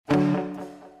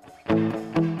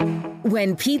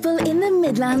When people in the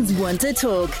Midlands want to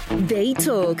talk, they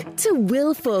talk to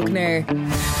Will Faulkner.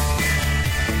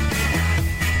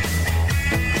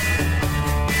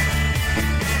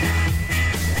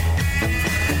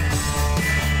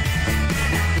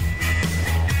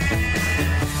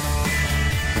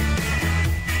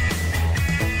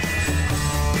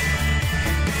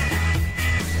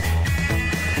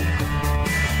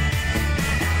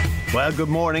 Well, good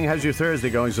morning. How's your Thursday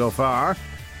going so far?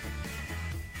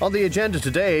 On the agenda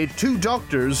today, 2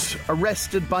 doctors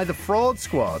arrested by the fraud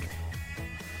squad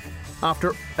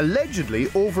after allegedly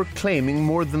overclaiming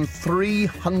more than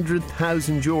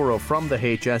 €300,000 from the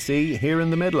HSE here in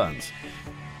the Midlands.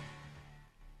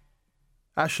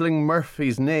 Aisling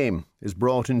Murphy's name is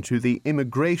brought into the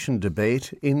immigration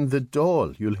debate in the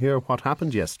Dáil. You'll hear what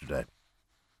happened yesterday.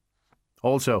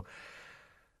 Also,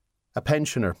 a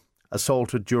pensioner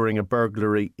assaulted during a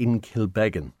burglary in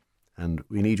Kilbeggan, and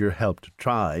we need your help to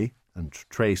try and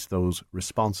trace those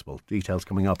responsible. Details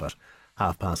coming up at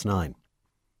 9:30.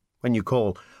 When you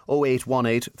call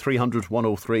 0818 300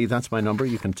 103, that's my number.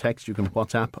 You can text, you can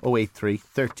WhatsApp 083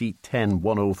 30 10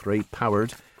 103,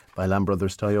 powered by Lamb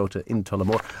Brothers Toyota in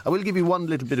Tullamore. I will give you one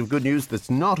little bit of good news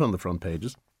that's not on the front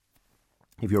pages.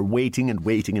 If you're waiting and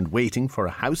waiting and waiting for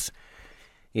a house,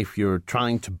 if you're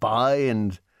trying to buy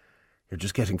and you're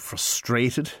just getting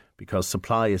frustrated because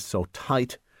supply is so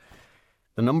tight,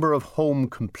 the number of home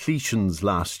completions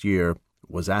last year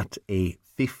was at a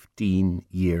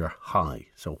 15-year high.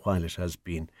 So while it has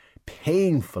been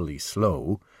painfully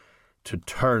slow to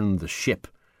turn the ship,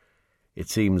 it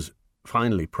seems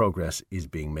finally progress is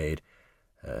being made.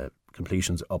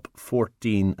 Completions up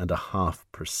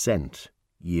 14.5%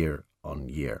 year on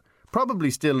year. Probably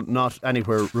still not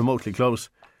anywhere remotely close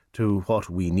to what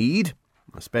we need,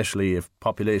 especially if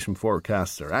population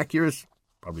forecasts are accurate.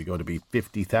 Probably going to be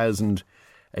 50,000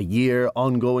 a year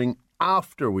ongoing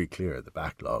after we clear the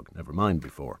backlog, never mind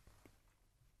before.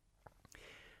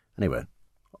 Anyway,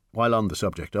 while on the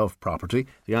subject of property,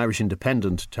 the Irish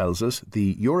Independent tells us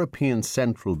the European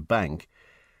Central Bank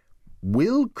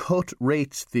will cut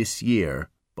rates this year,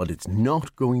 but it's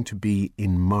not going to be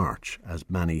in March, as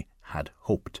many had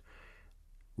hoped.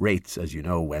 Rates, as you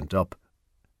know, went up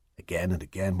again and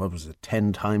again. What was it,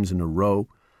 10 times in a row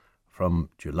from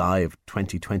July of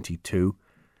 2022.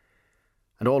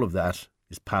 And all of that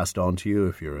is passed on to you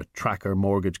if you're a tracker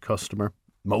mortgage customer.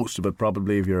 Most of it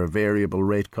probably if you're a variable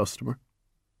rate customer.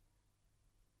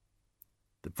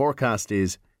 The forecast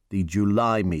is the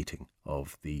July meeting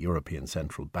of the European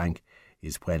Central Bank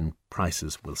is when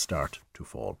prices will start to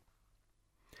fall.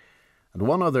 And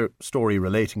one other story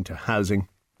relating to housing.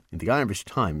 In the Irish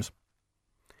Times,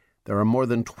 there are more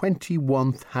than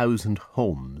 21,000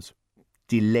 homes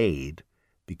delayed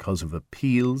because of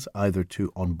appeals either to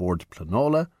An Bord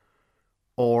Pleanála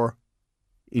or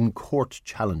in court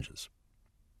challenges.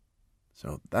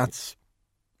 So that's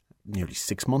nearly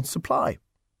 6 months' supply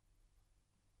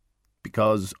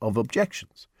because of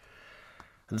objections.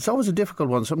 And it's always a difficult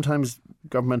one. Sometimes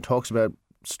government talks about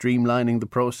streamlining the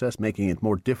process, making it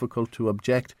more difficult to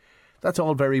object. That's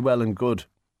all very well and good.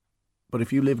 But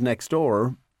if you live next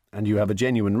door and you have a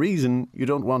genuine reason, you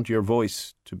don't want your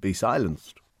voice to be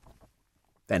silenced.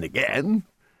 Then again,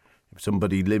 if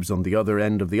somebody lives on the other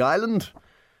end of the island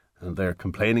and they're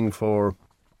complaining for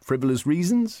frivolous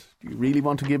reasons, do you really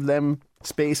want to give them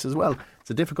space as well? It's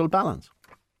a difficult balance.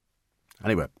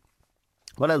 Anyway,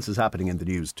 what else is happening in the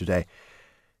news today?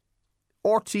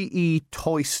 RTE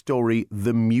Toy Story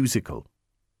the Musical.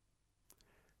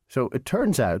 So it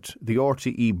turns out the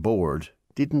RTE board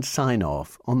didn't sign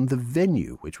off on the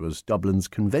venue, which was Dublin's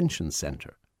Convention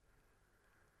Centre.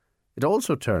 It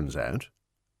also turns out,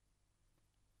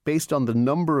 based on the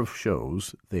number of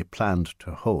shows they planned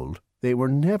to hold, they were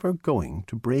never going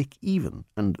to break even,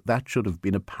 and that should have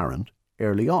been apparent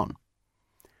early on.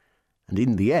 And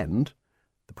in the end,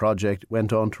 the project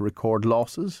went on to record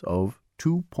losses of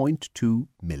 €2.2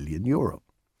 million.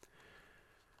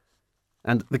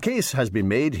 And the case has been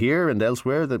made here and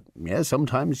elsewhere that, yes,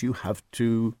 sometimes you have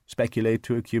to speculate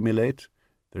to accumulate.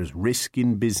 There's risk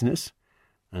in business,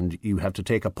 and you have to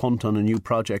take a punt on a new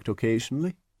project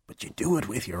occasionally. But you do it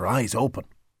with your eyes open.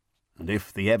 And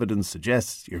if the evidence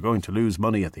suggests you're going to lose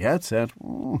money at the outset,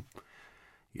 you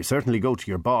certainly go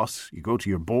to your boss, you go to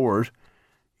your board,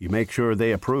 you make sure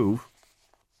they approve.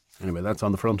 Anyway, that's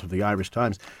on the front of the Irish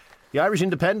Times. The Irish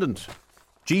Independent.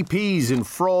 GPs in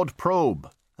fraud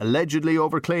probe allegedly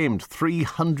overclaimed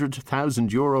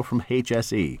 €300,000 from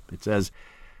HSE. It says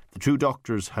the 2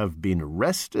 doctors have been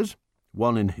arrested,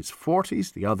 one in his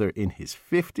 40s, the other in his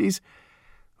 50s,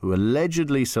 who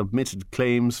allegedly submitted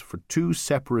claims for 2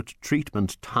 separate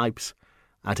treatment types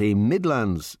at a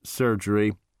Midlands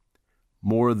surgery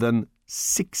more than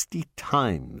 60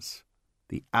 times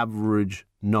the average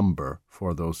number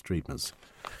for those treatments.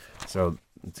 So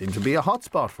it seemed to be a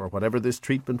hotspot for whatever this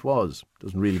treatment was.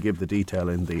 Doesn't really give the detail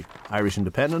in the Irish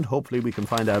Independent. Hopefully we can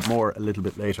find out more a little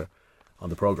bit later on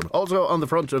the programme. Also on the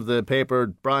front of the paper,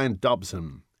 Brian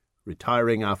Dobson,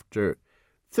 retiring after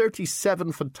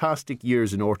 37 fantastic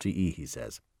years in RTE, he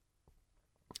says.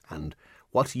 And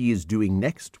what he is doing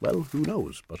next, well, who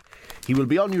knows? But he will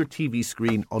be on your TV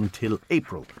screen until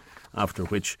April, after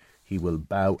which he will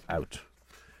bow out.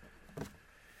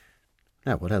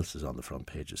 Now, what else is on the front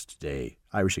pages today?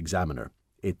 Irish Examiner.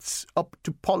 It's up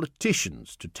to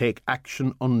politicians to take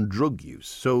action on drug use.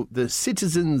 So the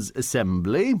Citizens'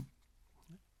 Assembly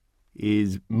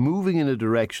is moving in a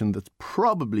direction that's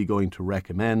probably going to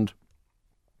recommend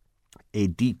a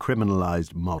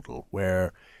decriminalised model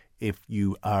where if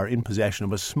you are in possession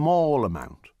of a small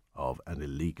amount of an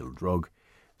illegal drug,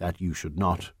 that you should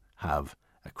not have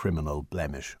a criminal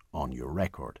blemish on your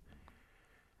record.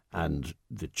 And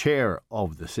the chair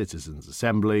of the Citizens'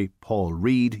 Assembly, Paul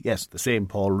Reid, yes, the same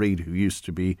Paul Reid who used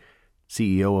to be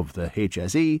CEO of the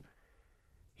HSE,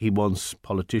 he wants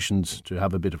politicians to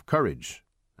have a bit of courage,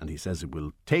 and he says it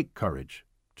will take courage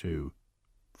to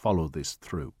follow this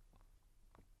through.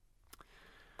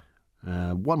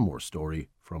 One more story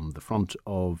from the front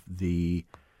of the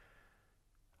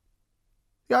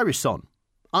Irish Sun.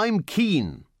 I'm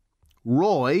keen.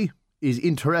 Roy is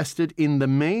interested in the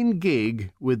main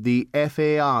gig with the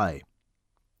FAI.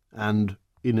 And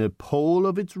in a poll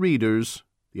of its readers,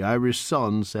 the Irish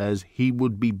Sun says he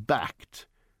would be backed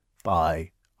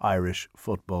by Irish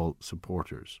football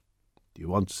supporters. Do you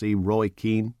want to see Roy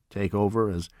Keane take over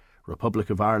as Republic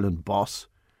of Ireland boss?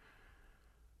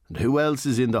 And who else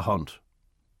is in the hunt?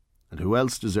 And who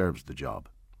else deserves the job?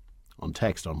 On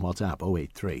text on WhatsApp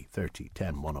 083 30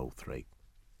 10 103.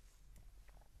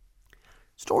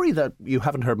 Story that you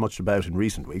haven't heard much about in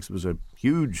recent weeks. It was a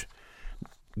huge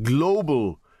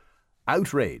global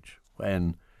outrage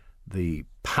when the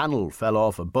panel fell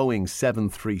off a Boeing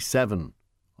 737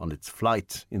 on its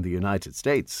flight in the United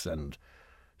States, and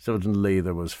suddenly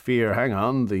there was fear, hang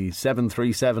on, the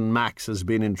 737 MAX has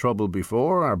been in trouble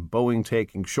before, are Boeing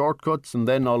taking shortcuts? And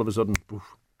then all of a sudden,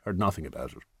 heard nothing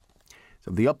about it.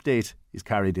 So the update is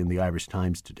carried in the Irish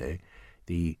Times today.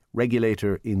 The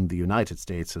regulator in the United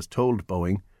States has told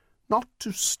Boeing not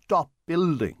to stop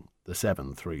building the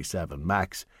 737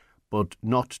 MAX, but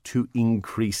not to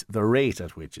increase the rate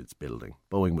at which it's building.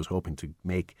 Boeing was hoping to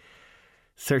make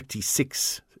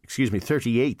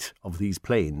 38 of these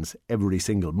planes every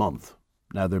single month.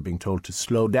 Now they're being told to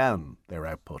slow down their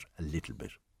output a little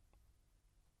bit.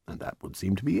 And that would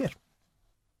seem to be it.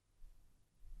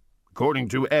 According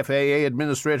to FAA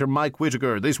Administrator Mike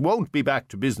Whittaker, this won't be back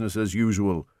to business as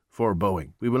usual for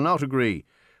Boeing. We will not agree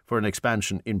for an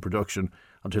expansion in production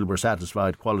until we're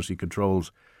satisfied quality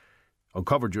controls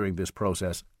uncovered during this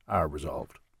process are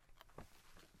resolved.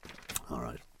 All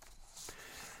right.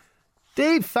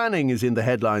 Dave Fanning is in the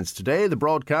headlines today. The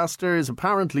broadcaster is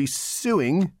apparently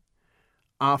suing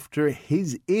after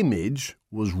his image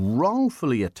was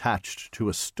wrongfully attached to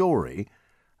a story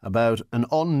about an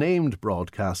unnamed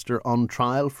broadcaster on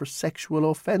trial for sexual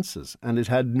offences, and it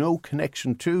had no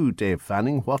connection to Dave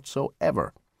Fanning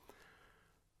whatsoever.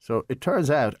 So it turns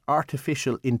out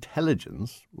artificial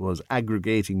intelligence was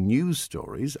aggregating news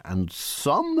stories, and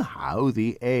somehow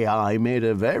the AI made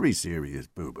a very serious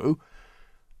boo-boo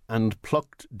and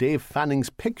plucked Dave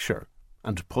Fanning's picture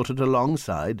and put it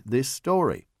alongside this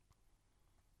story.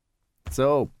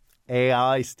 So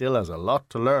AI still has a lot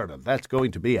to learn, and that's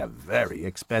going to be a very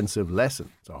expensive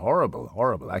lesson. It's a horrible,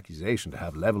 horrible accusation to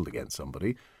have levelled against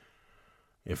somebody.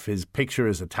 If his picture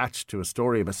is attached to a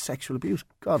story of a sexual abuse,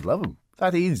 God love him,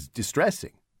 that is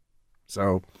distressing.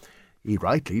 So he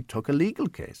rightly took a legal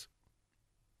case.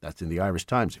 That's in the Irish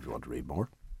Times if you want to read more.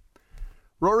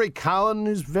 Rory Cowan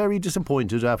is very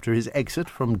disappointed after his exit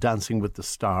from Dancing with the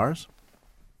Stars.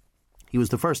 He was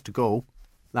the first to go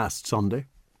last Sunday.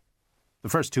 The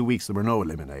first 2 weeks there were no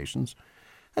eliminations.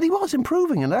 And he was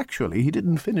improving, and actually he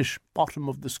didn't finish bottom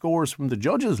of the scores from the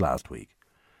judges last week.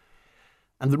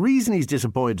 And the reason he's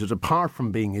disappointed, apart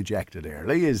from being ejected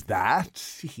early, is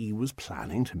that he was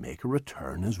planning to make a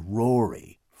return as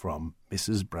Rory from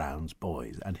Mrs. Brown's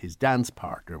Boys, and his dance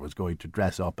partner was going to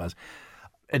dress up as,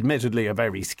 admittedly a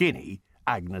very skinny,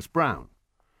 Agnes Brown.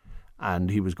 And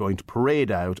he was going to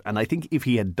parade out, and I think if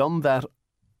he had done that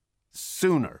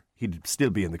sooner, he'd still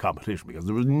be in the competition, because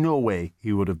there was no way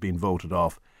he would have been voted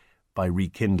off by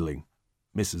rekindling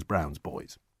Mrs. Brown's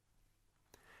Boys.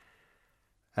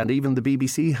 And even the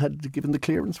BBC had given the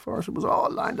clearance for it. It was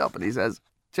all lined up, and he says,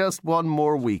 Just one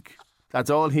more week. That's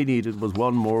all he needed, was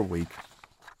one more week.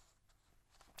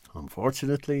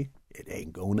 Unfortunately, it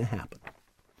ain't going to happen.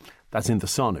 That's in The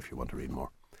Sun if you want to read more.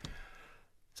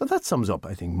 So that sums up,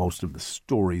 I think, most of the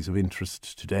stories of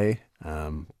interest today.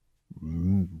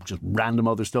 Just random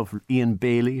other stuff. Ian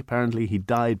Bailey, apparently he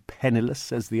died penniless,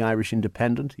 says the Irish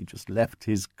Independent. He just left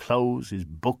his clothes, his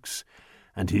books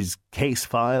and his case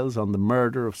files on the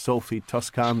murder of Sophie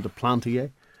Toscan de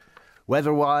Plantier.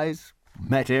 Weather-wise,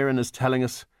 Met Éireann is telling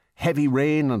us heavy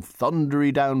rain and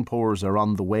thundery downpours are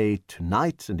on the way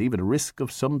tonight, and even a risk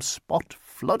of some spot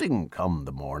flooding come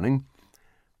the morning.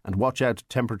 And watch out,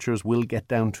 temperatures will get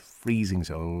down to freezing,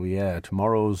 so yeah,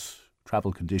 tomorrow's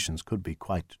travel conditions could be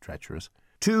quite treacherous.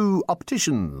 2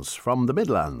 opticians from the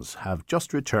Midlands have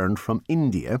just returned from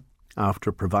India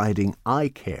after providing eye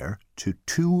care to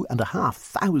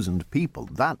 2,500 people.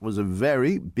 That was a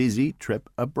very busy trip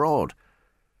abroad.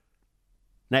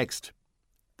 Next,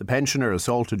 the pensioner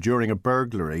assaulted during a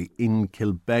burglary in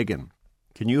Kilbeggan.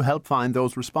 Can you help find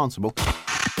those responsible?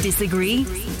 Disagree?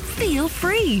 Feel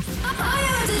free.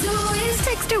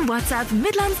 Text or WhatsApp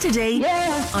Midlands today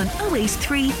on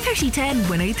 083 3010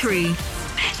 103.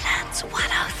 Midlands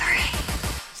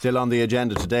 103. Still on the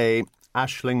agenda today,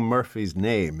 Aisling Murphy's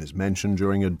name is mentioned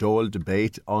during a Dáil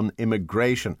debate on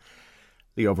immigration.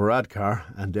 Leo Varadkar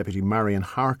and Deputy Marion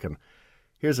Harkin.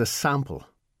 Here's a sample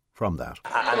from that.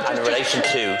 And in relation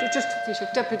to... Just the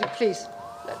Taoiseach. Deputy, please.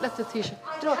 Let the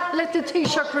Taoiseach... let the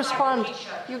Taoiseach respond.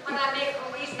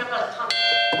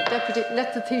 Deputy,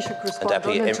 let the Taoiseach respond.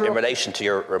 Deputy, in relation to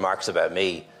your remarks about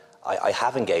me, I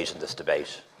have engaged in this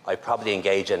debate. I probably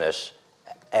engage in it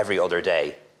every other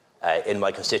day in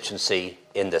my constituency,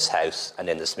 in this House and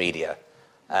in this media.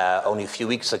 Only a few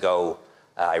weeks ago,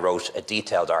 I wrote a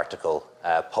detailed article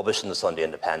published in the Sunday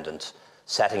Independent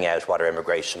setting out what our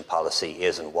immigration policy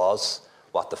is and was,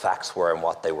 what the facts were and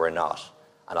what they were not.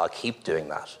 And I'll keep doing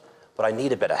that. But I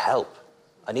need a bit of help.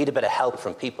 I need a bit of help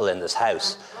from people in this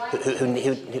House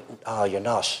who oh, you're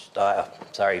not.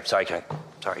 Sorry, Ken.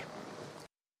 Sorry.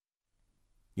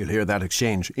 You'll hear that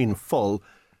exchange in full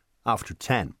after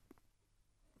 10.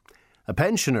 A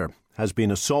pensioner has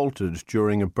been assaulted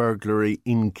during a burglary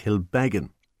in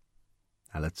Kilbeggan.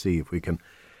 Now let's see if we can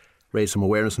raise some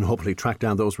awareness and hopefully track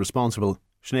down those responsible.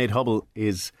 Sinead Hubble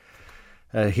is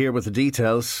here with the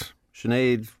details.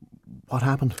 Sinead, what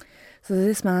happened? So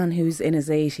this man who's in his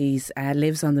 80s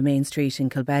lives on the main street in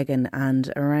Kilbeggan,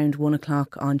 and around 1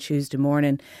 o'clock on Tuesday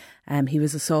morning he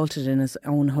was assaulted in his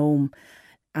own home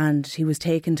and he was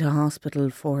taken to hospital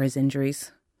for his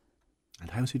injuries.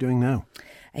 And how's he doing now?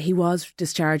 He was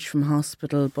discharged from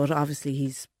hospital, but obviously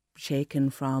he's shaken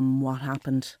from what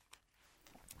happened.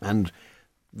 And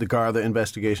the Garda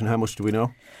investigation, how much do we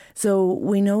know? So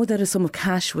we know that a sum of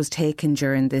cash was taken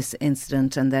during this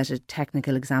incident and that a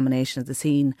technical examination of the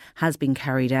scene has been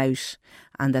carried out,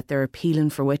 and that they're appealing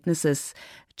for witnesses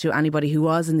to anybody who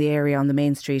was in the area on the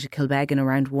main street of Kilbeggan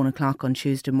around 1 o'clock on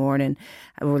Tuesday morning,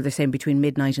 or they're saying between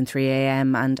midnight and 3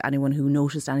 a.m, and anyone who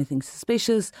noticed anything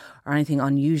suspicious or anything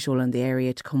unusual in the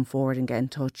area to come forward and get in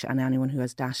touch, and anyone who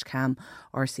has dash cam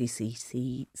or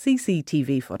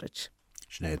CCTV footage.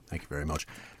 Sinead, thank you very much.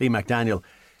 Liam McDaniel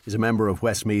is a member of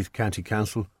Westmeath County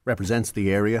Council, represents the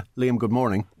area. Liam, good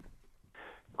morning.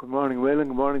 Good morning, Will, and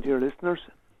good morning to your listeners.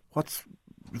 What's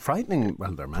frightening,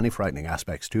 well, there are many frightening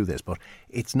aspects to this, but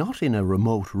it's not in a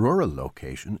remote rural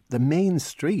location. The main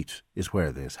street is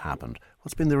where this happened.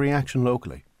 What's been the reaction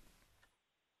locally?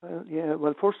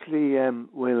 Well, firstly,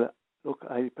 Will, look,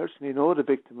 I personally know the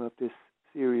victim of this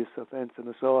serious offence and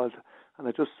assault, and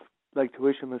I just like to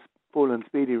wish him a full and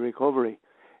speedy recovery.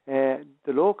 The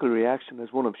local reaction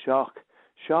is one of shock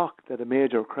that a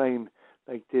major crime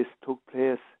like this took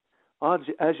place,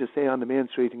 as you say, on the main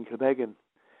street in Kilbeggan,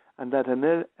 and that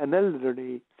an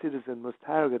elderly citizen was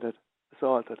targeted,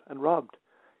 assaulted and robbed.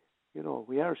 You know,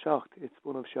 we are shocked. It's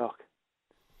one of shock.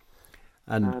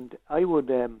 And I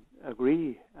would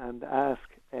agree and ask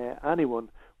anyone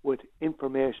with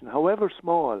information, however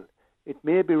small, it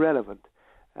may be relevant,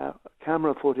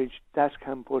 camera footage, dash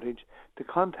cam footage, to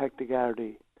contact the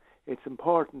Gardaí. It's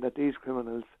important that these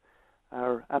criminals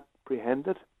are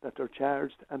apprehended, that they're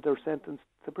charged and they're sentenced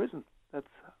to prison. That's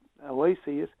how I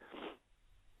see it.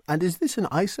 And is this an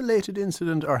isolated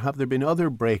incident, or have there been other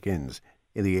break-ins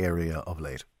in the area of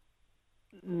late?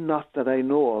 Not that I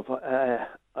know of.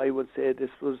 I would say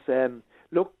this was,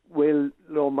 no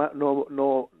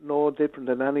different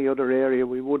than any other area.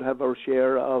 We would have our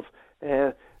share of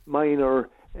minor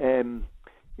incidents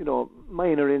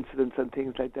and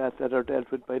things like that are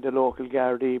dealt with by the local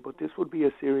Gardaí, but this would be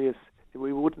a serious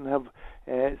we wouldn't have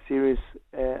serious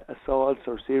assaults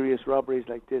or serious robberies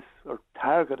like this, or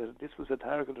targeted. This was a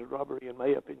targeted robbery, in my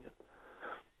opinion.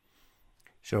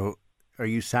 So, are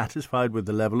you satisfied with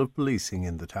the level of policing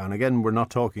in the town? Again, we're not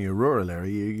talking a rural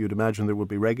area. You'd imagine there would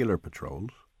be regular patrols.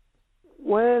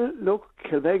 Well, look,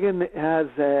 Kilbeggan has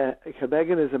a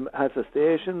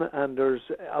station, and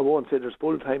I won't say there's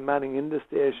full-time manning in the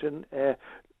station.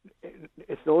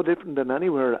 It's no different than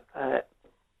anywhere.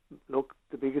 Look,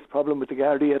 the biggest problem with the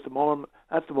Gardaí at the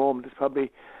moment is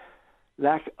probably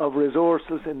lack of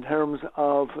resources in terms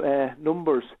of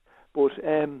numbers. But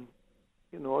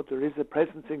there is a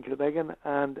presence in Kilbeggan,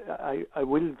 and I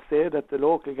will say that the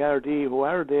local Gardaí who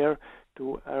are there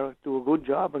do a good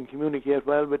job and communicate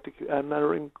well with and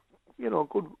are in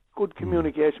good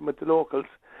communication with the locals.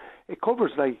 It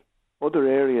covers like other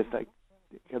areas, like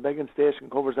Kilbeggan Station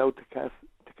covers out to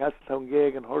Castletown,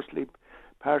 Gagan, Hursley,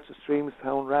 parts of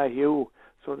Streamstown, Rahue.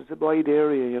 So it's a wide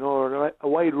area, a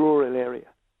wide rural area.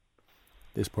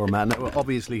 This poor man,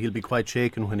 obviously he'll be quite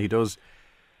shaken when he does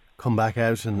come back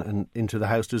out and into the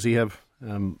house. Does he have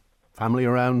family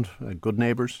around, good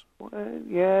neighbours?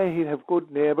 Yeah, he'd have good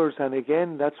neighbours, and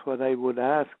again, that's what I would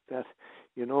ask, that,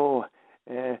 in all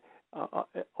areas,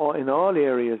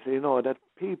 that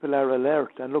people are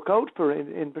alert and look out for,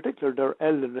 in particular, their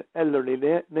elderly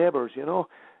neighbours,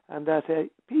 and that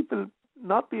people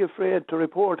not be afraid to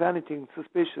report anything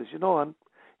suspicious, and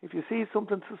if you see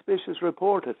something suspicious,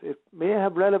 report it. It may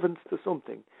have relevance to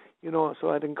something, so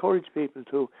I'd encourage people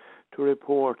to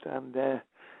report. And I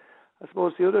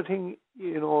suppose the other thing,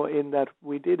 in that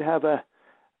we did have a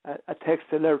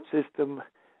text alert system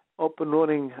up and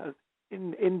running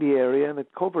in the area, and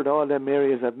it covered all them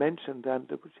areas I've mentioned, and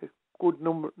there was good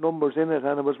numbers in it,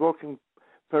 and it was working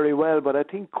very well. But I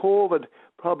think COVID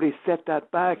probably set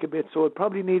that back a bit, so it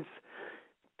probably needs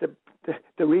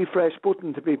the refresh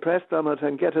button to be pressed on it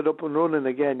and get it up and running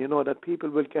again, that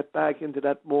people will get back into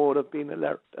that mode of being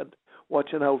alert and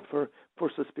watching out for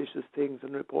suspicious things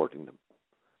and reporting them.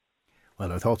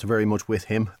 Well, our thoughts are very much with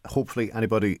him. Hopefully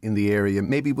anybody in the area,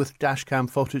 maybe with dashcam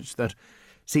footage that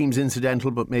seems incidental,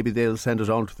 but maybe they'll send it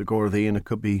on to the Gardaí, and it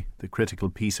could be the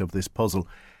critical piece of this puzzle.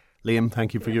 Liam,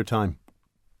 thank you for your time.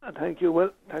 Thank you,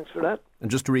 Will. Thanks for that. And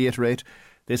just to reiterate,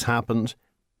 this happened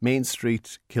Main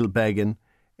Street, Kilbeggan,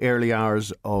 early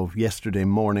hours of yesterday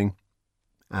morning,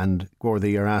 and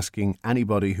Gardaí are asking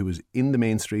anybody who is in the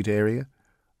Main Street area,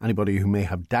 anybody who may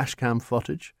have dashcam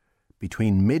footage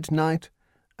between midnight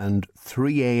and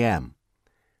 3 a.m.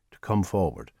 to come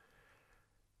forward.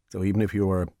 So even if you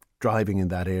were driving in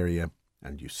that area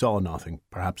and you saw nothing,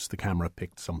 perhaps the camera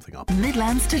picked something up.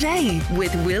 Midlands Today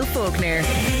with Will Faulkner.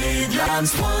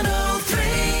 Midlands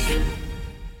 103.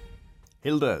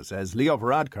 Hilda says Leo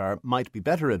Varadkar might be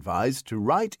better advised to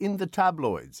write in the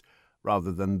tabloids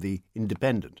rather than the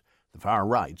Independent. The far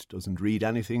right doesn't read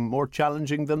anything more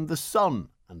challenging than The Sun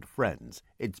and Friends.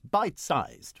 It's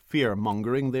bite-sized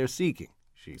fear-mongering they're seeking,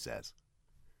 she says.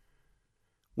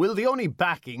 Will, the only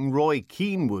backing Roy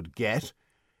Keane would get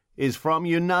is from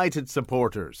United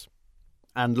supporters.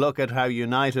 And look at how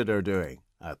United are doing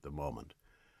at the moment.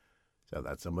 So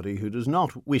that's somebody who does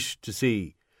not wish to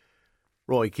see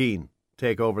Roy Keane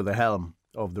take over the helm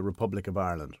of the Republic of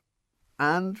Ireland.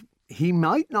 And he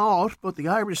might not, but the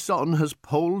Irish Sun has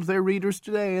polled their readers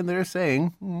today and they're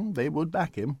saying they would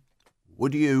back him.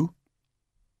 Would you?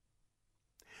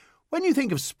 When you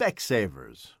think of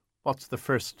Specsavers, what's the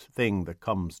first thing that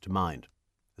comes to mind?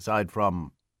 Aside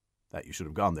from that you should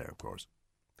have gone there, of course.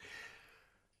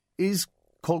 Is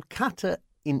Kolkata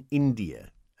in India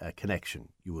a connection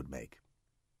you would make?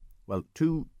 Well,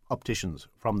 two opticians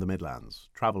from the Midlands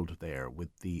travelled there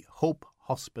with the Hope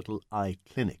Hospital Eye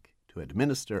Clinic to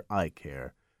administer eye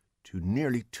care to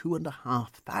nearly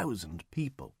 2,500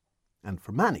 people. And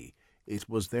for many, it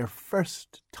was their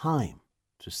first time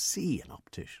to see an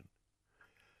optician.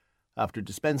 After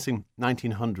dispensing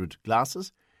 1,900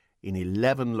 glasses in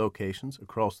 11 locations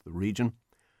across the region,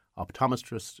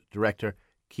 optometrist director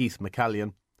Keith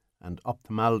McCallion and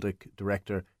ophthalmic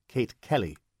director Kate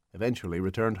Kelly eventually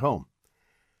returned home.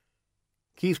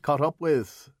 Keith caught up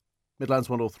with Midlands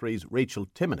 103's Rachel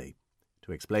Timoney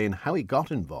to explain how he got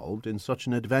involved in such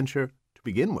an adventure to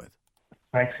begin with.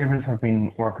 Specsavers have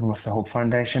been working with the Hope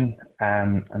Foundation,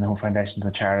 and the Hope Foundation is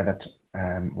a charity that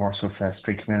works with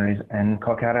street communities in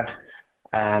Kolkata.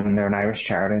 They're an Irish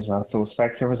charity as well. So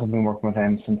Specsavers have been working with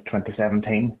them since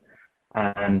 2017,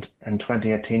 and in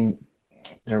 2018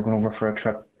 they were going over for a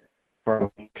trip for a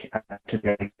week to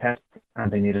get a test,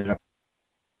 and they needed a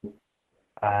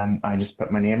I just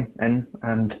put my name in,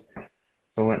 and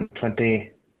so went in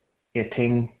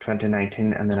 2018,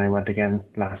 2019, and then I went again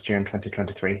last year in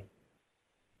 2023.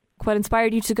 What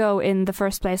inspired you to go in the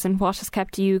first place, and what has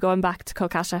kept you going back to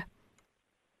Kolkata?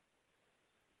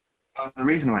 The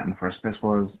reason I went in the first place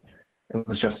was it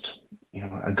was just,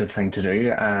 a good thing to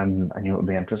do. I knew it would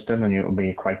be interesting. I knew it would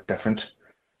be quite different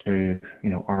to,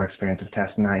 our experience of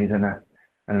testing eyes in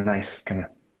a nice kind of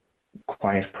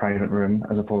quiet, private room,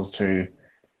 as opposed to,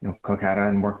 Kolkata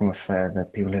and working with the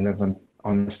people who live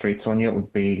on the streets. So I knew it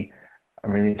would be a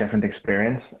really different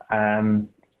experience.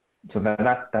 So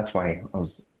that's why I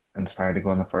was inspired to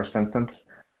go in the first instance.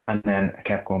 And then I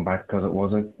kept going back because it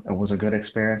was a good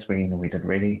experience. We did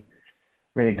really,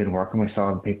 really good work, and we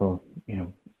saw people,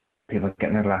 people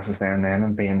getting their glasses there and then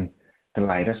and being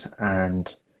delighted. And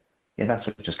yeah, that's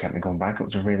what just kept me going back. It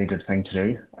was a really good thing to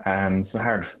do. It's a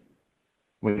hard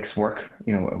week's work.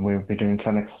 We'll be doing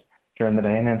clinics during the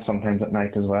day and then sometimes at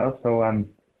night as well. So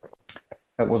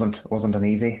it wasn't an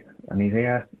easy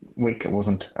week. It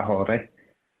wasn't a holiday,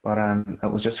 but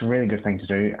it was just a really good thing to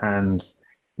do. And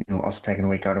us taking a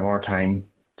week out of our time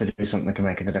to do something that can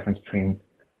make a difference between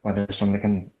whether somebody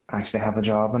can actually have a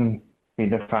job and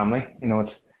feed their family.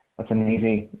 It's an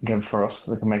easy give for us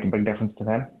that can make a big difference to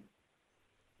them.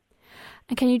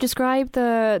 And can you describe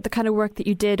the kind of work that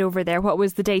you did over there? What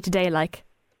was the day-to-day like?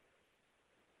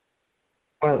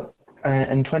 Well,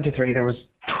 in 23 there was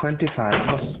 25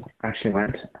 of us actually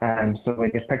went, so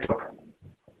we get picked up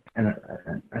in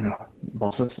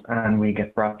buses and we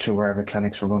get brought to wherever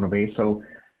clinics were going to be. So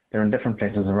they're in different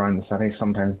places around the city.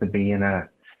 Sometimes they'd be there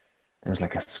was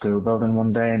like a school building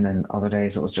one day, and then other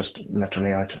days it was just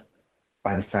literally out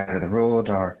by the side of the road,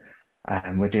 or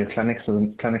we do clinics. So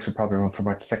the clinics would probably run for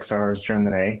about 6 hours during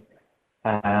the day,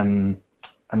 and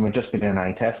we'd just be doing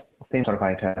eye tests, same sort of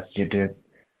eye tests you do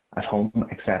at home,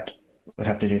 except we'd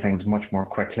have to do things much more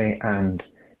quickly. And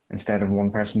instead of one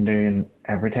person doing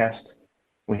every test,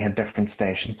 we had different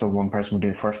stations. So one person would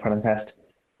do the first part of the test,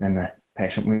 then the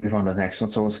patient would move on to the next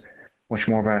one. So it was much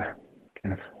more of a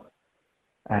kind of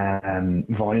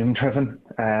volume-driven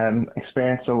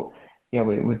experience. So yeah,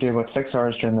 we do about 6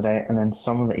 hours during the day, and then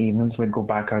some of the evenings we'd go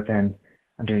back out then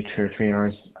and do 2 or 3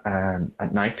 hours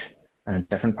at night in a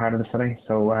different part of the city.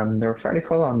 So they were fairly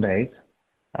full-on days.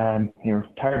 You're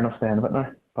tired enough to end of it now,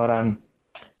 but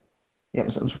yeah,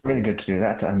 it was really good to do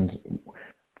that. And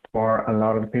for a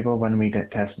lot of the people, when we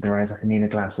get tested their eyes, if they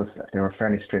needed glasses, they were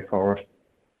fairly straightforward.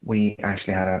 We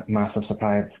actually had a massive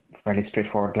supply of fairly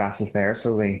straightforward glasses there,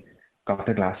 so they got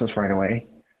the glasses right away.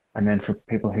 And then for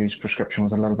people whose prescription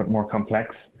was a little bit more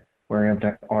complex, we were able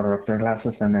to order up their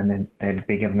glasses, and then they'd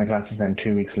be given the glasses then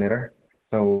 2 weeks later.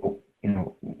 So,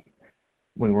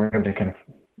 we were able to kind of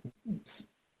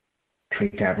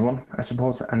treat everyone, I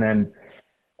suppose. And then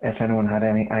if anyone had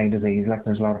any eye disease, like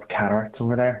there's a lot of cataracts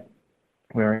over there,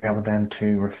 we were able then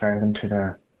to refer them to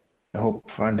the Hope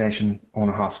Foundation own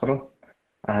a hospital,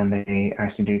 and they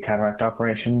actually do cataract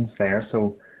operations there.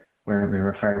 So we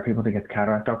refer people to get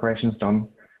cataract operations done.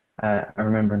 I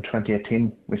remember in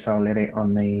 2018, we saw a lady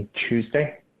on the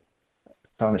Tuesday,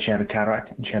 saw that she had a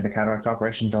cataract, and she had the cataract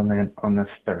operation done then on the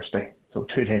Thursday, so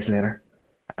 2 days later.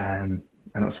 And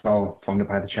it was all funded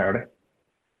by the charity.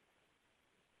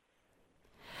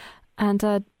 And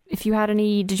did you have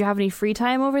any free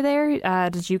time over there?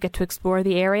 Did you get to explore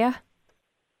the area?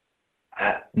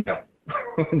 No,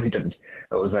 we didn't.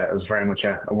 It was very much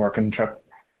a working trip.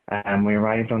 We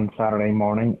arrived on Saturday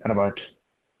morning at about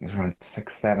around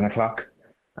 6-7 o'clock,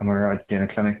 and we were out doing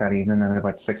a clinic that evening at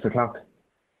about 6 o'clock.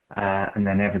 And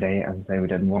then every day, as I say, we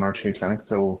did 1 or 2 clinics.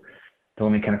 So the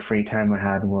only kind of free time I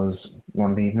had was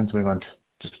one of the evenings. We went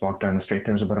just walked down the street.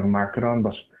 There was a bit of a market on,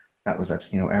 but that was it.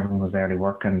 Everyone was there to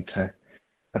work and to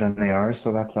put in the hours.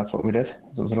 So that's what we did.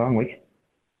 It was a long week.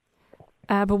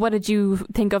 But what did you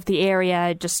think of the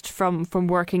area just from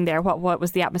working there? What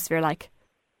was the atmosphere like?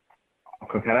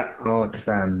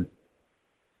 Kolkata,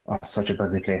 it's such a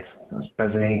busy place. It's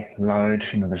busy, loud.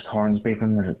 There's horns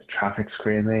beeping. The traffic's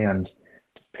crazy, and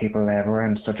people everywhere,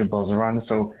 and such a buzz around it.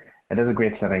 So it is a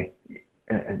great city.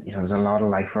 There's a lot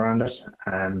of life around it.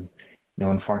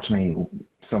 Unfortunately,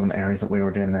 some of the areas that we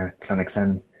were doing the clinics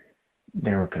in,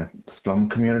 they were kind of slum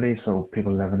communities. So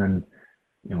people living in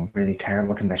really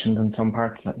terrible conditions in some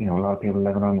parts. A lot of people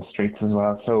living on the streets as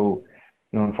well. So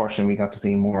unfortunately, we got to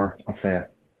see more of the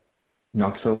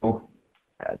not so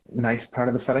nice part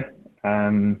of the city.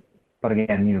 But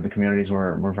again, the communities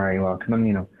were very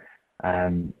welcoming,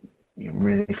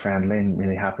 really friendly and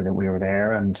really happy that we were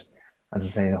there. And as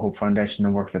I say, the Hope Foundation,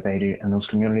 the work that they do in those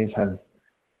communities has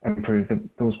improved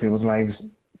those people's lives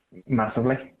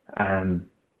massively.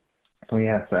 So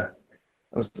yeah, it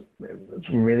was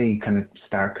really kind of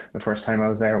stark. The first time I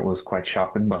was there, it was quite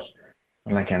shocking, but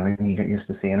like anything, you get used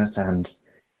to seeing it, and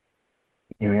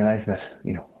you realise that,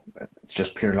 it's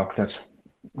just pure luck that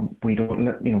we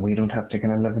don't have to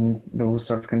kind of live in those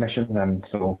sort of conditions, and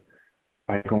so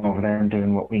by going over there and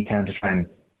doing what we can to try and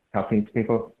help these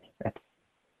people, it's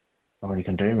all you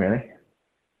can do, really.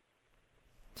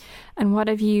 And what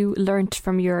have you learnt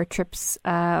from your trips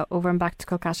over and back to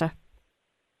Kolkata?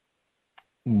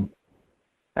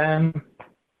 I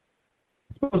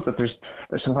suppose that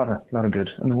there's a lot of good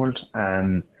in the world.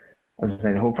 As I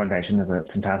say, the Hope Foundation is a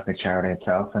fantastic charity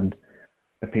itself, and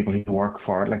the people who work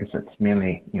for it, like it's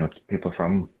mainly, it's people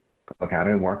from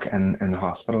Kolkata who work in the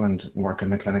hospital and work in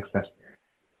the clinics that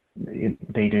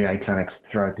they do eye clinics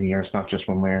throughout the year. It's not just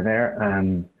when we're there.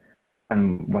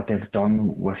 And what they've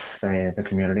done with the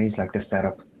communities, like they set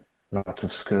up lots of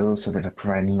schools, so they're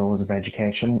providing loads of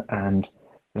education, and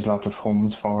there's lots of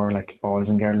homes for like boys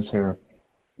and girls who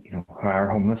are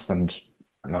homeless, and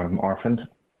a lot of them orphaned.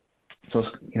 So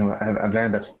I've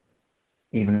learned that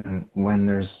even when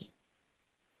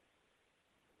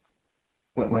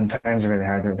times are really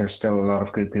hard, there's still a lot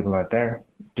of good people out there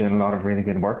doing a lot of really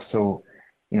good work. So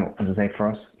as I say,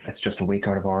 for us, it's just a week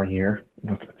out of our year.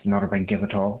 It's not a big give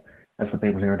at all. That's the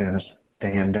people who are doing it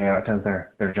day in, day out as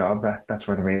their job. That's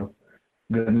where the real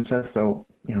goodness is. So,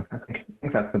 I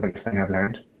think that's the biggest thing I've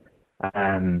learned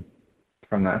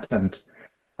from that. And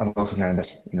I've also learned that,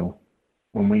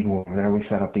 when we go over there, we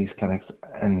set up these clinics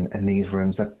in these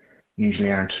rooms that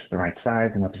usually aren't the right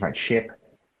size and not the right shape,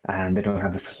 and they don't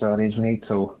have the facilities we need.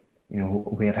 So,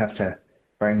 we'd have to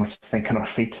very much think on our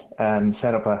feet and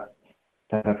set up a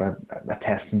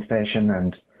testing station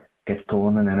and get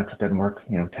going, and then if it didn't work,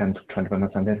 10 to 20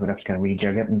 minutes on it, we'd have to kind of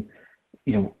rejig it. And,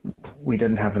 we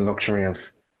didn't have the luxury of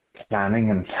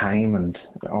planning and time and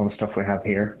all the stuff we have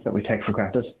here that we take for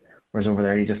granted. Whereas over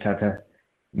there, you just had to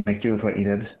make do with what you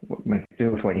did, make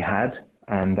do with what you had,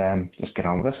 and just get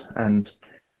on with it. And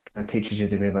it teaches you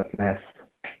to be a bit less,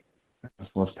 I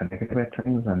suppose, panicky about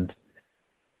things and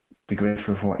be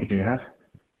grateful for what you do have.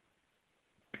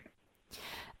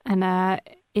 And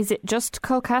is it just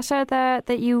Kolkata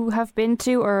that you have been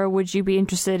to, or would you be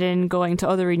interested in going to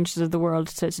other regions of the world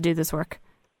to do this work?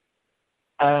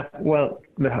 Well,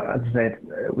 as I said,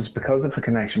 it was because of the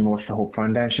connection with the Hope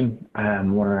Foundation.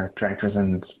 One of our directors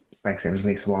in Specsaver was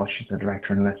Lisa Walsh. She's the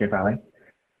director in Lithia Valley.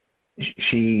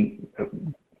 She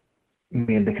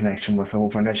made the connection with the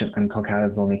Hope Foundation, and Kolkata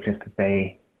is the only place that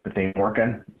they work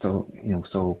in. So,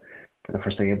 so for the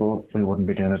foreseeable, we wouldn't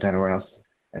be doing it anywhere else.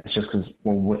 It's just because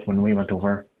when we went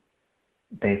over,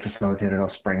 they facilitated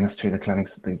us bringing us to the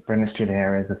clinics, bring us to the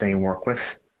areas that they work with.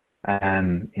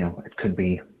 It could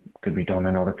be done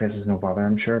in other places, no bother,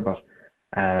 I'm sure. But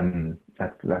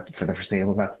that's for the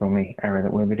foreseeable. That's the only area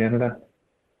that we'll be doing it in.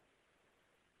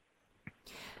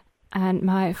 And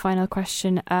my final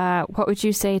question: what would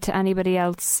you say to anybody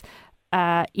else,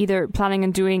 either planning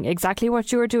on doing exactly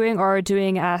what you were doing or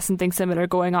doing something similar,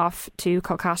 going off to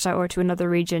Kolkata or to another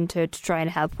region to try and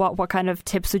help? What kind of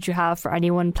tips would you have for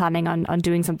anyone planning on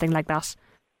doing something like that?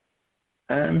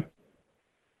 I'd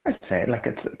say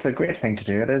it's a great thing to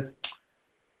do.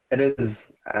 It is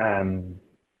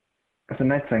it's a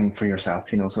nice thing for yourself,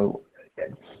 so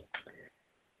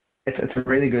it's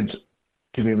really good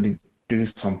to be able to do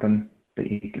something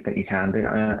that you can do.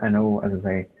 I know, as I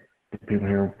say, the people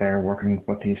who are there working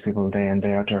with these people day in,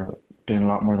 day out are doing a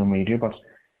lot more than we do, but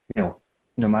no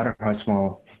matter how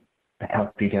small the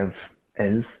help you give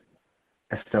is,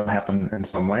 it's still helping in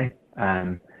some way.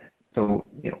 So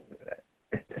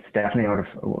it's definitely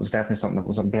it was definitely something that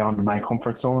was beyond my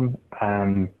comfort zone.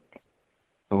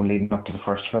 So leading up to the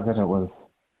first visit, I was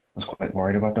quite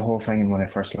worried about the whole thing, and when I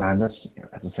first landed,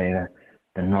 as I say,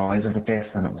 the noise of the place,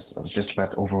 and it was just a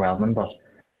bit overwhelming, but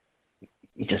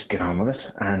you just get on with it,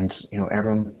 and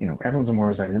everyone's more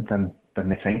resilient than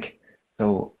they think.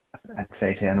 So I'd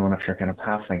say to anyone, if you're kind of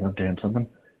half thinking of doing something,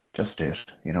 just do it.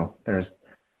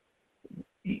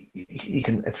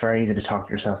 It's very easy to talk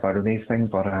yourself out of these things,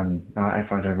 but I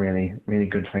found it a really, really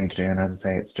good thing to do. And as I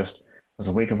say, it was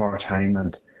a week of our time,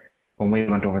 and when we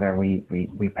went over there, we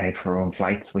paid for our own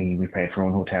flights, we paid for our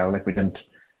own hotel. Like, we didn't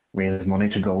raise money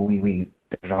to go. We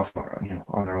did it off on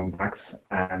our own backs.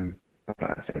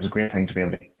 But it was a great thing to be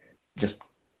able to just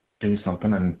do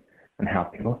something and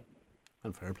help people.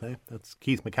 And fair play. That's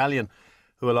Keith McCallion,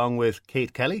 who, along with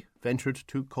Kate Kelly, ventured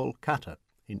to Kolkata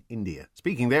in India.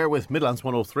 Speaking there with Midlands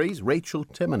 103's Rachel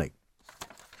Timoney.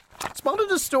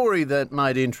 Spotted a story that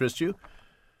might interest you.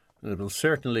 It will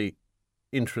certainly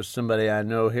interest somebody I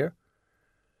know here.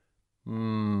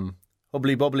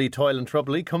 Hubbly bubbly, toil and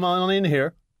troubly. Come on in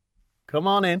here. Come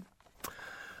on in.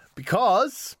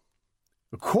 Because,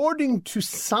 according to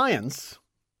science,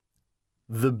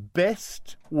 the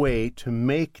best way to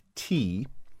make tea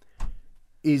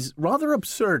is rather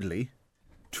absurdly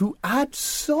to add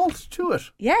salt to it.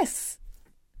 Yes.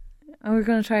 And we're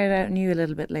going to try it out on you a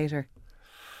little bit later.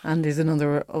 And there's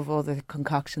another of other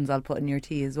concoctions I'll put in your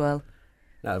tea as well.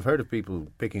 Now, I've heard of people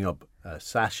picking up a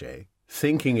sachet,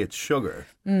 thinking it's sugar,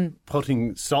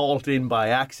 putting salt in by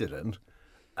accident,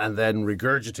 and then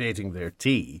regurgitating their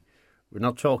tea. We're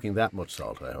not talking that much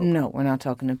salt, I hope. No, we're not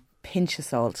talking a pinch of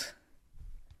salt.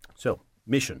 So,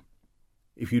 mission,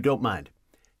 if you don't mind.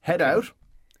 Head out,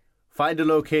 find a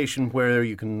location where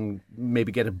you can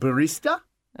maybe get a barista.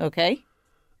 Okay.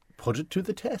 Put it to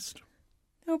the test.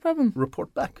 No problem.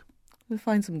 Report back. We'll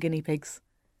find some guinea pigs.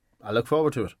 I look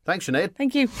forward to it. Thanks, Sinead.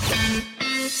 Thank you.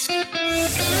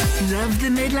 Love the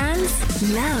Midlands?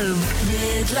 Love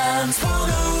Midlands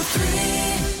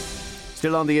 103.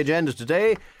 Still on the agenda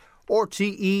today,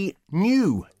 RTE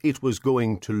knew it was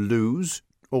going to lose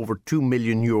over €2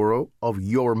 million of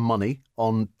your money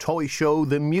on Toy Show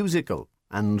the Musical,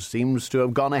 and seems to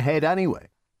have gone ahead anyway.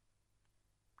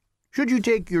 Should you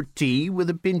take your tea with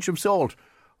a pinch of salt,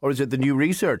 or is it the new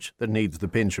research that needs the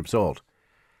pinch of salt?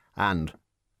 And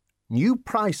new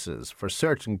prices for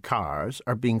certain cars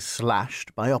are being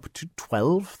slashed by up to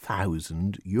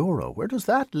 €12,000. Where does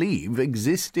that leave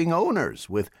existing owners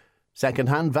with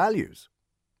second-hand values?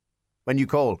 When you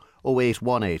call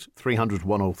 0818 300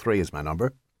 103 is my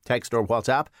number. Text or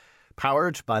WhatsApp,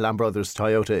 powered by Lamb Brothers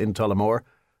Toyota in Tullamore.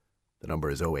 The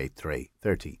number is 083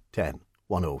 30 10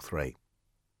 103.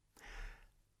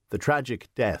 The tragic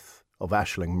death of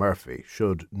Aisling Murphy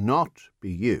should not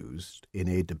be used in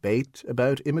a debate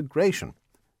about immigration.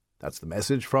 That's the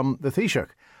message from the Taoiseach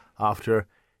after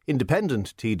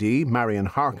Independent TD Marion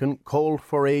Harkin called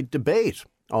for a debate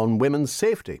on women's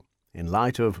safety in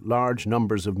light of large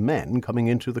numbers of men coming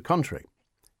into the country.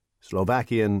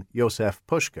 Slovakian Josef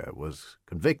Puška was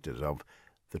convicted of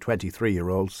the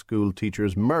 23-year-old school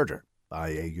teacher's murder by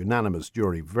a unanimous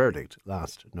jury verdict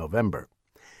last November.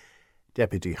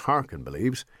 Deputy Harkin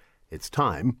believes it's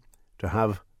time to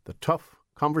have the tough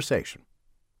conversation.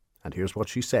 And here's what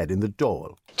she said in the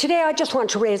Dáil. Today I just want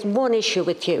to raise one issue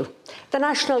with you. The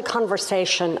national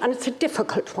conversation, and it's a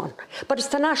difficult one, but it's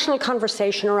the national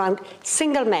conversation around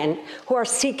single men who are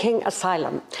seeking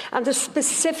asylum and the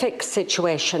specific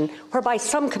situation whereby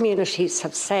some communities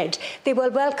have said they will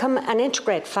welcome and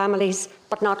integrate families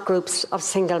but not groups of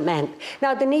single men.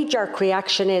 Now, the knee-jerk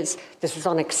reaction is, this is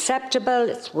unacceptable,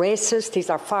 it's racist, these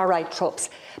are far-right tropes.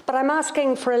 But I'm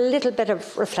asking for a little bit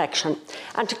of reflection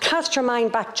and to cast your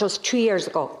mind back just 2 years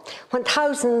ago, when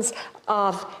thousands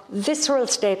of visceral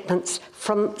statements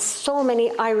from so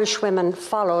many Irish women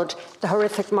followed the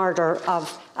horrific murder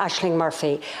of Aisling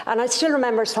Murphy. And I still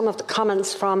remember some of the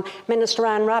comments from Minister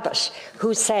Anne Rabbitte,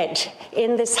 who said,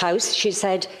 in this House, she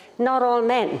said, not all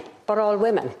men, but all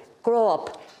women grow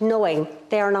up knowing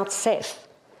they are not safe.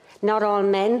 Not all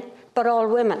men, but all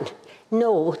women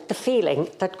know the feeling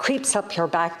that creeps up your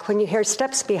back when you hear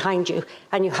steps behind you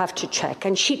and you have to check.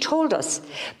 And she told us,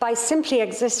 by simply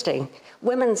existing,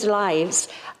 women's lives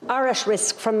are at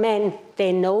risk from men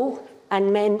they know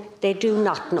and men they do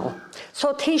not know.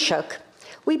 So, Taoiseach,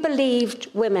 we believed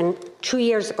women 2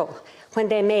 years ago when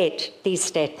they made these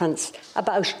statements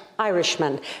about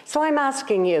Irishmen. So I'm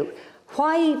asking you,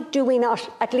 why do we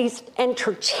not at least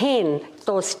entertain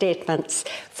those statements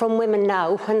from women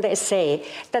now when they say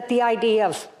that the idea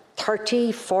of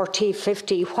 30, 40,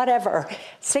 50, whatever,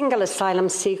 single asylum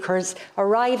seekers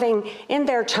arriving in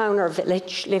their town or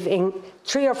village, living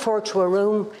 3 or 4 to a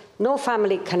room, no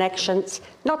family connections,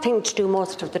 nothing to do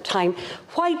most of the time,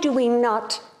 why do we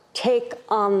not take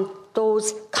on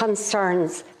those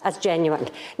concerns as genuine?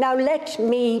 Now, let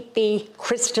me be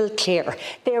crystal clear.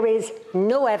 There is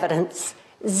no evidence,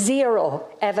 zero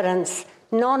evidence,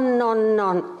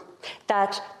 none,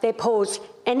 that they pose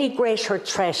any greater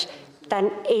threat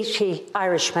than 80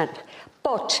 Irishmen.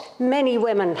 But many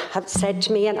women have said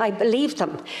to me, and I believe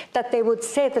them, that they would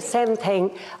say the same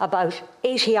thing about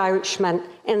 80 Irishmen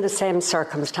in the same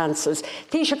circumstances.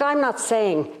 Taoiseach, I'm not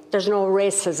saying there's no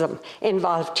racism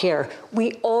involved here.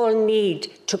 We all need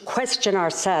to question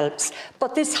ourselves,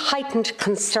 but this heightened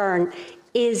concern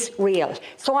is real.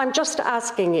 So I'm just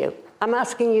asking you,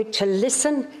 to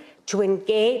listen, to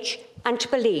engage and to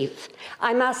believe.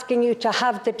 I'm asking you to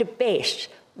have the debate,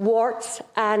 warts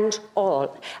and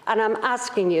all. And I'm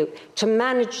asking you to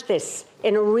manage this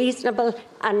in a reasonable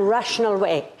and rational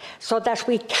way so that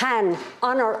we can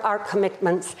honour our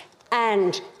commitments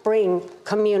and bring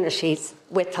communities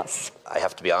with us. I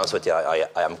have to be honest with you, I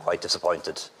am quite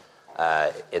disappointed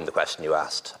in the question you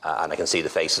asked. And I can see the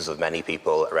faces of many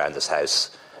people around this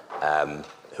House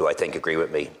who I think agree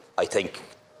with me. I think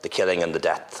The killing and the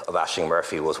death of Aisling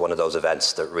Murphy was one of those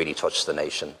events that really touched the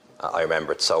nation. I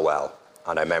remember it so well,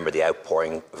 and I remember the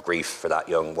outpouring of grief for that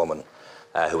young woman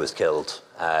who was killed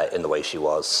in the way she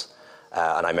was.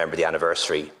 And I remember the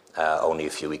anniversary only a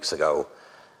few weeks ago.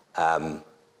 And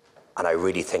I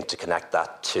really think to connect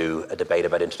that to a debate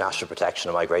about international protection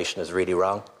and migration is really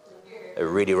wrong.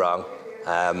 Really wrong.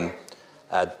 The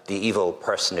evil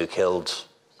person who killed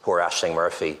poor Aisling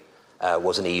Murphy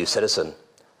was an EU citizen,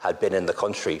 had been in the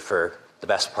country for the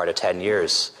best part of 10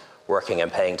 years, working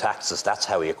and paying taxes. That's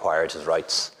how he acquired his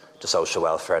rights to social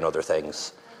welfare and other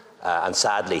things. And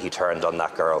sadly, he turned on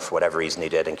that girl for whatever reason he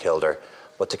did and killed her.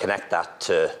 But to connect that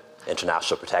to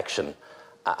international protection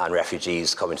and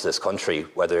refugees coming to this country,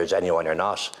 whether they're genuine or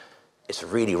not, it's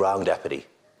really wrong, Deputy.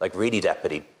 Like, really,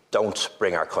 Deputy, don't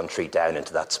bring our country down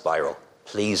into that spiral.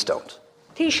 Please don't.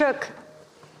 Taoiseach,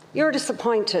 you're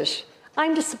disappointed.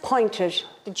 I'm disappointed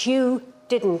that you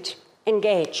didn't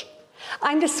engage.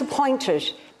 I'm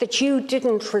disappointed that you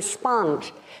didn't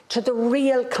respond to the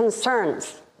real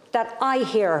concerns that I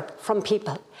hear from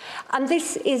people. And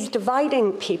this is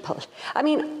dividing people. I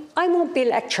mean, I won't be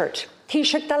lectured.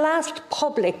 Taoiseach, the last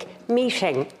public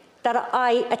meeting that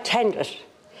I attended,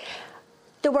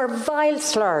 there were vile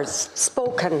slurs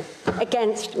spoken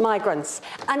against migrants,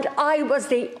 and I was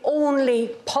the only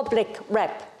public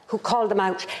rep who called them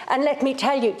out. And let me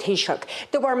tell you, Taoiseach,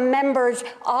 there were members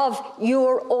of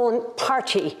your own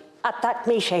party at that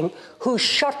meeting who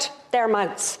shut their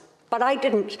mouths. But I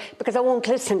didn't, because I won't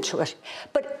listen to it.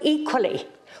 But equally,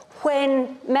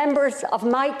 when members of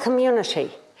my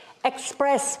community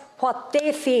express what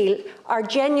they feel are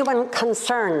genuine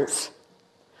concerns,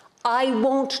 I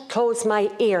won't close my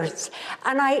ears.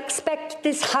 And I expect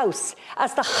this House,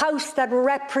 as the House that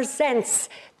represents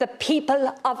the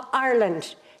people of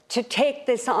Ireland, to take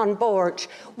this on board.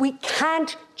 We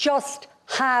can't just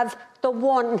have the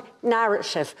one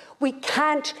narrative. We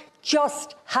can't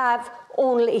just have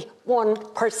only one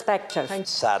perspective.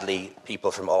 Sadly,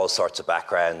 people from all sorts of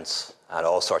backgrounds and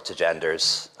all sorts of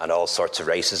genders and all sorts of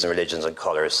races and religions and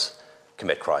colours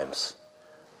commit crimes.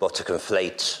 But to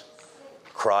conflate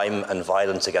crime and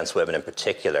violence against women in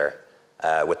particular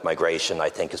with migration, I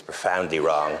think, is profoundly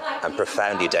wrong and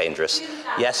profoundly dangerous.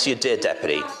 Yes, you did,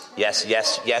 Deputy. Yes, you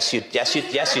did, Deputy. Yes,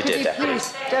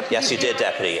 you did,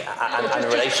 Deputy. And in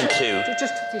relation to...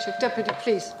 Just, Taoiseach, Deputy,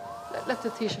 please. Let the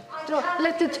Taoiseach...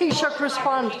 let the Taoiseach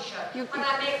respond.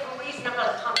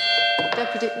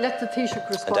 Deputy, let the Taoiseach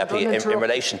respond. And Deputy, in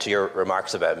relation to your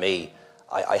remarks about me,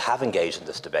 I have engaged in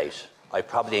this debate. I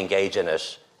probably engage in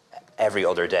it every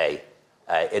other day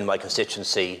in my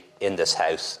constituency, in this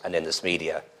House and in this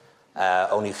media.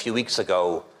 Only a few weeks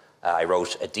ago, I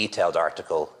wrote a detailed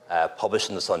article published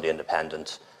in the Sunday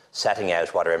Independent setting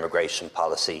out what our immigration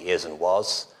policy is and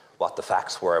was, what the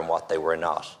facts were and what they were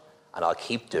not. And I'll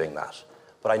keep doing that.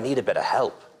 But I need a bit of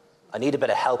help. I need a bit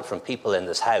of help from people in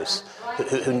this House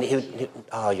who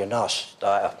oh, you're not.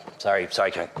 Sorry,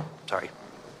 Ken. Sorry.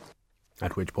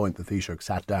 At which point the Taoiseach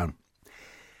sat down.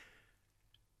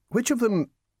 Which of them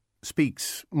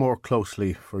speaks more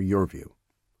closely for your view?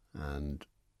 And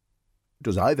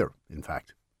does either, in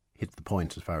fact, hit the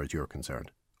point as far as you're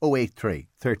concerned? 083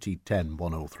 30 10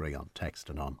 103 on text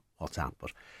and on WhatsApp.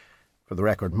 But for the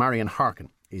record, Marion Harkin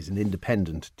is an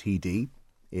independent TD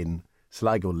in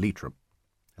Sligo Leitrim.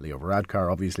 Leo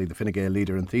Varadkar, obviously the Fine Gael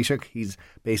leader in Taoiseach, he's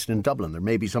based in Dublin. There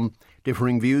may be some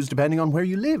differing views depending on where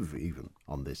you live, even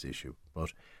on this issue.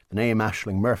 But the name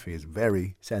Aisling Murphy is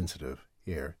very sensitive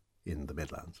here in the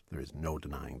Midlands. There is no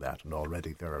denying that. And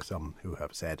already there are some who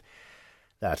have said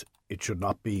that it should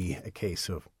not be a case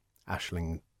of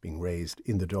Aisling being raised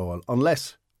in the Dáil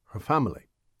unless her family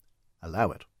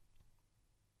allow it.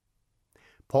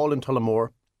 Paul in Tullamore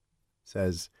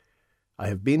says, I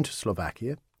have been to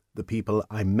Slovakia. The people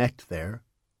I met there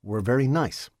were very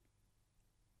nice.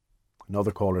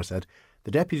 Another caller said,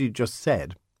 the deputy just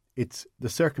said it's the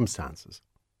circumstances.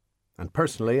 And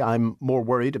personally, I'm more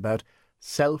worried about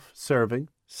self-serving,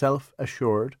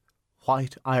 self-assured,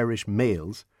 white Irish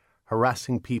males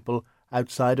harassing people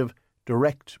outside of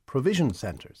direct provision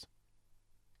centres.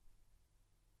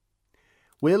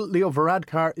 Will Leo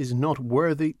Varadkar is not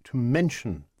worthy to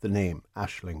mention the name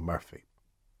Aisling Murphy.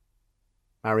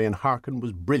 Marion Harkin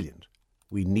was brilliant.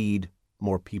 We need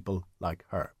more people like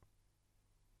her.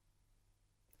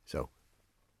 So,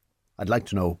 I'd like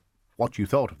to know what you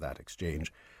thought of that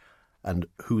exchange and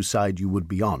whose side you would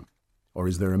be on. Or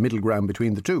is there a middle ground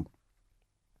between the two?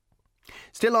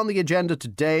 Still on the agenda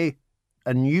today,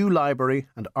 a new library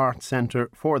and art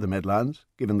centre for the Midlands,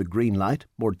 given the green light.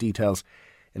 More details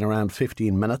in around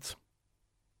 15 minutes.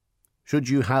 Should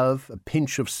you have a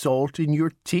pinch of salt in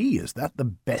your tea? Is that the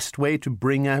best way to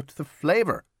bring out the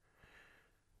flavour?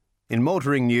 In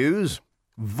motoring news,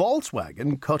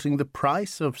 Volkswagen cutting the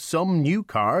price of some new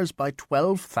cars by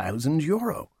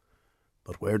 €12,000.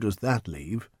 But where does that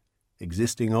leave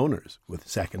existing owners with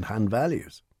second-hand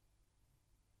values?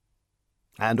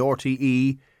 And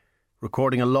RTE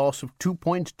recording a loss of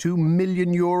 €2.2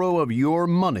 million of your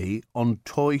money on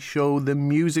Toy Show the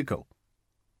Musical.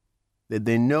 Did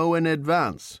they know in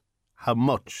advance how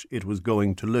much it was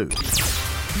going to lose?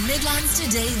 Midlands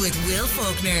Today with Will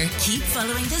Faulkner. Keep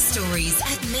following the stories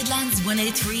at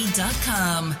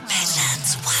midlands103.com.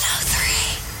 Midlands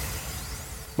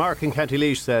 103. Mark in County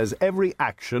Laois says, every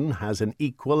action has an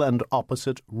equal and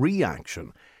opposite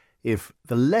reaction. If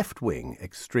the left-wing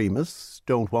extremists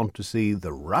don't want to see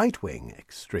the right-wing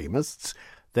extremists,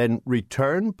 then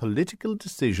return political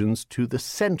decisions to the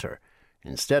centre.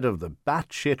 Instead of the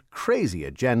batshit crazy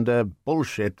agenda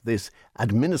bullshit this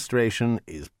administration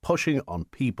is pushing on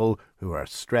people who are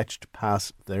stretched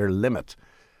past their limit.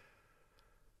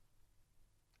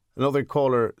 Another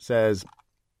caller says,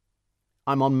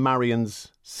 I'm on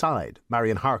Marion's side.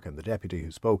 Marion Harkin, the deputy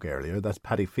who spoke earlier, that's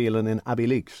Paddy Phelan in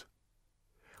Abbeyleix.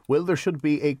 Well, there should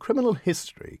be a criminal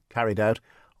history carried out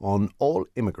on all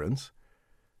immigrants,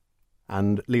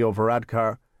 and Leo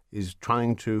Varadkar is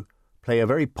trying to play a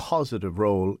very positive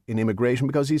role in immigration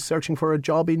because he's searching for a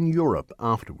job in Europe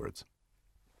afterwards.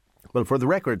 Well, for the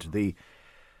record, the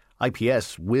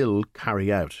IPS will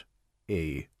carry out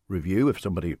a review if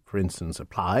somebody, for instance,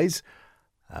 applies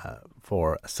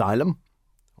for asylum,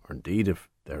 or indeed if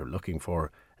they're looking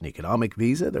for an economic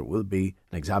visa, there will be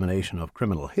an examination of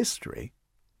criminal history,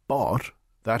 but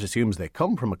that assumes they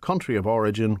come from a country of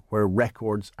origin where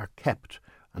records are kept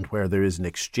and where there is an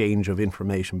exchange of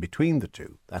information between the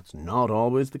two. That's not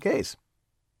always the case.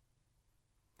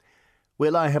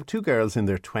 Well, I have two girls in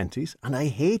their 20s, and I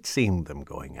hate seeing them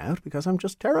going out because I'm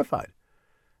just terrified.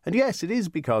 And yes, it is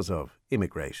because of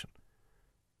immigration,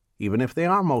 even if they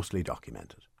are mostly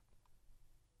documented.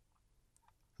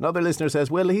 Another listener says,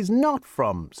 well, he's not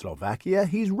from Slovakia,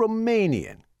 he's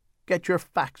Romanian. Get your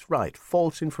facts right.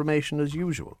 False information as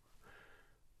usual.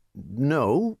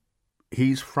 No,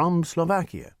 he's from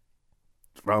Slovakia,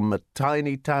 from a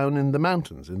tiny town in the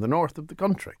mountains in the north of the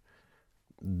country.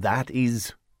 That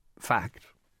is fact.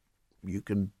 You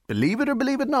can believe it or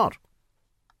believe it not.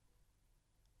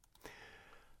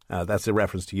 That's a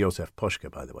reference to Josef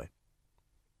Pushka, by the way.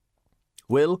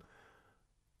 Will,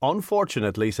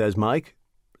 unfortunately, says Mike,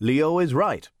 Leo is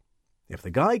right. If the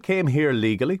guy came here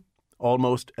legally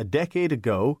almost a decade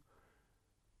ago,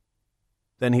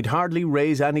 then he'd hardly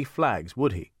raise any flags,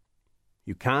 would he?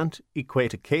 You can't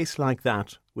equate a case like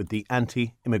that with the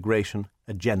anti-immigration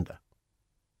agenda.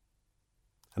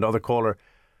 Another caller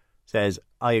says,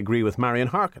 I agree with Marion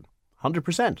Harkin,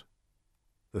 100%.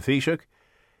 The Taoiseach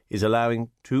is allowing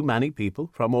too many people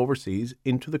from overseas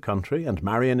into the country, and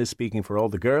Marion is speaking for all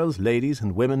the girls, ladies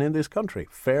and women in this country.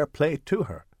 Fair play to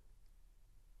her.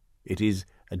 It is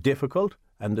a difficult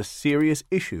and a serious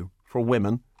issue for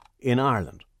women in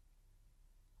Ireland.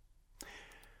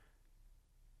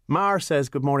 Mar says,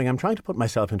 good morning, I'm trying to put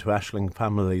myself into Aisling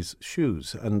family's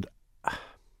shoes, and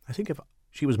I think if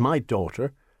she was my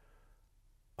daughter,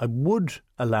 I would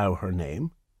allow her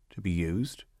name to be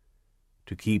used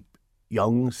to keep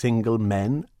young single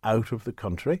men out of the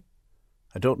country.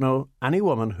 I don't know any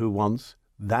woman who wants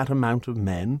that amount of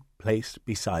men placed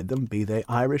beside them, be they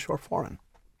Irish or foreign.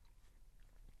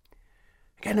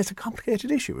 Again, it's a complicated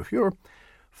issue. If you're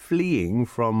fleeing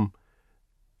from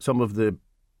some of the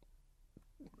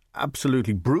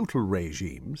absolutely brutal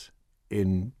regimes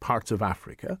in parts of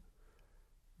Africa,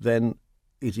 then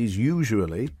it is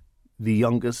usually the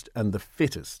youngest and the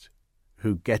fittest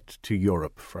who get to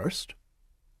Europe first,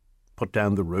 put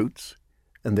down the roots,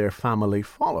 and their family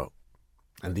follow.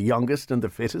 And the youngest and the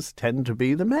fittest tend to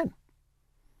be the men.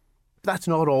 That's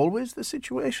not always the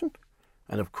situation.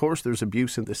 And of course there's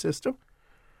abuse in the system.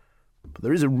 But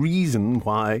there is a reason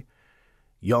why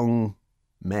young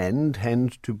men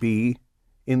tend to be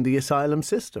in the asylum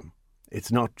system.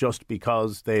 It's not just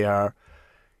because they are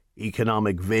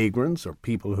economic vagrants or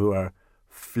people who are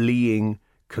fleeing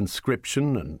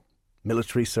conscription and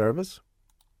military service.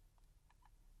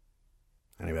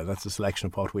 Anyway, that's a selection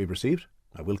of what we've received.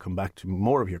 I will come back to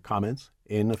more of your comments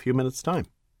in a few minutes' time.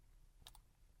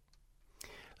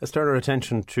 Let's turn our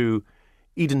attention to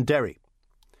Eden Derry,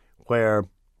 where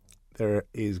there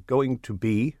is going to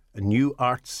be a new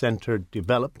arts centre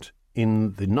developed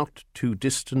in the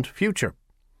not-too-distant future.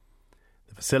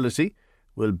 The facility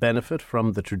will benefit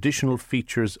from the traditional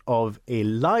features of a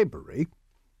library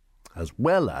as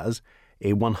well as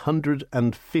a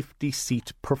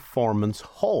 150-seat performance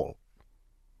hall.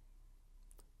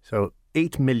 So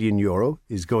 €8 million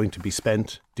is going to be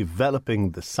spent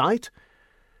developing the site,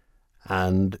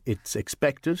 and it's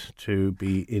expected to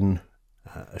be in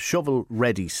a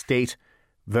shovel-ready state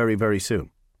very, very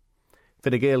soon.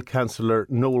 Fine Gael Councillor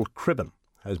Noel Cribben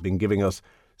has been giving us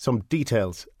some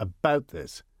details about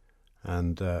this,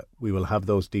 and we will have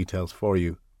those details for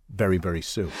you very, very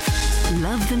soon.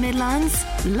 Love the Midlands?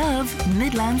 Love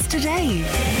Midlands Today.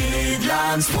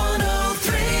 Midlands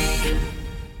 103.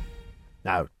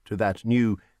 Now, to that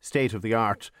new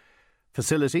state-of-the-art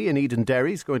facility in Eden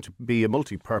Derry is going to be a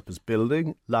multi-purpose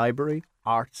building, library,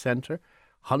 art centre,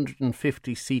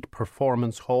 150-seat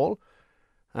performance hall,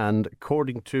 and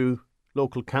according to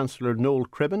local councillor Noel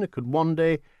Cribben, it could one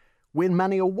day win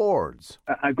many awards.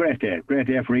 A great day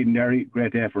for Eden Derry,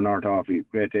 great day for North Offaly,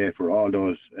 great day for all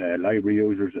those library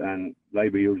users and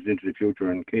library users into the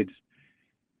future, and kids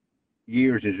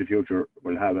years into the future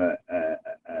will have a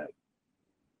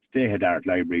state-of-the-art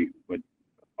library with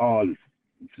all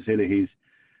facilities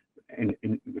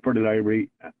for the library,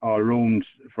 all rooms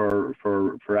for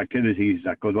activities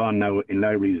that goes on now in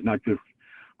libraries, not just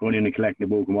going in and collecting a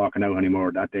book and walking out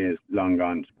anymore. That day is long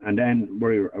gone. And then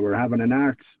we're having an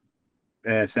arts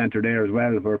centre there as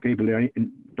well, where people,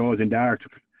 those in the arts,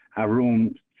 have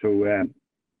rooms to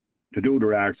do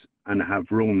their arts and have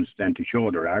rooms then to show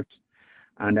their arts.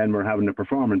 And then we're having a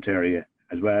performance area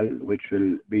as well, which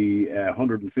will be a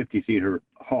 150-seater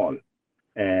hall.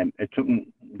 It's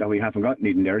something that we haven't got in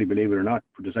Eden Derry, believe it or not.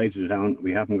 For the size of the town,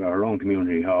 we haven't got our own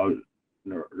community hall,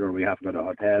 or we haven't got a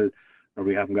hotel, or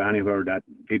we haven't got anywhere that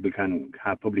people can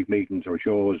have public meetings or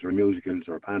shows or musicals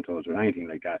or pantos or anything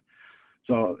like that.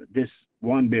 So this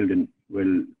one building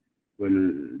will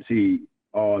see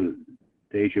all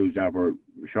the issues that were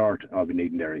short of in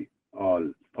Eden Derry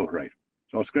all put right.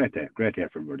 So it's a great day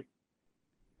for everybody.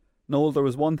 Noel, there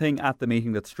was one thing at the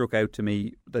meeting that struck out to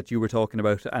me that you were talking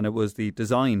about, and it was the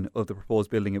design of the proposed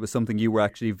building. It was something you were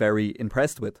actually very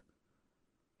impressed with.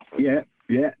 Yeah.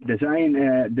 Design.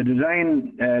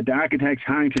 The architects,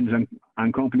 Harringtons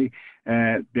and company,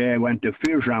 they went to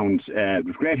fierce rounds.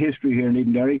 There's great history here in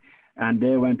Eden Derry, and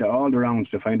they went to all the rounds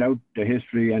to find out the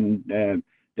history and the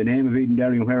name of Eden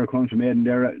Derry and where it comes from, Eden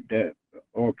Derry, the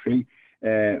oak tree,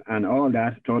 and all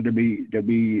that. So there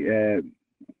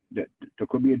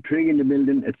could be a tree in the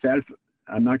building itself.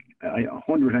 I'm not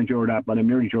 100% sure of that, but I'm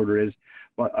nearly sure there is.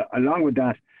 But along with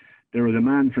that, there was a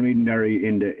man from Eden Derry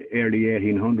in the early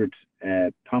 1800s,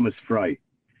 Thomas Fry,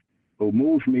 who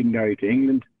moved from Eden Derry to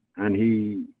England, and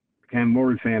he became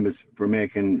world famous for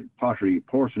making pottery,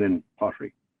 porcelain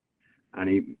pottery.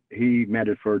 And he made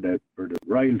it for the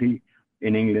royalty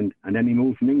in England, and then he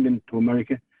moved from England to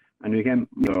America, and became,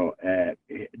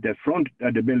 the front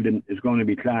of the building is going to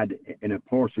be clad in a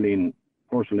porcelain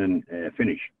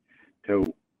finish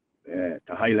to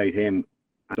highlight him.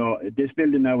 So this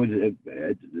building now is a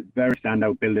very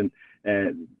standout building.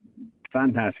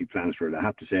 Fantastic plans for it, I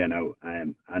have to say now.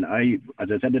 And I,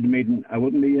 as I said at the meeting, I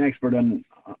wouldn't be an expert on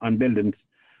buildings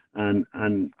and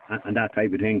that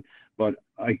type of thing, but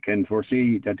I can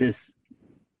foresee that this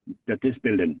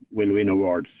building will win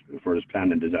awards for its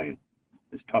plan and design.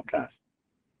 It's top class.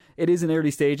 It is in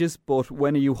early stages, but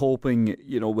when are you hoping,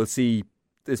 we'll see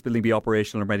this building be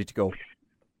operational and ready to go?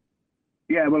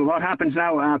 Yeah, well, what happens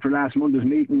now after last Monday's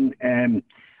meeting,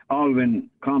 Alvin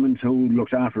Commons, who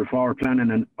looks after forward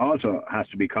planning and also has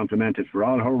to be complimented for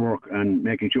all her work and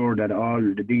making sure that all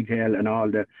the detail and all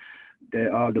the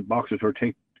boxes were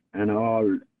ticked and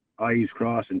all I's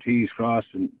crossed and T's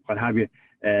crossed and what have you.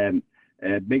 A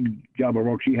big job of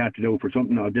work she had to do for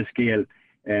something of this scale,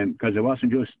 because it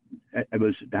wasn't just,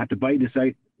 they had to buy the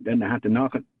site, then they had to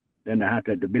knock it, then they had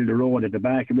to build a road at the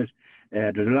back of it.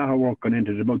 There's a lot of work gone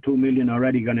into it. There's about 2 million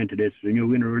already gone into this. The new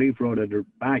winter relief road at the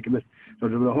back of it. So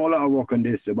there was a whole lot of work on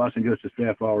this. It wasn't just a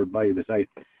straightforward buy of the site.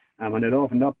 And when it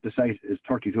opened up, the site is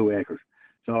 32 acres.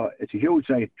 So it's a huge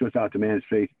site just off the main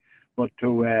street. But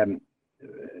to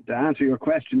answer your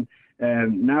question,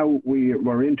 now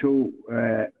we're into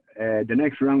the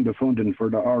next round of funding for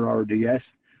the RRDS,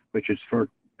 which is for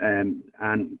and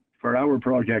for our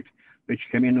project, which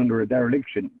came in under a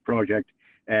dereliction project.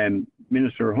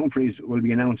 Minister Humphreys will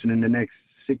be announcing in the next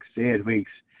 6 to 8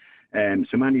 weeks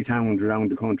so many towns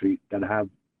around the country that have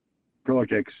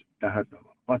projects that have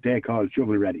what they call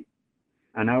shovel ready,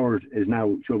 and ours is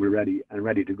now shovel ready and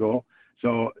ready to go.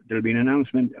 So there'll be an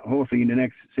announcement hopefully in the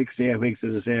next 6 to 8 weeks,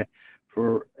 as I say,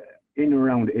 for in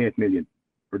around 8 million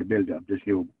for the build of this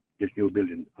new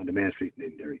building on the main street in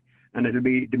Eden Derry, and it'll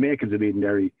be the makers of Eden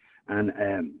Derry. And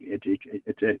as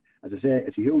I say,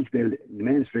 it's a huge build in the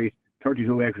main street, 32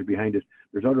 42 acres behind it.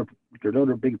 There's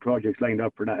other big projects lined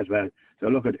up for that as well. So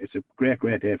look, it's a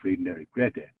great day for Eden Derry.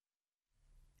 Great day.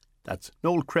 That's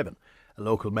Noel Cribben, a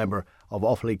local member of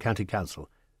Offaly County Council,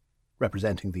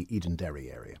 representing the Eden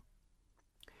Derry area.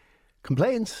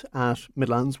 Complaints at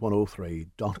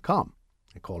midlands103.com.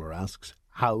 A caller asks,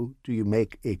 how do you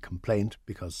make a complaint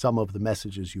because some of the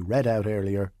messages you read out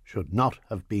earlier should not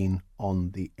have been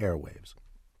on the airwaves?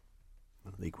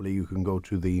 And equally, you can go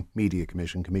to the Media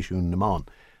Commission, Comisiún na Mán,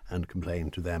 and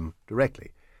complain to them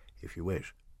directly if you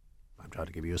wish. I'm trying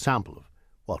to give you a sample of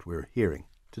what we're hearing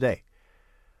today.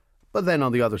 But then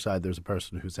on the other side, there's a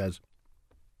person who says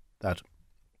that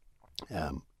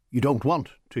you don't want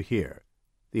to hear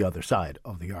the other side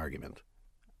of the argument.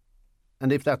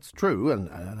 And if that's true, and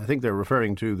I think they're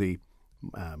referring to the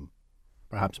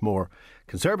perhaps more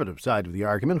conservative side of the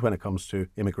argument when it comes to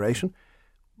immigration,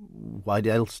 why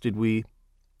else did we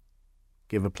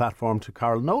give a platform to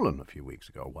Carl Nolan a few weeks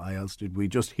ago? Why else did we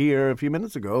just hear a few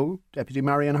minutes ago Deputy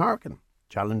Marion Harkin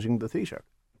challenging the Taoiseach?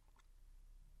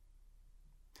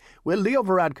 Well, Leo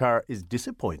Varadkar is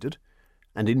disappointed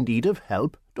and in need of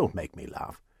help. Don't make me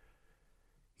laugh.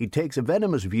 He takes a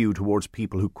venomous view towards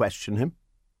people who question him.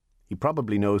 He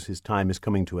probably knows his time is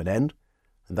coming to an end,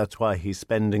 and that's why he's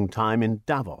spending time in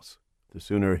Davos. The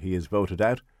sooner he is voted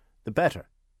out, the better,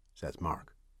 says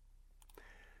Mark.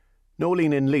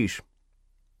 Nolene in Laois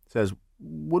says,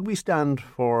 would we stand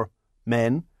for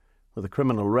men with a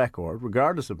criminal record,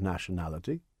 regardless of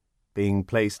nationality, being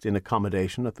placed in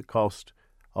accommodation at the cost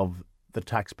of the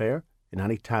taxpayer in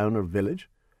any town or village?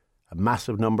 A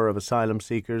massive number of asylum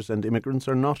seekers and immigrants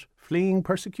are not fleeing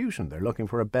persecution. They're looking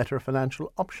for a better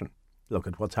financial option. Look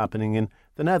at what's happening in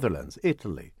the Netherlands,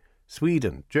 Italy,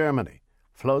 Sweden, Germany.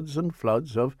 Floods and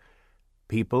floods of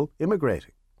people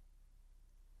immigrating.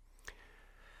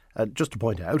 Just to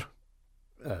point out,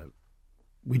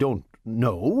 we don't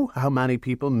know how many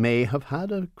people may have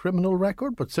had a criminal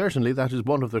record, but certainly that is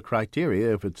one of the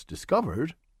criteria, if it's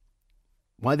discovered,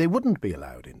 why they wouldn't be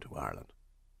allowed into Ireland.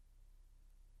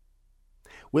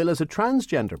 Well, as a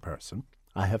transgender person,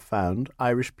 I have found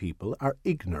Irish people are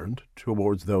ignorant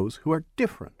towards those who are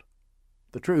different.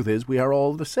 The truth is we are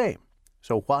all the same,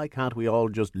 so why can't we all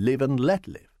just live and let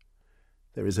live?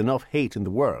 There is enough hate in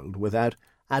the world without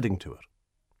adding to it.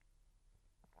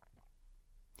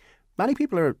 Many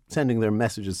people are sending their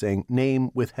messages saying,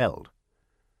 name withheld.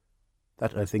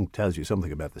 That, I think, tells you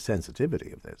something about the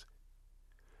sensitivity of this.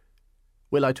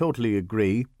 Well, I totally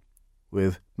agree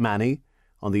with Manny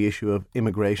on the issue of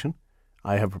immigration.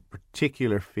 I have a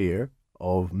particular fear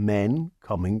of men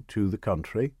coming to the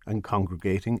country and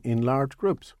congregating in large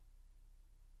groups.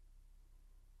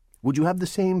 Would you have the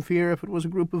same fear if it was a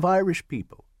group of Irish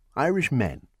people, Irish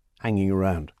men, hanging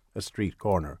around a street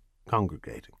corner,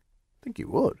 congregating? I think you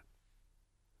would.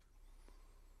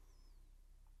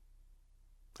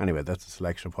 Anyway, that's a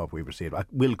selection of what we've received. I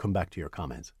will come back to your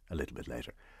comments a little bit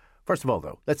later. First of all,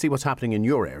 though, let's see what's happening in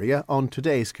your area on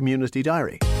today's Community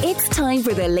Diary. It's time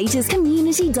for the latest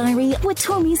Community Diary with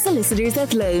Tommy Solicitors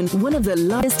Athlone, one of the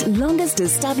longest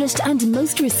established and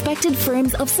most respected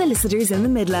firms of solicitors in the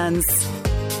Midlands.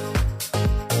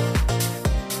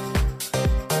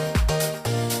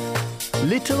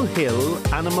 Little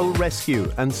Hill Animal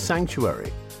Rescue and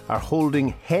Sanctuary are holding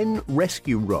hen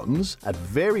rescue runs at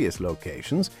various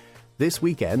locations this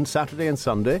weekend, Saturday and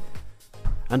Sunday,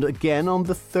 and again on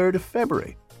the 3rd of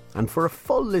February. And for a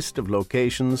full list of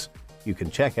locations, you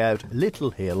can check out Little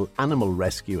Hill Animal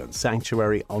Rescue and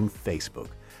Sanctuary on Facebook.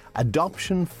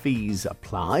 Adoption fees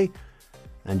apply,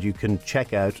 and you can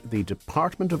check out the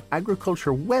Department of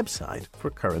Agriculture website for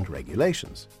current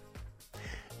regulations.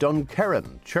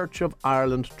 Dunkerran Church of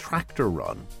Ireland Tractor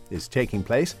Run is taking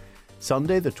place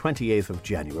Sunday the 28th of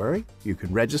January. You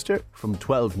can register from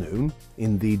 12 noon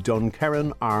in the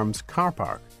Dunkerran Arms car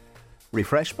park.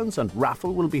 Refreshments and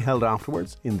raffle will be held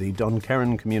afterwards in the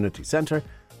Dunkerran Community Centre,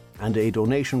 and a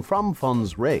donation from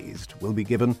funds raised will be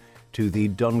given to the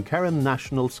Dunkerran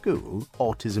National School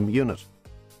Autism Unit.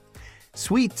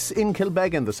 Sweets in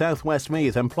Kilbeggan, the South West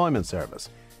Meath Employment Service,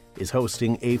 is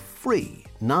hosting a free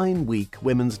 9-week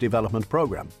women's development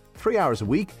programme, 3 hours a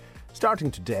week,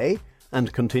 starting today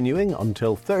and continuing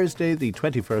until Thursday the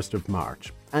 21st of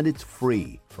March. And it's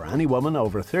free for any woman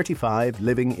over 35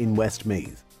 living in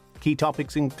Westmeath. Key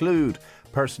topics include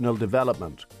personal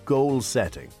development, goal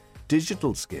setting,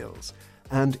 digital skills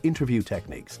and interview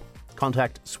techniques.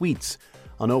 Contact Sweets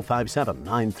on 057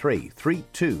 93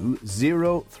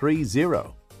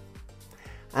 32030.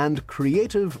 And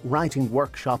creative writing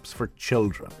workshops for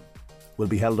children will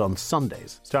be held on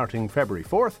Sundays starting February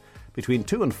 4th between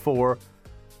 2 and 4,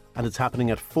 and it's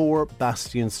happening at 4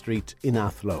 Bastion Street in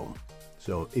Athlone.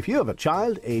 So if you have a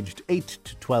child aged 8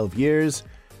 to 12 years,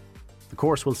 the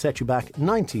course will set you back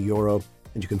 €90,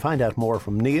 and you can find out more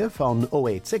from Niamh on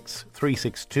 086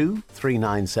 362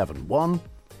 3971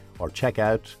 or check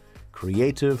out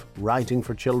Creative Writing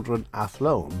for Children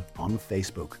Athlone on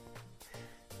Facebook.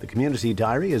 The Community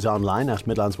Diary is online at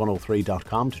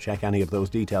midlands103.com to check any of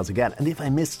those details again. And if I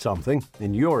missed something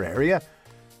in your area,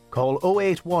 call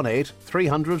 0818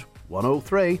 300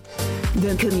 103.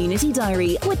 The Community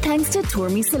Diary, with thanks to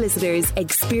Tormy Solicitors,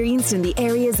 experienced in the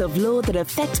areas of law that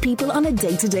affect people on a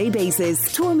day-to-day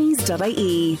basis.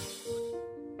 Tormys.ie.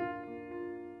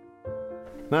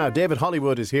 Now, David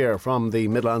Hollywood is here from the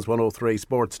Midlands 103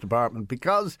 Sports Department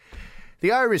because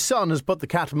the Irish Sun has put the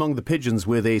cat among the pigeons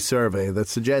with a survey that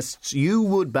suggests you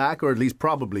would back, or at least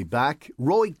probably back,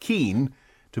 Roy Keane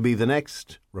to be the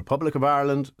next Republic of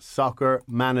Ireland soccer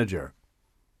manager.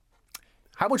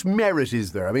 How much merit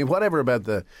is there? I mean, whatever about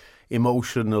the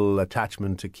emotional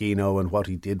attachment to Keano and what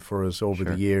he did for us over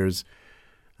the years,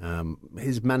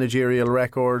 his managerial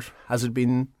record, has it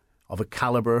been of a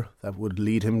calibre that would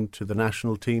lead him to the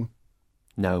national team?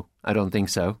 No, I don't think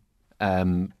so.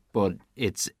 But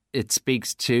it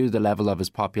speaks to the level of his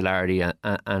popularity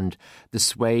and the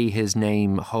sway his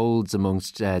name holds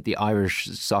amongst the Irish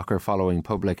soccer following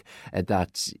public,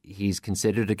 that he's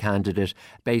considered a candidate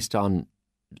based on,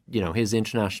 you know, his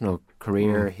international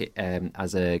career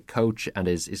as a coach and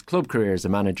his club career as a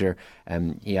manager.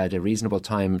 He had a reasonable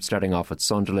time starting off at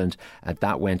Sunderland.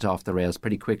 That went off the rails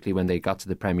pretty quickly when they got to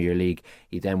the Premier League.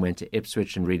 He then went to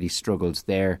Ipswich and really struggled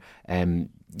there.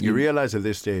 You realise at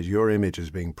this stage your image is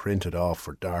being printed off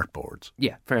for dartboards.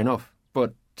 Yeah, fair enough.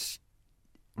 But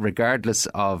regardless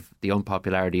of the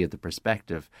unpopularity of the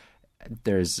perspective,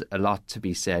 there's a lot to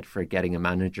be said for getting a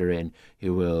manager in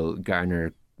who will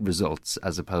garner results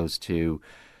as opposed to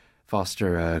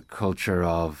foster a culture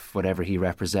of whatever he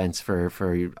represents for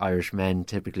Irish men.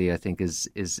 Typically, I think is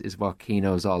what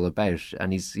Keano's all about,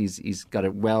 and he's got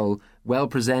it well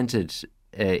presented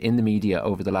in the media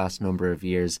over the last number of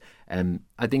years.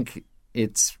 I think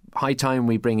it's high time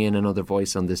we bring in another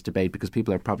voice on this debate because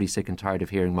people are probably sick and tired of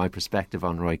hearing my perspective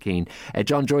on Roy Keane.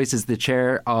 John Joyce is the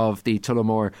chair of the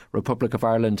Tullamore Republic of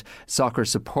Ireland Soccer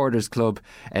Supporters Club.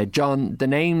 John, the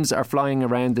names are flying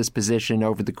around this position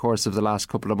over the course of the last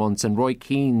couple of months, and Roy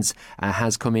Keane's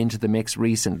has come into the mix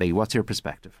recently. What's your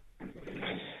perspective?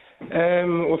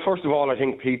 Well, first of all, I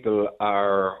think people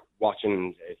are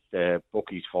watching the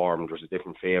bookies form. There's a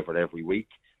different favourite every week.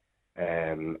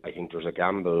 I think there's a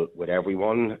gamble with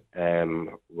everyone.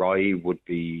 Roy would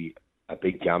be a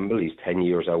big gamble. He's 10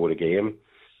 years out of the game,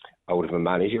 out of a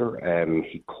manager.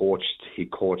 He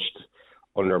coached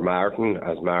under Martin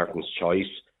as Martin's choice.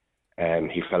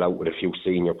 He fell out with a few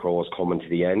senior pros coming to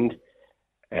the end.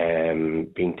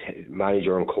 Being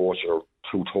manager and coach are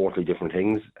two totally different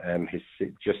things.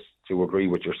 Just to agree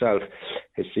with yourself,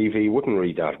 his CV wouldn't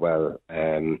read that well.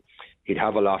 He'd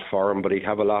have a lot for him, but he'd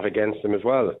have a lot against him as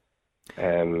well.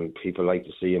 People like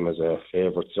to see him as a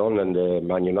favourite son, and the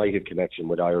Man United connection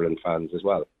with Ireland fans as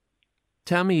well.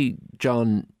 Tell me,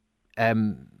 John,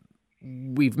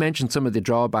 we've mentioned some of the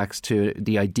drawbacks to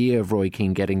the idea of Roy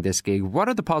Keane getting this gig. What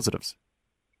are the positives?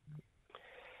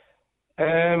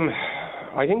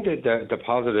 I think that the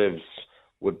positives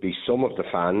would be some of the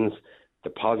fans. The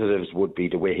positives would be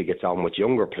the way he gets on with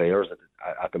younger players.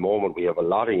 At the moment, we have a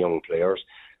lot of young players.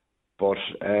 But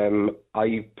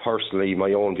I personally,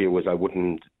 my own view is I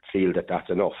wouldn't feel that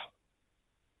that's enough.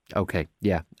 Okay,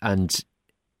 yeah. And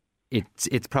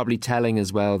it's probably telling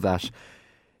as well that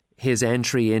his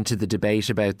entry into the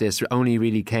debate about this only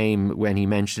really came when he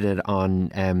mentioned it on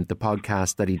the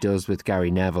podcast that he does with Gary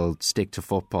Neville, Stick to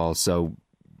Football. So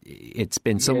it's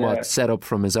been somewhat set up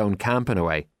from his own camp in a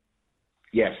way.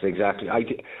 Yes, exactly.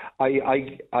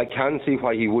 I can see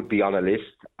why he would be on a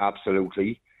list,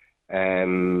 absolutely.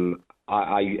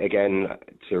 I again,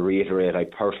 to reiterate, I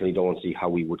personally don't see how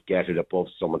we would get it above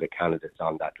some of the candidates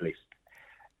on that list.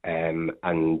 And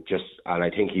I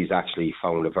think he's actually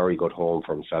found a very good home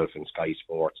for himself in Sky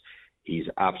Sports. He's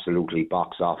absolutely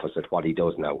box office at what he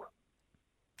does now.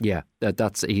 Yeah,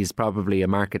 he's probably a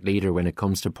market leader when it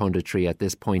comes to punditry at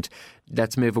this point.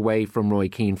 Let's move away from Roy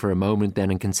Keane for a moment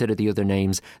then and consider the other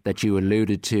names that you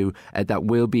alluded to that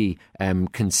will be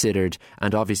considered.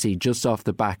 And obviously, just off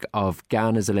the back of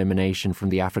Ghana's elimination from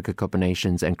the Africa Cup of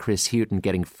Nations and Chris Hughton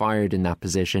getting fired in that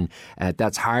position,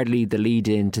 that's hardly the lead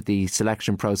in to the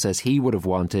selection process he would have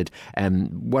wanted.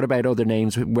 What about other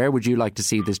names? Where would you like to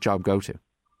see this job go to?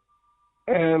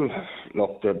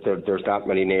 Look, there's that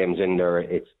many names in there.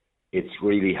 It's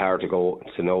really hard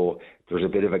to know. There's a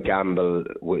bit of a gamble.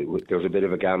 There's a bit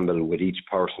of a gamble with each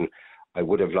person. I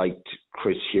would have liked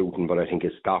Chris Hughton, but I think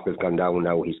his stock has gone down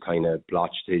now. He's kind of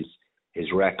blotched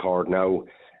his record now.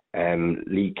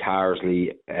 Lee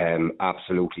Carsley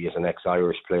absolutely is an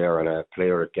ex-Irish player and a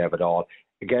player that gave it all.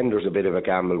 Again, there's a bit of a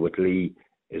gamble with Lee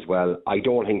as well. I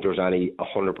don't think there's any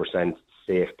 100%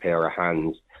 safe pair of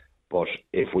hands, but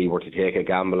if we were to take a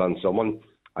gamble on someone,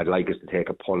 I'd like us to take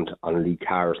a punt on Lee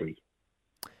Carsley.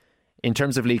 In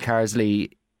terms of Lee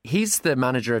Carsley, he's the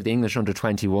manager of the English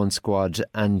under-21 squad,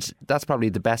 and that's probably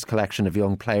the best collection of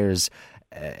young players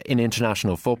in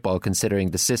international football,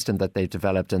 considering the system that they've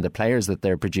developed and the players that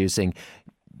they're producing.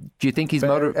 Do you think he's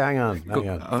Hang on.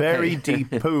 Okay. Very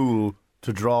deep pool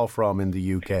to draw from in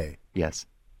the UK. Yes.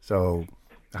 So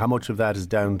how much of that is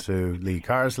down to Lee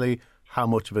Carsley? How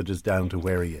much of it is down to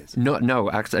where he is? No,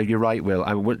 actually, you're right, Will.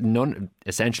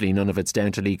 Essentially, none of it's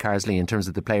down to Lee Carsley in terms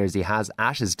of the players he has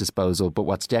at his disposal, but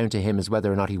what's down to him is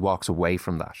whether or not he walks away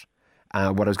from that.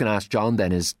 What I was going to ask John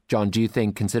then is, John, do you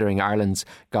think, considering Ireland's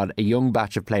got a young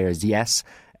batch of players, yes,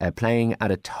 playing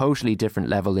at a totally different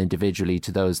level individually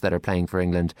to those that are playing for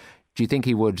England, do you think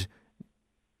he would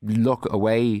look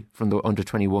away from the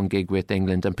under-21 gig with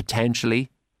England and potentially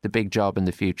the big job in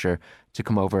the future to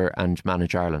come over and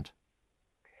manage Ireland?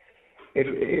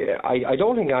 I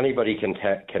don't think anybody can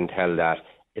tell that.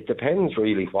 It depends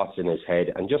really what's in his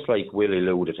head. And just like Will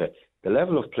alluded to, the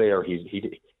level of player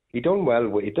he done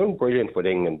well. He done brilliant with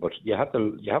England, but you have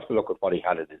to look at what he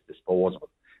had at his disposal.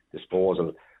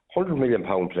 £100 million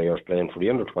players playing for the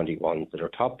under-21s that are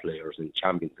top players in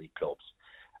Champions League clubs.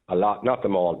 A lot, not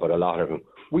them all, but a lot of them.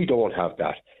 We don't have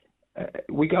that.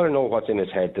 We got to know what's in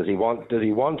his head. Does he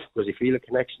feel a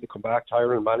connection to come back to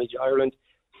Ireland, manage Ireland?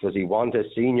 Does he want a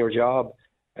senior job?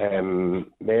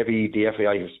 Maybe the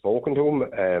FAI have spoken to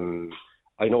him.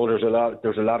 I know there's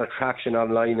a lot of traction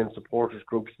online in supporters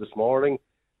groups this morning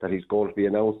that he's going to be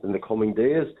announced in the coming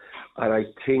days. And I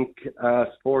think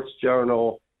sports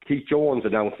journal Keith Jones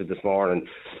announced it this morning.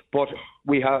 But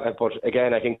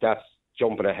again, I think that's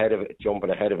jumping ahead of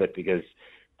it because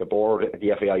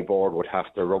the FAI board would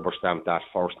have to rubber stamp that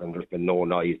first, and there's been no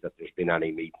noise that there's been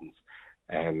any meetings.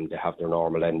 They have their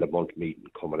normal end of month meeting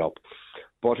coming up.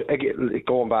 But again,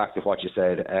 going back to what you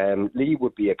said, Lee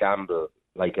would be a gamble.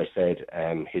 Like I said,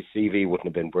 his CV wouldn't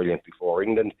have been brilliant before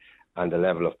England, and the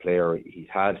level of player he's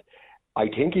had. I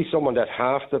think he's someone that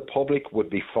half the public would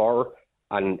be for,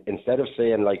 and instead of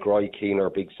saying like Roy Keane or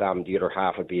Big Sam, the other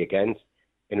half would be against.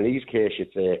 In Lee's case,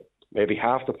 you'd say maybe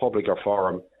half the public are for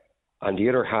him, and the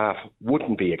other half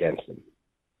wouldn't be against him.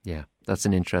 Yeah, that's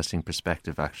an interesting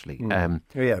perspective, actually.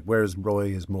 Whereas Roy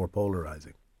is more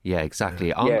polarising. Yeah,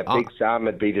 exactly. Big Sam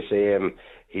would be the same.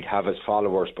 He'd have his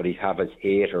followers, but he'd have his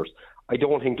haters. I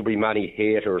don't think there'll be many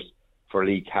haters for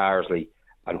Lee Carsley.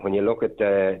 And when you look at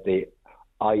the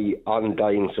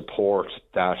undying support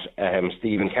that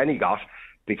Stephen Kenny got,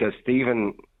 because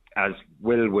Stephen, as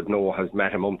Will would know, has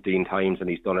met him umpteen times and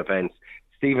he's done events,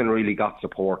 Stephen really got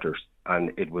supporters,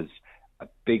 and it was a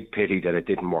big pity that it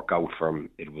didn't work out for him.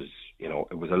 It was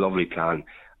a lovely plan,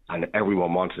 and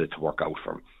everyone wanted it to work out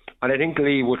for him. And I think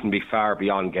Lee wouldn't be far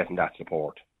beyond getting that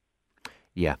support.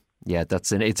 Yeah,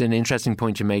 it's an interesting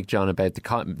point you make, John, about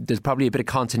there's probably a bit of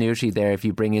continuity there if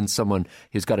you bring in someone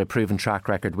who's got a proven track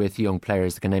record with young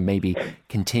players that can maybe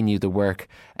continue the work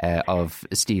of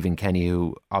Stephen Kenny,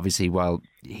 who obviously, while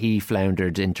he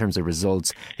floundered in terms of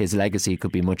results, his legacy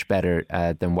could be much better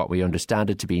than what we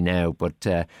understand it to be now.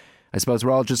 But I suppose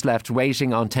we're all just left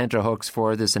waiting on tenterhooks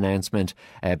for this announcement,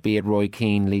 be it Roy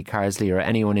Keane, Lee Carsley or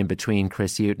anyone in between,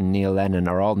 Chris Hughton, Neil Lennon,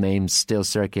 are all names still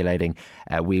circulating.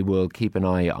 We will keep an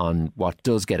eye on what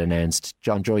does get announced.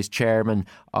 John Joyce, Chairman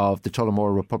of the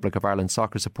Tullamore Republic of Ireland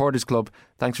Soccer Supporters Club,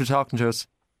 thanks for talking to us.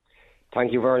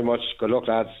 Thank you very much. Good luck,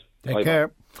 lads. Take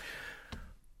care.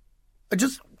 I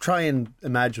just try and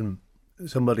imagine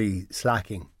somebody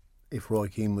slacking if Roy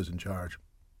Keane was in charge.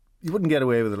 You wouldn't get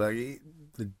away with it.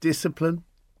 The discipline,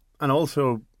 and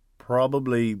also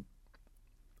probably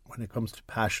when it comes to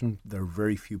passion, there are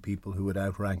very few people who would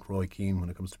outrank Roy Keane when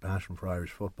it comes to passion for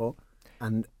Irish football,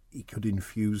 and he could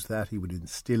infuse that, he would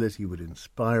instill it, he would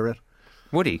inspire it.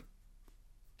 Would he?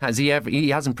 He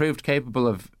hasn't proved capable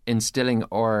of instilling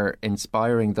or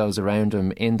inspiring those around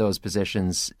him in those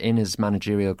positions in his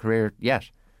managerial career yet.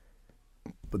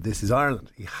 But this is Ireland.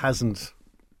 He hasn't.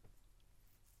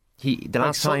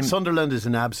 Sunderland is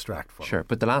an abstract for him. Sure,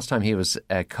 but the last time he was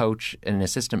a coach and an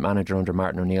assistant manager under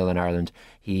Martin O'Neill in Ireland,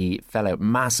 he fell out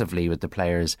massively with the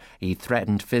players. He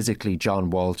threatened physically John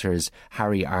Walters,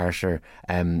 Harry Arter.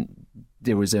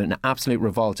 There was an absolute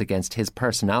revolt against his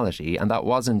personality, and that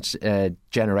wasn't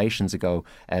generations ago.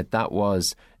 That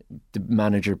was the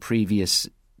manager previous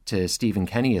to Stephen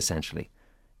Kenny, essentially.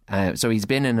 So he's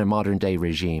been in a modern day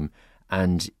regime,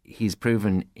 and he's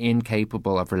proven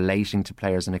incapable of relating to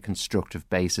players on a constructive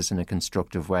basis, in a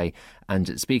constructive way.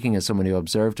 And speaking as someone who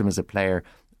observed him as a player,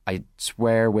 I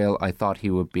swear, Will, I thought he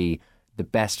would be the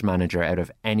best manager out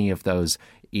of any of those.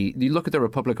 You look at the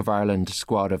Republic of Ireland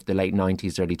squad of the late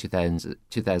 90s, early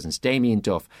 2000s. Damien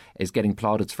Duff is getting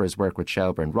plaudits for his work with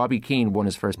Shelbourne. Robbie Keane won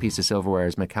his first piece of silverware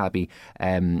as Maccabi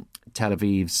Tel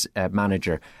Aviv's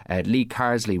manager. Lee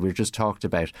Carsley, we just talked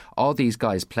about. All these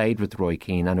guys played with Roy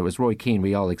Keane, and it was Roy Keane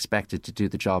we all expected to do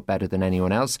the job better than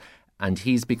anyone else, and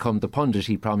he's become the pundit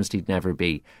he promised he'd never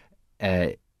be.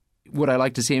 Would I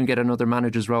like to see him get another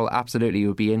manager's role? Absolutely, it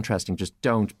would be interesting. Just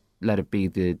don't let it be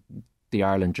the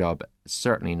Ireland job.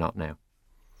 Certainly not now.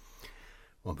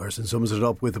 One person sums it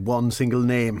up with one single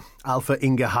name: Alpha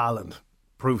Inge Haaland.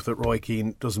 Proof that Roy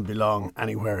Keane doesn't belong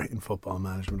anywhere in football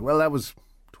management. Well, that was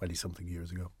 20-something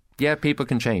years ago. Yeah, people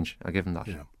can change. I'll give them that.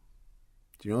 Yeah.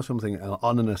 Do you know something?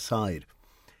 On an aside,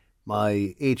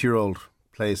 my 8-year-old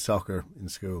plays soccer in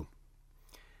school,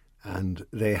 and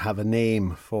they have a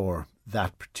name for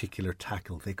that particular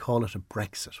tackle. They call it a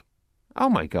Brexit. Oh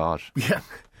my God. Yeah.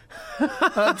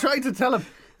 I'm trying to tell him,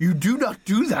 you do not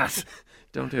do that.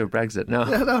 Don't do a Brexit, no.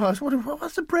 Yeah, no, I was wondering,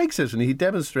 what's a Brexit? And he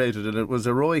demonstrated it. It was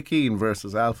a Roy Keane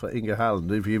versus Alpha Inge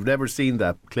Haaland. If you've never seen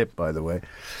that clip, by the way,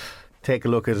 take a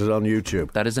look at it on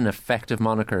YouTube. That is an effective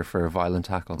moniker for a violent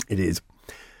tackle. It is.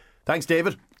 Thanks,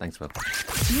 David. Thanks, Will.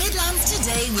 Midlands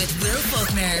Today with Will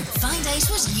Faulkner. Find out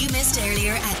what you missed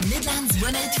earlier at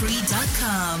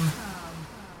midlands103.com.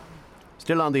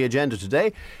 Still on the agenda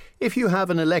today, if you have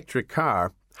an electric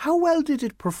car, how well did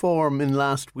it perform in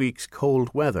last week's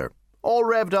cold weather? All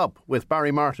Revved Up with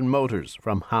Barry Marin Motors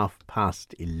from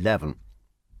 11:30.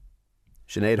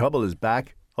 Sinead Hubble is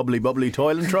back. Hubbly bubbly,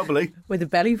 toil and troubly. With a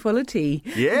belly full of tea.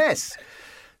 Yes.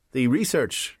 The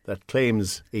research that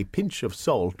claims a pinch of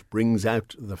salt brings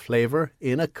out the flavour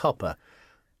in a cuppa.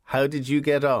 How did you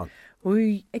get on?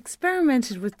 We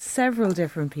experimented with several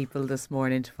different people this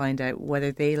morning to find out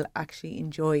whether they'll actually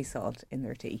enjoy salt in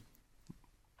their tea.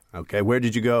 OK, where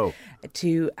did you go?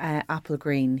 To Apple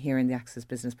Green here in the Access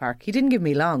Business Park. He didn't give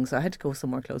me long, so I had to go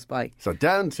somewhere close by. So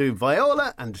down to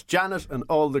Viola and Janet and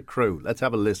all the crew. Let's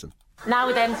have a listen. Now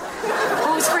then,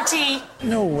 who's for tea?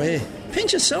 No way.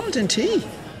 Pinch of salt in tea.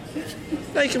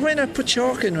 Like, why not put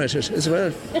chalk in with it as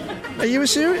well? Are you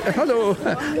serious? Hello,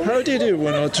 how do you do,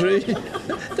 103?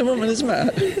 The woman is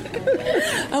mad.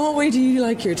 And what way do you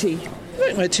like your tea? I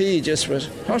like my tea just with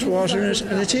hot water in it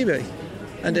and a tea bag.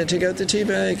 And then take out the tea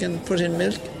bag and put in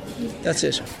milk. That's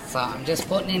it. So I'm just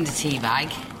putting in the tea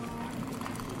bag,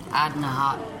 adding a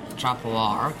hot drop of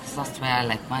water, because that's the way I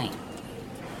like mine.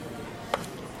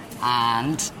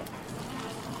 And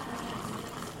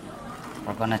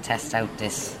we're going to test out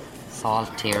this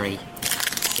salt theory,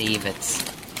 see if it's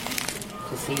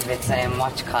what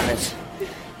you call it,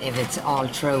 if it's all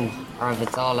true or if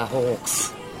it's all a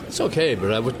hoax. It's okay,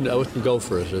 but I wouldn't go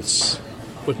for it.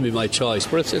 Wouldn't be my choice,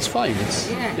 but it's fine. It's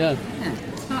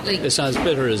It's not like it's not as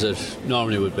bitter as it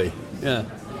normally would be. Yeah.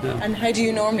 And how do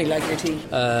you normally like your tea?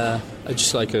 I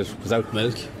just like it without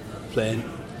milk, plain.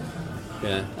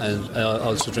 Yeah, and I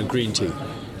also drink green tea.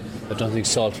 I don't think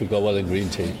salt would go well in green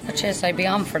tea. But yes, I'd be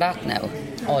on for that now.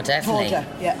 Oh, definitely.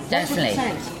 Yeah. Definitely.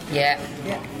 100%. Yeah.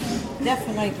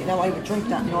 Definitely. No, I would drink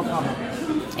that, no problem.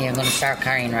 Yeah, I'm going to start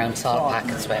carrying around salt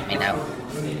packets with me now.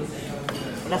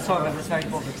 That's why it was very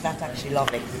good, because that's actually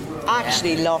lovely.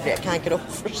 Actually lovely. I can't get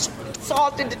over it.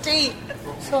 Salt in the tea.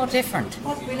 So different.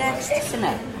 Must be relaxed, isn't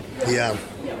it? Yeah.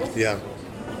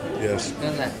 Yes.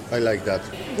 I like that.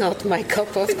 Not my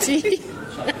cup of tea.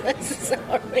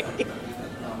 Sorry.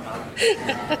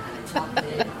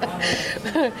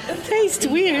 Tastes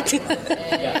weird.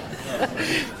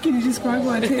 Can you describe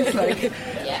what it tastes like?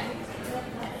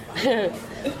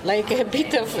 Like a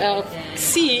bit of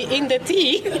sea in the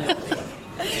tea.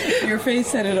 Your face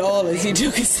said it all as you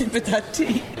took a sip of that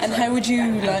tea. And how would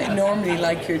you normally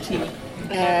like your tea?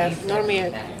 Normally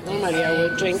I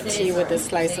would drink tea with a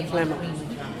slice of lemon.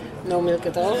 No milk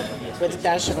at all, with a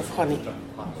dash of honey.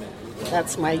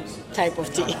 That's my type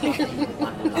of tea.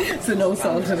 So no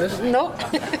salt in it? No.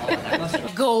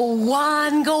 Go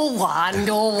on, go on,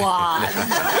 go on.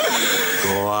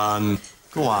 Go on.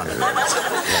 Go on.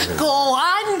 Go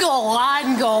on, go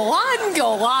on, go on,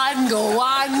 go on, go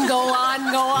on, go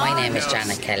on, go on. My name is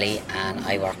Janet Kelly and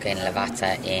I work in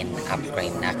Lavazza in Apple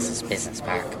Green Access Business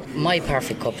Park. My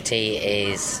perfect cup of tea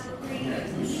is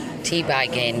tea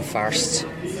bag in first,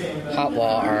 hot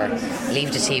water,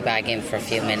 leave the tea bag in for a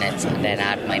few minutes and then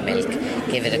add my milk.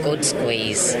 Give it a good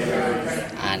squeeze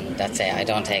and that's it. I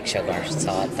don't take sugar,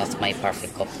 so that's my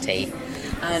perfect cup of tea.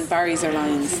 And Barry's or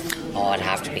Lions? Oh, it'd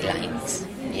have to be limes.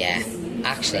 Yeah.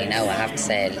 Actually, no, I have to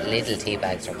say Lidl tea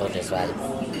bags are good as well.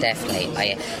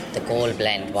 Definitely. The gold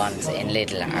blend ones in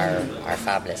Lidl are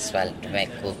fabulous as well to make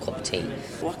a good cup of tea.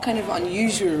 What kind of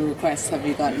unusual requests have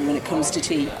you gotten when it comes to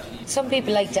tea? Some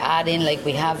people like to add in, like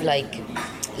we have like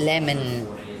lemon,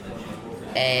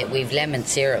 we've lemon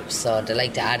syrup, so they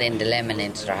like to add in the lemon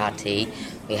into their hot tea.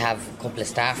 We have a couple of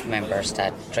staff members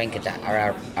that drink it, that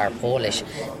are Polish,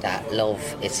 that love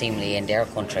it. Seemingly in their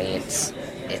country it's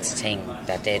a thing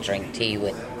that they drink tea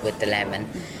with the lemon,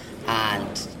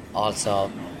 and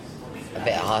also a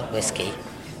bit of hot whiskey.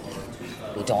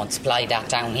 We don't supply that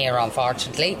down here,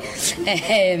 unfortunately.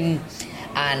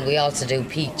 And we also do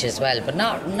peach as well, but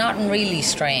not really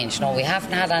strange. No, we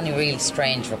haven't had any real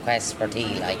strange requests for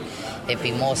tea. Like, it'd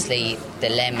be mostly the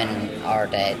lemon or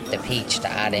the peach to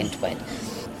add into it.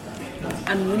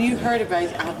 And when you heard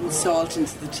about adding salt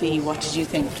into the tea, what did you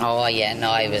think? Oh yeah,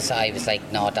 no, I was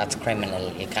like, no, that's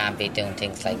criminal. You can't be doing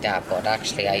things like that. But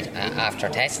actually, after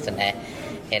testing it,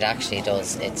 it actually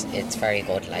does. It's very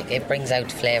good. Like, it brings out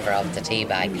the flavour of the tea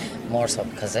bag more so,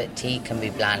 because tea can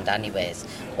be bland anyways,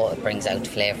 but it brings out the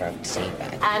flavour of the tea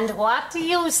bag. And what do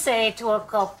you say to a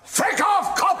cup? Frick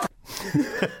off, cup!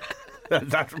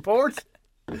 That report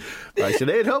by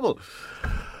Sinead Hubble.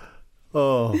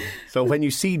 Oh, so when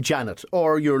you see Janet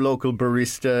or your local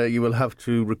barista, you will have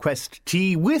to request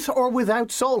tea with or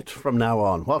without salt from now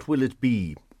on. What will it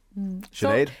be? Sinead? So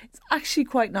it's actually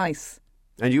quite nice.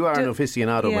 And you are an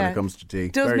aficionado when it comes to tea.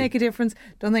 It does make a difference.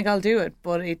 Don't think I'll do it,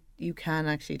 but you can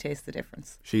actually taste the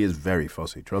difference. She is very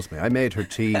fussy, trust me. I made her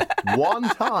tea one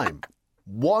time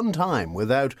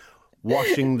without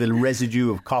washing the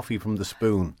residue of coffee from the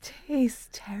spoon. Tastes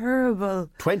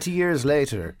terrible. 20 years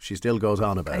later, she still goes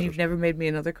on about And it. you've never made me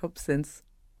another cup since.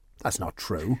 That's not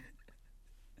true.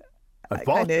 I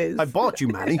bought you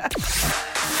many.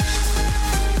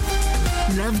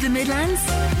 Love the Midlands?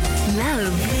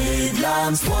 Love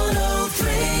Midlands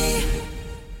 103.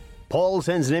 Paul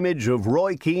sends an image of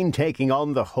Roy Keane taking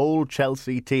on the whole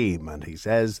Chelsea team, and he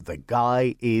says the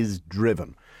guy is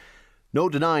driven. No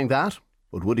denying that,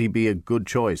 but would he be a good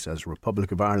choice as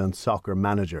Republic of Ireland soccer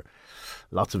manager?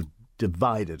 Lots of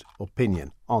divided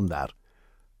opinion on that.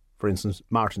 For instance,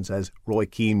 Martin says Roy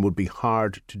Keane would be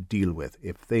hard to deal with.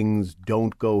 If things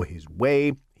don't go his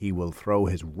way, he will throw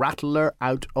his rattler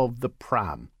out of the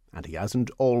pram. And he hasn't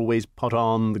always put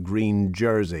on the green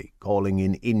jersey, calling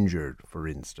in injured, for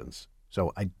instance.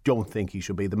 So I don't think he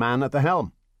should be the man at the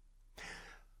helm.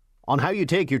 On how you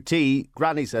take your tea,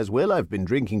 Granny says, Will, I've been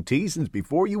drinking tea since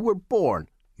before you were born.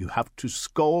 You have to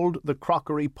scald the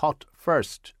crockery pot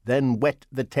first, then wet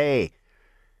the tea,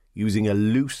 using a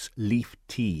loose leaf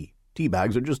tea. Tea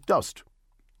bags are just dust.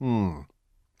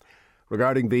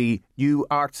 Regarding the new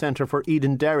art centre for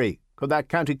Eden Derry, could that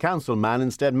county council man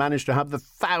instead manage to have the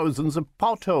thousands of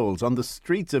potholes on the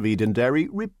streets of Eden Derry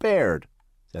repaired,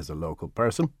 says a local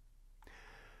person.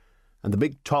 And the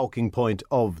big talking point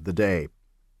of the day,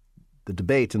 the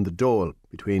debate in the Dáil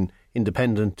between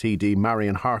independent TD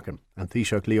Marion Harkin and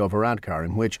Taoiseach Leo Varadkar,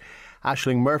 in which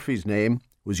Aisling Murphy's name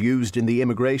was used in the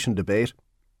immigration debate.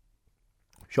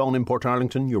 Sean in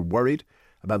Portarlington, you're worried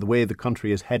about the way the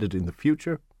country is headed in the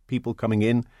future, people coming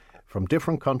in from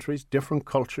different countries, different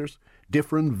cultures,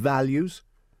 different values.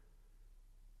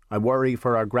 I worry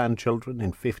for our grandchildren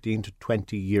in 15 to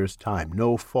 20 years' time.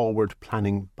 No forward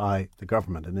planning by the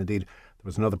government. And indeed, there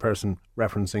was another person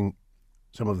referencing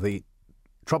some of the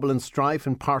trouble and strife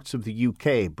in parts of the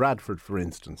UK, Bradford, for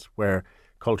instance, where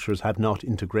cultures have not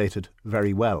integrated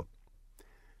very well.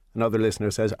 Another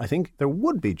listener says, I think there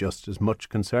would be just as much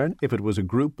concern if it was a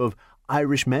group of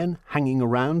Irish men hanging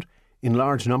around in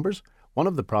large numbers. One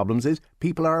of the problems is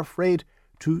people are afraid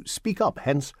to speak up,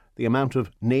 hence the amount of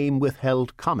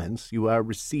name-withheld comments you are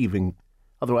receiving.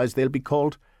 Otherwise they'll be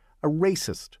called a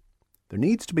racist. There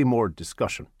needs to be more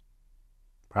discussion.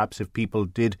 Perhaps if people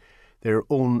did their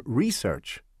own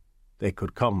research, they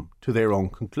could come to their own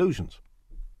conclusions.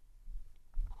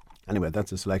 Anyway,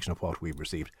 that's a selection of what we've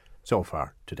received so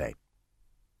far today.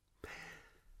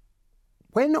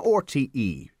 When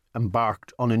RTE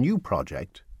embarked on a new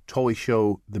project, Toy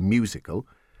Show the Musical,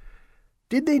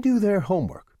 did they do their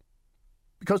homework?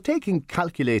 Because taking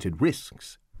calculated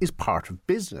risks is part of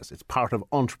business. It's part of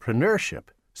entrepreneurship.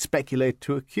 Speculate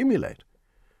to accumulate.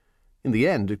 In the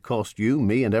end, it cost you,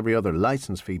 me and every other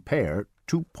licence fee payer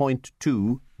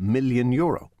 €2.2 million.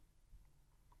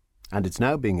 And it's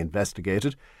now being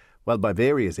investigated, well, by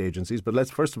various agencies. But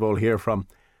let's first of all hear from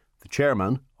the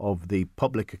chairman of the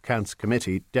Public Accounts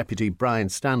Committee, Deputy Brian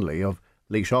Stanley of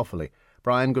Laois Offaly.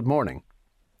 Brian, good morning.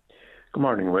 Good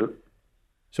morning, Will.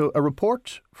 So a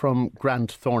report from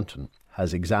Grant Thornton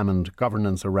has examined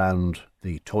governance around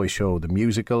the toy show, the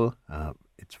musical.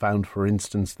 It's found, for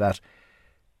instance, that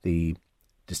the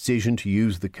decision to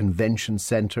use the convention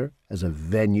centre as a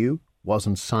venue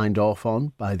wasn't signed off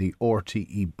on by the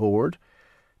RTE board.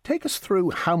 Take us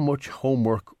through how much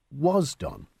homework was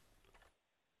done.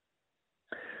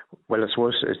 Well, I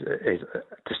suppose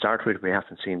to start with, we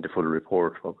haven't seen the full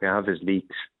report. What we have is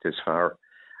leaks this far.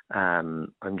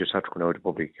 I'm just after going out to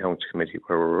Public Accounts Committee,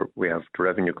 where we have the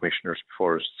Revenue Commissioners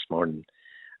before us this morning,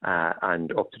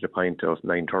 and up to the point of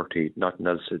 9:30, nothing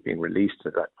else has been released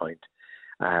at that point.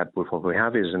 But what we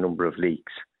have is a number of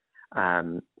leaks.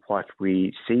 What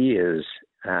we see is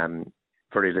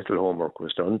very little homework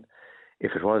was done.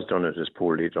 If it was done, it was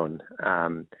poorly done.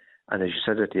 And as you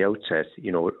said at the outset,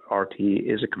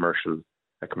 RTE is a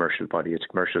commercial body. It's a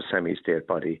commercial semi-state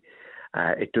body.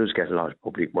 It does get a lot of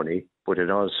public money, but it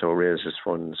also raises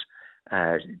funds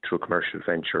through commercial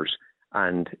ventures.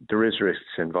 And there is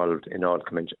risks involved in all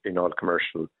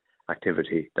commercial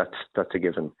activity. That's a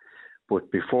given.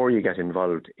 But before you get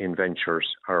involved in ventures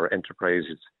or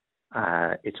enterprises,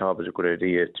 it's always a good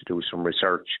idea to do some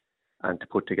research and to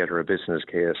put together a business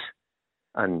case.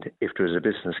 And if there's a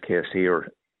business case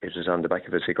here, it is on the back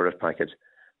of a cigarette packet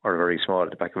or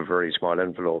the back of a very small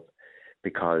envelope,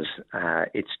 because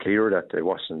it's clear that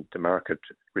the market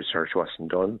research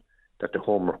wasn't done, that the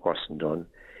homework wasn't done.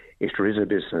 If there is a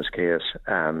business case,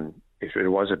 if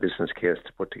there was a business case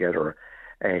to put together,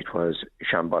 it was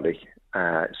shambolic.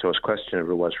 So it's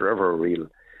questionable, was there ever a real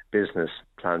business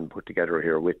plan put together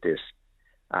here with this?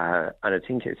 And I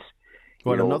think it's...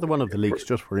 Well, another one of the leaks,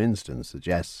 just for instance,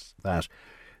 suggests that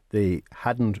they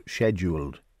hadn't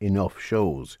scheduled enough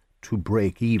shows to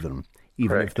break even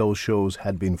if those shows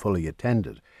had been fully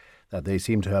attended. That they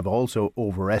seem to have also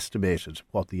overestimated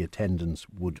what the attendance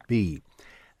would be.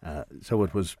 So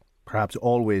it was perhaps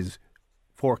always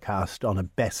forecast on a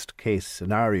best case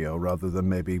scenario rather than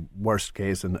maybe worst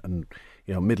case and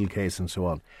middle case and so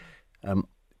on.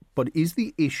 But is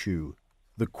the issue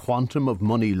the quantum of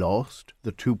money lost,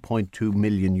 the €2.2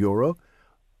 million,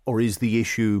 or is the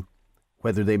issue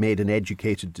whether they made an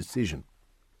educated decision?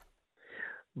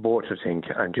 Both, I think.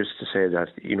 And just to say that,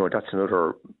 that's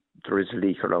there is a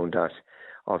leak around that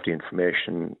of the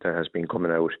information that has been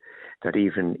coming out, that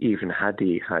even had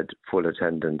he had full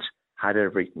attendance, had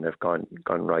everything have gone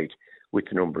right with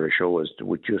the number of shows, they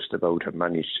would just about have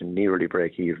managed to nearly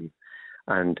break even.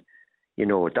 And,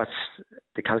 that's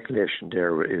the calculation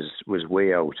there was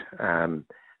way out.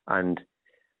 And,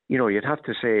 you'd have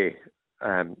to say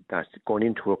that going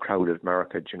into a crowded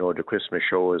market, the Christmas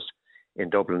shows in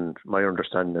Dublin, my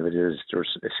understanding of it is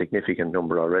there's a significant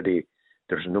number already.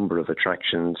 There's a number of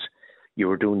attractions. You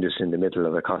were doing this in the middle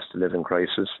of a cost of living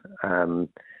crisis. When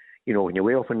you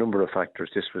weigh up a number of factors,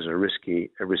 this was a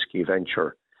risky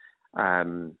venture.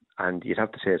 And you'd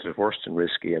have to say it was worse than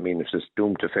risky. I mean, it was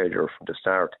doomed to failure from the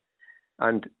start.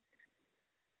 And,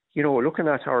 looking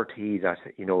at RTE, that,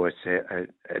 it's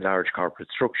a large corporate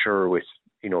structure with,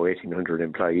 1,800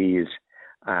 employees.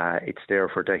 It's there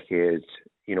for decades.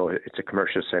 It's a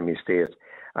commercial semi-state.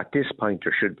 At this point,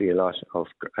 there should be a lot of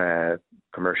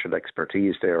commercial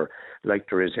expertise there, like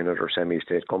there is in other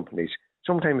semi-state companies.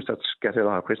 Sometimes that's get a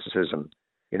lot of criticism,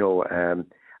 and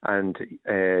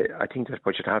I think that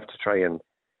what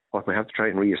we have to try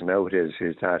and reason out is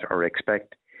that, or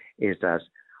expect, is that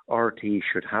RT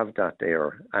should have that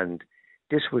there. And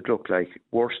this would look like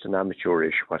worse than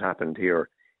amateurish, what happened here.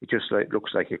 It just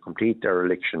looks like a complete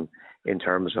dereliction in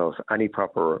terms of any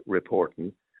proper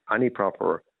reporting, any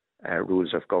proper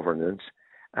rules of governance,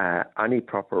 any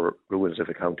proper rules of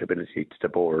accountability to the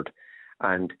board.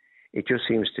 And it just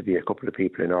seems to be a couple of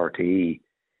people in RTE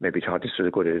maybe thought this was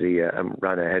a good idea and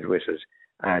ran ahead with it,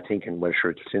 thinking, well,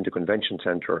 sure, it's in the convention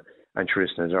centre and sure,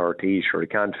 it's in RTE, sure,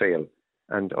 it can't fail.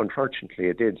 And unfortunately,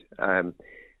 it did. The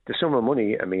sum of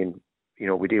money, I mean,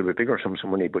 we deal with bigger sums of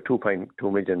money, but 2.2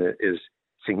 million is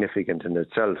significant in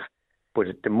itself. But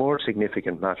the more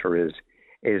significant matter is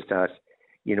that,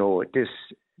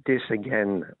 this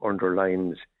again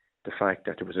underlines the fact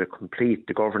that it was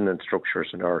the governance structures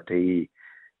in RTE,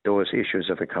 those issues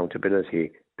of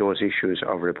accountability, those issues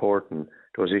of reporting,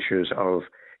 those issues of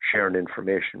sharing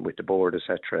information with the board,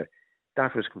 etc.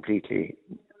 That was completely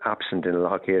absent in a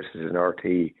lot of cases in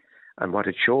RTE. And what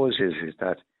it shows is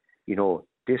that,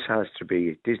 this has to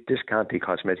be, this can't be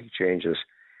cosmetic changes.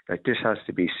 Like, this has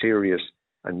to be serious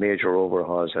and major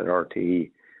overhauls at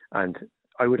RTE. And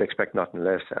I would expect nothing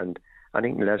less. And I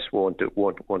think less won't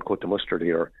cut the mustard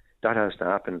here. That has to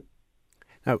happen.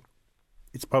 Now,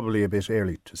 it's probably a bit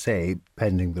early to say,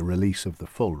 pending the release of the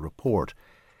full report,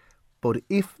 But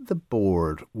if the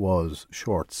board was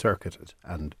short-circuited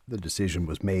and the decision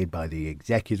was made by the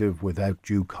executive without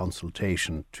due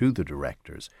consultation to the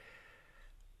directors,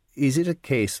 is it a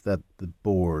case that the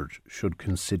board should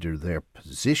consider their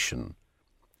position?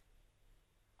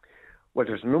 Well,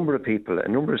 there's a number of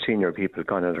senior people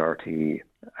gone at RTE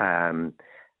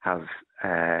have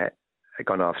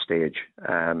gone off stage.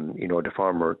 The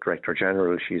former Director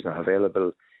General, she's not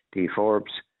available. Dee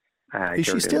Forbes. Is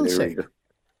she still sick?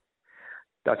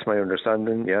 That's my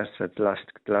understanding, yes. At the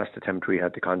last attempt we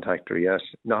had to contact her, yes.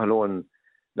 Not alone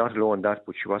that,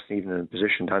 but she wasn't even in a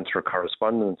position to answer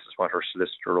correspondence, is what her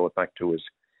solicitor wrote back to us.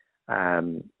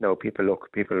 Now, people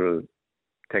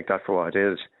take that for what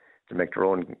it is, to make their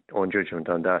own judgment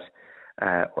on that.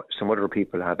 Some other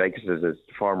people have exited. The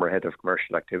former head of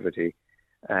commercial activity,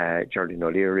 Geraldine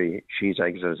O'Leary, she's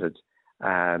exited.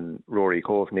 Rory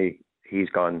Coveney, he's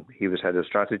gone. He was head of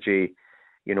strategy.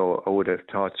 I would have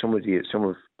thought some of the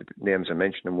names I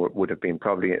mentioned would have been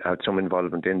probably had some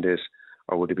involvement in this,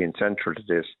 or would have been central to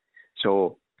this.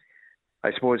 So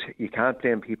I suppose you can't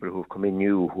blame people who've come in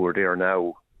new, who are there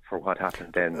now, for what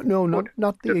happened then. No,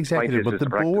 not the executive, but the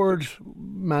board.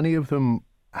 Many of them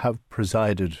have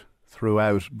presided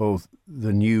throughout both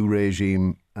the new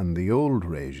regime and the old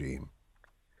regime.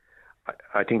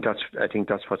 I think that's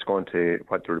what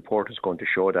the report is going to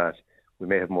show. That we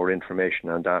may have more information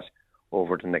on that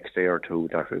over the next day or two,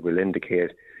 that it will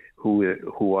indicate who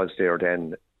was there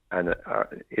then and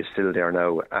is still there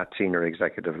now at senior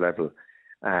executive level.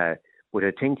 But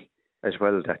I think as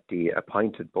well that the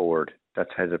appointed board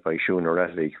that's headed by Siún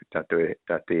O'Reilly, that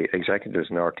the executives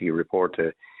in RT report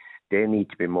to, they need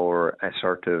to be more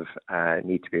assertive,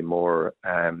 need to be more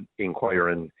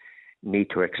inquiring, need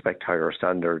to expect higher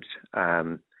standards.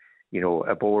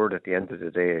 A board at the end of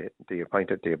the day, the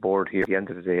board here, at the end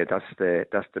of the day, that's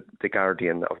the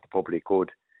guardian of the public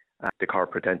good, the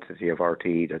corporate entity of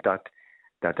RT,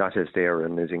 that is there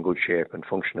and is in good shape and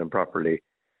functioning properly,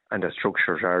 and the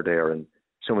structures are there, and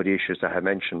some of the issues that I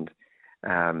mentioned,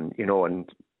 and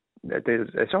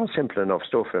it's all simple enough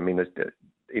stuff. I mean,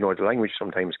 the language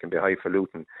sometimes can be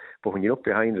highfalutin, but when you look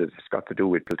behind it, it's got to do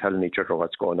with telling each other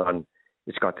what's going on.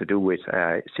 It's got to do with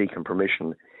seeking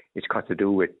permission. It's got to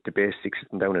do with the basics,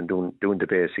 sitting down and doing the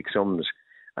basic sums.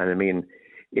 And I mean,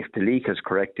 if the leak is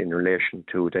correct in relation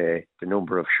to the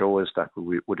number of shows that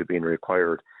would have been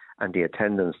required and the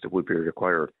attendance that would be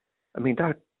required, I mean,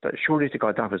 that surely to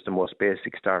God, that was the most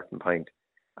basic starting point.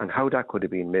 And how that could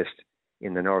have been missed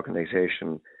in an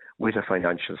organisation with a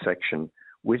financial section,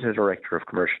 with a director of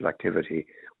commercial activity,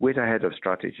 with a head of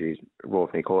strategy,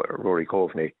 Rory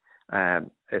Coveney,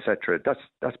 etc.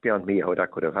 That's beyond me how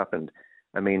that could have happened.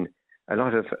 I mean, a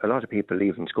lot of people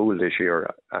leaving school this year,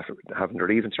 after having their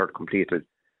leaving cert completed,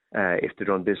 if they've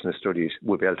done business studies,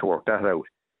 will be able to work that out.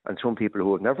 And some people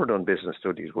who have never done business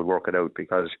studies will work it out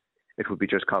because it would be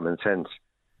just common sense.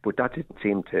 But that didn't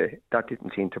seem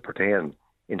to pertain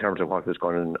in terms of what was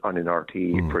going on in RT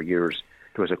for years.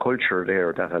 There was a culture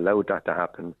there that allowed that to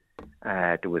happen.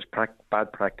 There was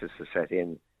bad practices set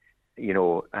in,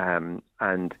 and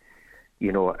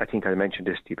I think I mentioned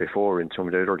this to you before in some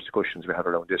of the other discussions we had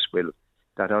around this, Will,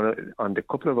 that on the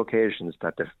couple of occasions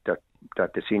that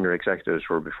the senior executives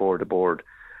were before the board,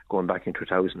 going back in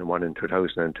 2001 and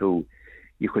 2002,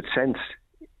 you could sense,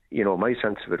 my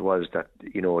sense of it was that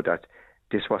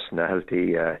this wasn't a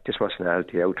healthy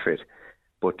outfit.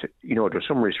 But there's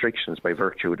some restrictions by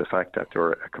virtue of the fact that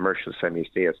they're a commercial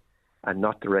semi-state and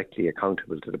not directly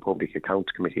accountable to the Public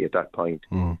Accounts Committee at that point.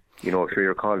 If you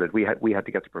recall it, we had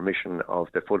to get the permission of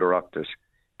the Fuller Optus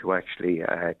to actually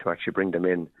bring them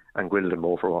in and grill them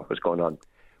over what was going on.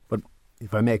 But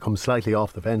if I may come slightly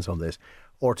off the fence on this,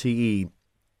 RTE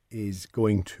is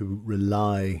going to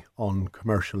rely on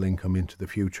commercial income into the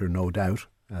future, no doubt.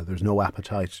 There's no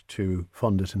appetite to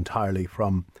fund it entirely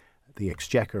from the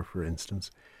Exchequer, for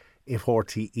instance. If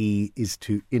RTE is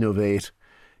to innovate,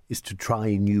 is to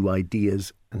try new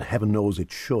ideas, and heaven knows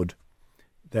it should,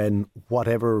 then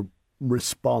whatever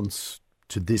response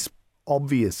to this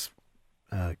obvious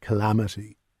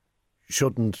calamity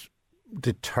shouldn't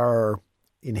deter,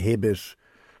 inhibit,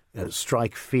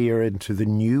 strike fear into the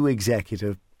new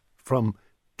executive from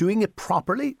doing it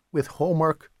properly, with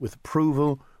homework, with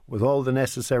approval, with all the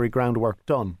necessary groundwork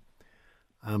done.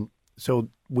 So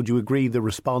would you agree the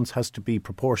response has to be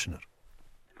proportionate?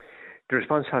 The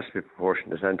response has to be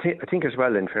proportionate. And I think as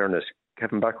well, in fairness,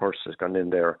 Kevin Backhurst has gone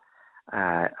in there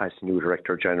as the new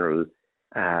Director General.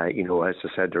 As I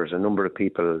said, there's a number of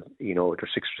people,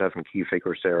 there's 6 or 7 key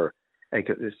figures there,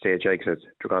 stage exits,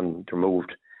 they're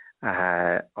moved,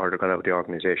 or they're gone out of the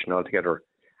organisation altogether.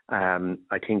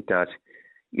 I think that,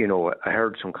 I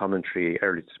heard some commentary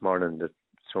early this morning that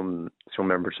some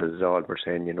members of the Dáil were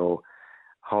saying,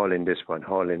 haul in this one,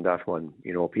 haul in that one,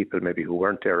 people maybe who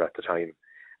weren't there at the time.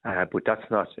 But that's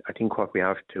not. I think what we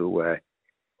have to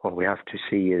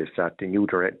see is that the new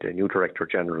Director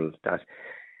General, that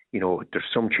there's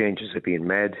some changes that are being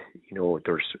made.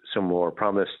 There's some more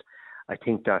promised. I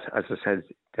think that, as I said,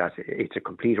 that it's a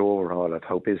complete overhaul of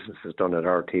how business is done at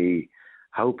RTE,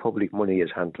 how public money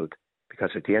is handled.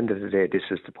 Because at the end of the day, this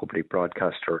is the public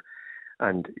broadcaster.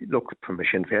 And look, from a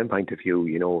Sinn Féin point of view,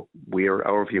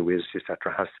 our view is that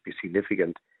there has to be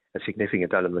a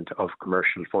significant element of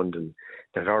commercial funding.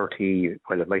 That RTE,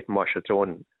 while it mightn't wash its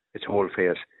whole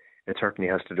face, it certainly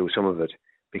has to do some of it,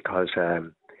 because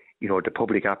the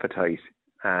public appetite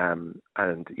and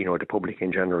the public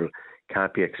in general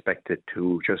can't be expected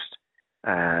to just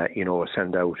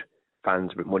send out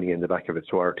fans with money in the back of it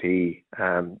to RTE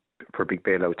for big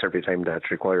bailouts every time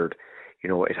that's required.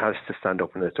 It has to stand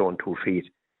up on its own 2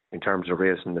 feet in terms of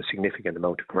raising a significant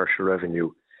amount of commercial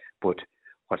revenue. But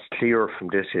what's clear from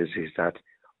this is that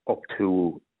up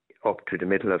to the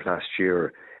middle of last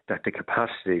year, that the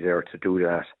capacity there to do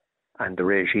that and the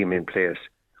regime in place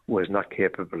was not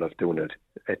capable of doing it.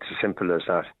 It's as simple as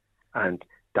that. And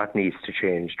that needs to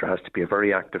change. There has to be a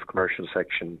very active commercial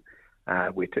section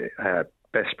with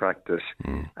best practice,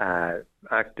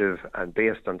 active and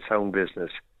based on sound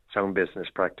business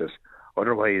practice.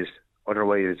 Otherwise,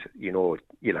 you'll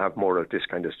have more of this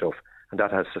kind of stuff, and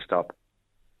that has to stop.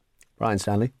 Brian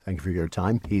Stanley, thank you for your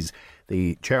time. He's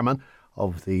the chairman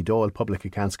of the Dáil Public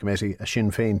Accounts Committee, a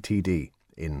Sinn Féin TD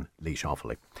in Laois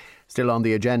Offaly. Still on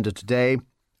the agenda today,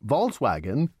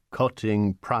 Volkswagen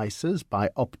cutting prices by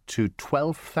up to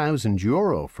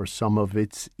 €12,000 for some of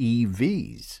its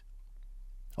EVs.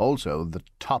 Also, the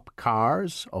top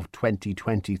cars of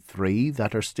 2023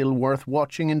 that are still worth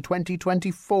watching in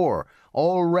 2024.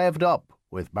 All Revved Up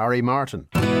with Barry Marin.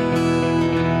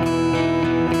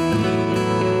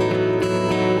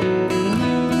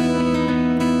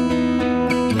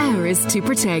 Hours to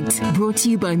Protect, brought to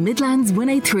you by Midlands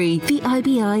 103, the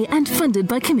IBI, and funded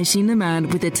by Commission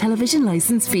Naman with a television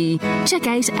licence fee. Check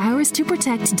out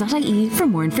hourstoprotect.ie for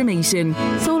more information.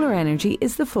 Solar energy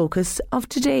is the focus of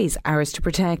today's Hours to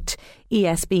Protect.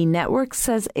 ESB Networks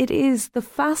says it is the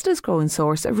fastest growing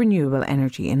source of renewable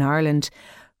energy in Ireland.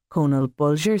 Conal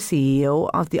Bulger, CEO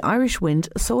of the Irish Wind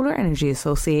Solar Energy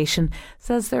Association,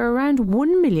 says there are around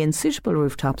 1 million suitable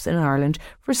rooftops in Ireland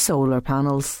for solar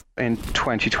panels. In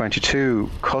 2022,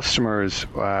 customers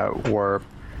were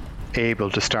able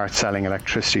to start selling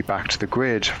electricity back to the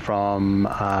grid from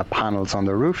panels on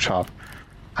their rooftop.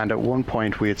 And at one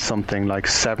point we had something like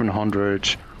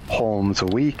 700 homes a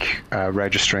week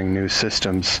registering new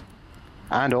systems.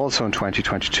 And also in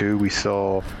 2022 we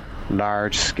saw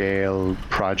large-scale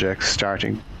projects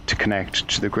starting to connect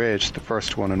to the grid, the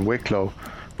first one in Wicklow.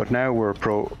 But now we're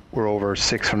over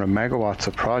 600 megawatts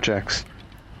of projects.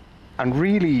 And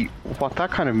really what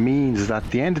that kind of means is that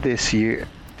at the end of this year,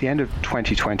 the end of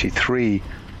 2023,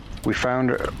 we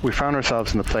found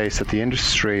ourselves in the place that the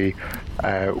industry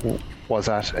was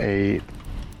at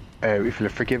if you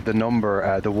forgive the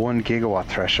number, the 1 gigawatt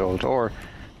threshold, or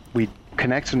we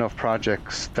connect enough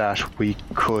projects that we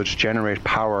could generate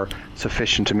power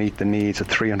sufficient to meet the needs of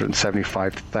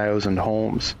 375,000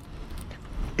 homes.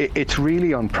 It's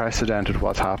really unprecedented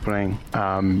what's happening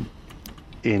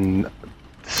in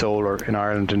solar in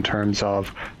Ireland in terms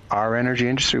of our energy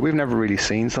industry. We've never really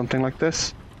seen something like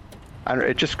this. And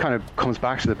it just kind of comes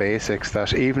back to the basics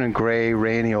that even in grey,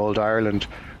 rainy old Ireland,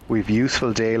 we've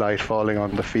useful daylight falling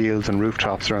on the fields and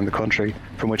rooftops around the country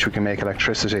from which we can make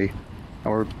electricity.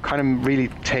 And we're kind of really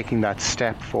taking that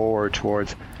step forward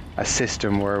towards a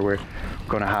system where we're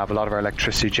going to have a lot of our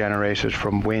electricity generated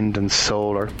from wind and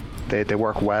solar. They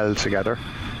work well together.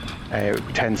 It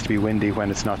tends to be windy when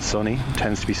it's not sunny. It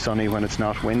tends to be sunny when it's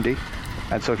not windy.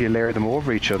 And so if you layer them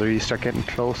over each other, you start getting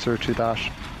closer to that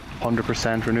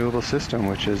 100% renewable system,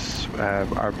 which is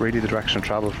really the direction of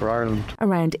travel for Ireland.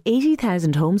 Around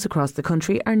 80,000 homes across the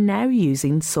country are now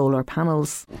using solar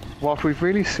panels. What we've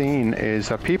really seen is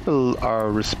that people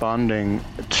are responding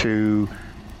to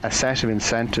a set of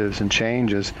incentives and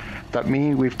changes that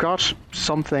mean we've got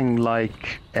something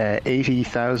like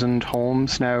 80,000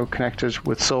 homes now connected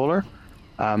with solar.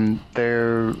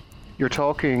 You're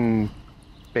talking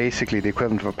basically the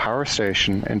equivalent of a power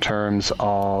station in terms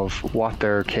of what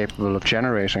they're capable of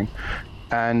generating,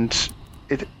 and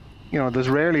there's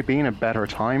rarely been a better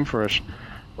time for it.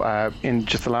 In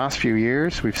just the last few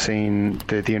years, we've seen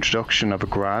the introduction of a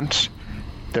grant.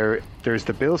 There's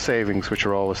the bill savings, which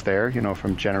are always there,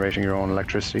 from generating your own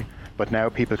electricity, but now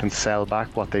people can sell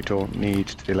back what they don't need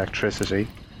to the electricity.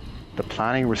 The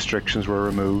planning restrictions were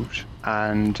removed,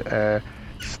 and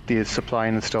the supply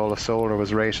and install of solar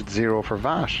was rated 0 for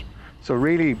VAT. So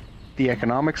really, the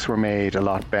economics were made a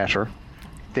lot better.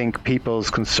 I think people's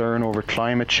concern over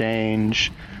climate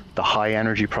change, the high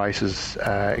energy prices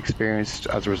experienced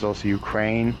as a result of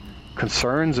Ukraine,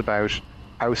 concerns about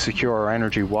how secure our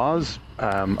energy was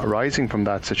arising from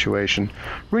that situation,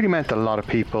 really meant that a lot of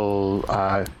people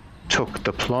took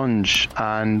the plunge.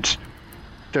 And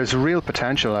there's real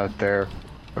potential out there.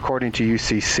 According to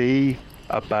UCC,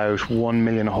 about 1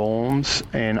 million homes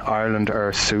in Ireland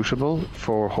are suitable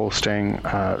for hosting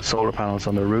solar panels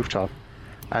on their rooftop.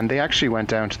 And they actually went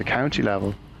down to the county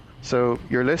level. So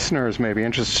your listeners may be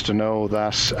interested to know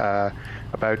that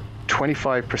about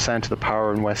 25% of the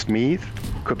power in Westmeath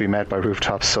could be met by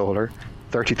rooftop solar,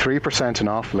 33% in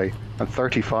Offaly, and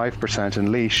 35%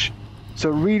 in Laois. So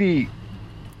it really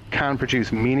can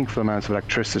produce meaningful amounts of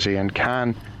electricity and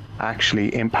can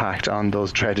actually impact on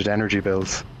those dreaded energy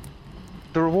bills.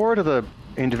 The reward at the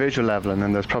individual level, and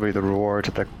then there's probably the reward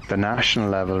at the national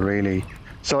level, really.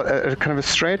 So a kind of a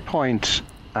straight point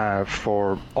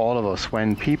for all of us,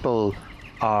 when people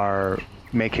are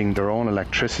making their own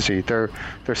electricity, they're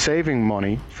saving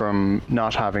money from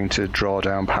not having to draw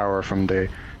down power from the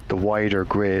wider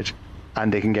grid,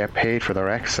 and they can get paid for their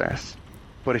excess.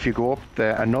 But if you go up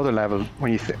another level,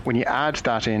 when you add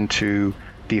that into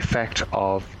the effect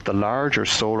of the larger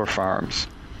solar farms,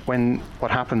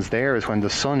 what happens there is when the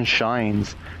sun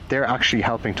shines, they're actually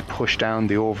helping to push down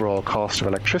the overall cost of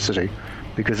electricity,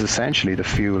 because essentially the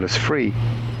fuel is free.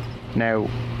 Now,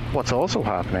 what's also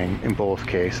happening in both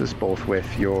cases, both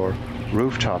with your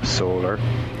rooftop solar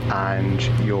and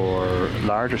your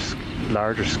larger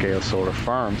scale solar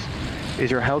farms, is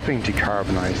you're helping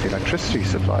decarbonize the electricity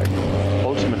supply.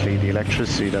 Ultimately, the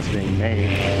electricity that's being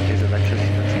made is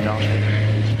electricity that's not being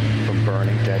made from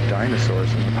burning dead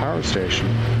dinosaurs in the power station.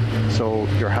 So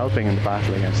you're helping in the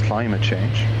battle against climate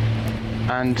change.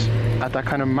 And at that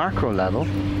kind of macro level,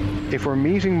 if we're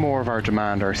meeting more of our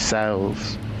demand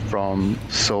ourselves from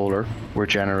solar we're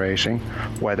generating,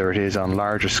 whether it is on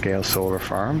larger scale solar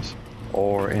farms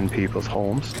or in people's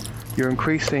homes, you're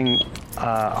increasing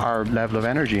our level of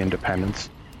energy independence.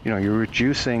 You're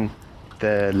reducing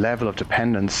the level of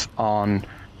dependence on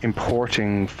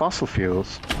importing fossil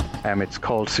fuels. It's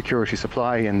called security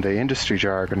supply in the industry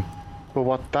jargon. But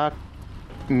what that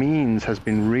means has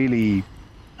been really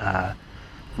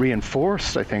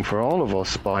reinforced, I think, for all of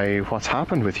us by what's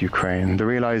happened with Ukraine. The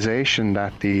realization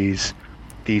that these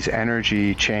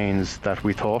energy chains that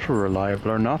we thought were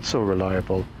reliable are not so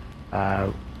reliable.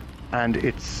 And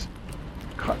it's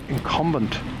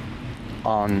incumbent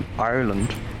on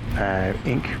Ireland,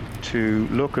 Inc., to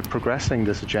look at progressing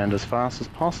this agenda as fast as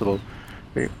possible,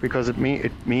 because it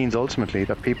means ultimately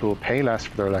that people will pay less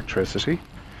for their electricity,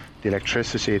 the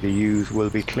electricity they use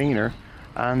will be cleaner,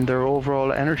 and their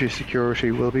overall energy security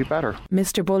will be better.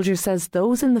 Mr. Bulger says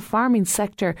those in the farming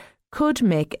sector could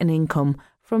make an income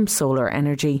from solar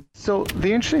energy. So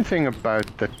the interesting thing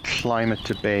about the climate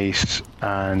debate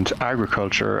and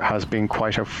agriculture has been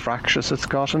quite how fractious it's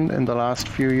gotten in the last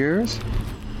few years.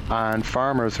 And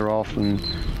farmers are often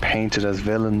painted as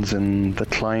villains in the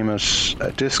climate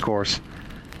discourse.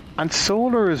 And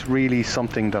solar is really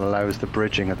something that allows the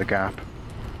bridging of the gap.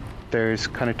 There's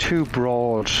kind of two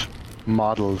broad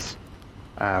models.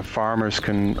 Farmers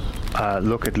can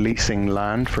look at leasing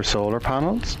land for solar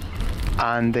panels,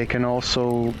 and they can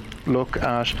also look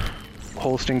at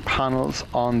hosting panels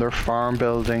on their farm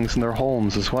buildings and their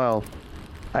homes as well.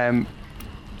 The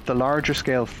larger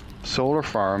scale solar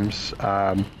farms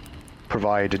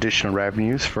provide additional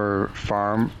revenues for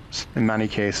farms in many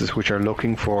cases which are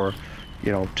looking for,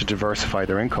 to diversify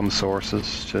their income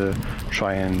sources, to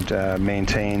try and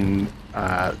maintain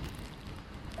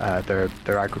their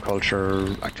agriculture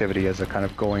activity as a kind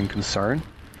of going concern.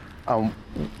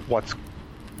 What's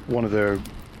one of the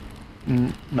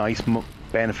nice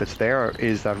benefits there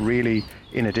is that really,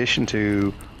 in addition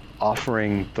to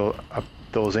offering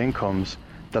those incomes,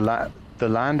 the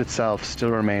land itself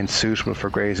still remains suitable for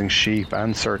grazing sheep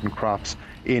and certain crops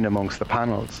in amongst the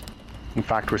panels. In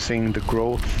fact, we're seeing the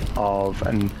growth of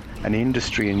an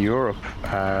industry in Europe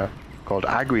called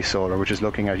agri-solar, which is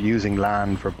looking at using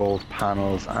land for both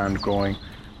panels and growing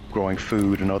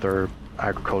food and other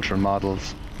agricultural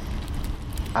models.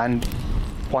 And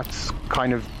what's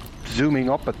kind of zooming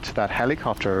up to that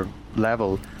helicopter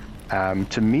level,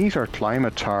 to meet our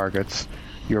climate targets,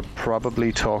 you're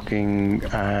probably talking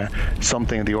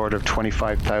something in the order of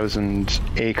 25,000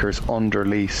 acres under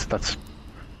lease. That's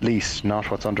leased, not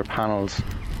what's under panels.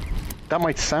 That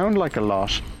might sound like a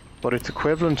lot, but it's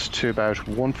equivalent to about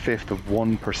 1/5 of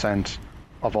 1%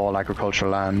 of all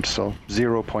agricultural land, so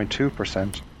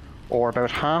 0.2%, or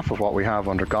about half of what we have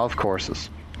under golf courses.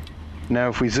 Now,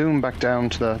 if we zoom back down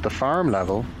to the farm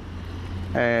level,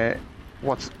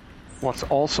 what's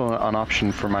also an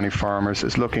option for many farmers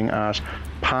is looking at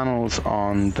panels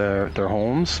on their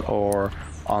homes or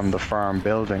on the farm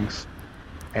buildings.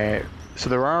 So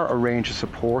there are a range of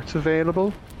supports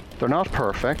available. They're not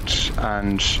perfect,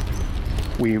 and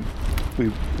we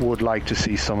would like to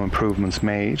see some improvements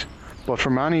made. But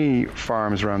for many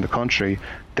farms around the country,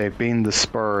 they've been the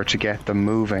spur to get them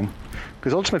moving.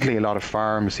 Because ultimately, a lot of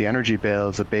farms, the energy bill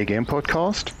is a big input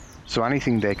cost. So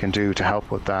anything they can do to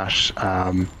help with that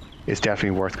is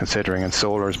definitely worth considering. And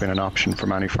solar has been an option for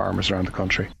many farmers around the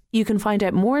country. You can find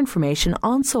out more information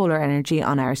on solar energy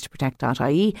on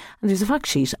ourstoprotect.ie, and there's a fact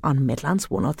sheet on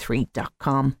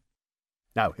midlands103.com.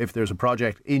 Now, if there's a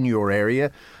project in your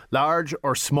area, large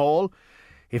or small,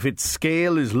 if its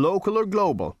scale is local or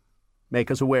global, make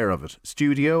us aware of it.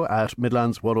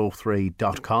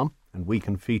 studio@midlands103.com, and we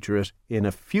can feature it in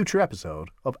a future episode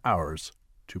of Ours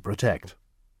to Protect.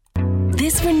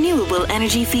 This renewable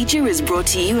energy feature is brought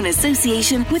to you in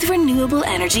association with Renewable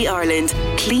Energy Ireland.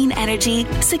 Clean energy,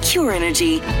 secure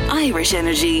energy, Irish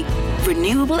energy.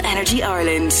 Renewable Energy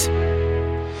Ireland.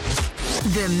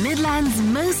 The Midlands'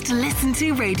 most listened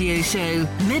to radio show,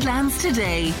 Midlands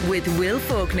Today, with Will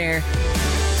Faulkner.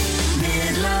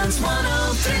 Midlands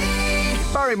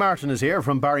 103. Barry Martin is here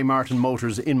from Barry Martin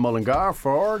Motors in Mullingar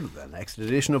for the next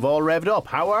edition of All Revved Up.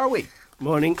 How are we?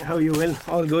 Morning, how are you, Will?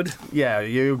 All good? Yeah,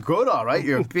 you're good, all right.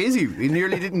 You're busy. We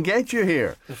nearly didn't get you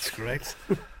here. That's correct.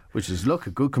 Which is, look,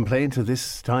 a good complaint to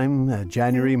this time,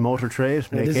 January motor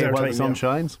trade, make hay while the sun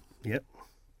shines. Yep.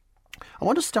 I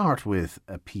want to start with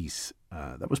a piece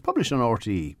that was published on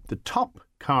RTE, the top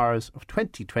cars of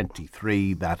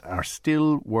 2023 that are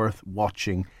still worth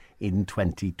watching in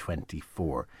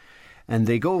 2024. And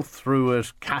they go through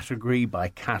it category by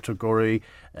category,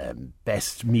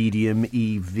 best medium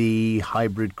EV,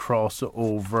 hybrid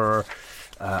crossover.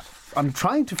 I'm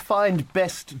trying to find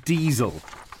best diesel.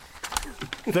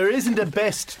 There isn't a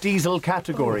best diesel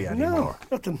category anymore. No,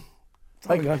 nothing.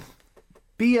 Like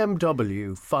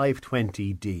BMW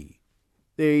 520D.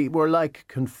 They were like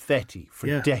confetti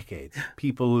for decades.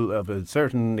 People of a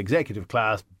certain executive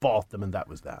class bought them, and that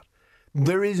was that.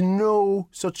 There is no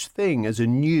such thing as a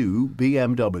new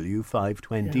BMW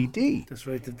 520D. Yeah, that's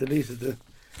right. They deleted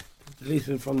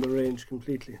it from the range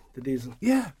completely, the diesel.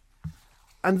 Yeah.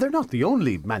 And they're not the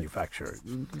only manufacturer.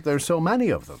 There's so many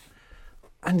of them.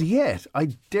 And yet,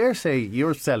 I dare say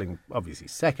you're selling, obviously,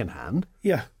 second-hand.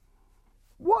 Yeah.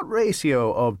 What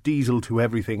ratio of diesel to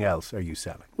everything else are you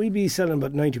selling? We'd be selling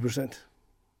about 90%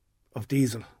 of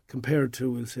diesel compared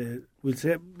to, we'll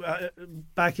say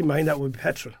back in mind that would be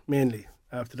petrol mainly.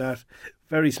 After that,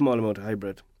 very small amount of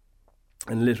hybrid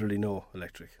and literally no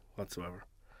electric whatsoever.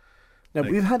 Now,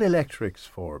 we've had electrics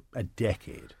for a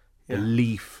decade. The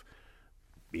Leaf,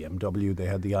 BMW, they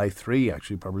had the i3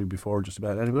 actually probably before just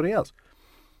about anybody else.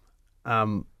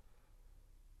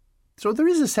 So there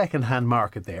is a second-hand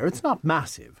market there. It's not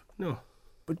massive. No.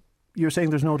 But you're saying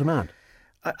there's no demand?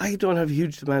 I don't have a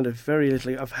huge demand. I've very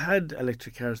little. I've had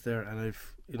electric cars there, and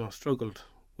I've struggled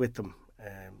with them.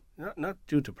 Not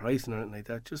due to pricing or anything like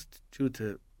that. Just due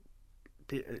to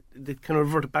they kind of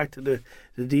revert back to the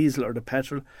diesel or the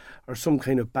petrol, or some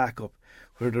kind of backup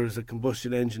where there's a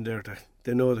combustion engine there that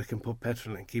they know they can put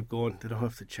petrol and keep going. They don't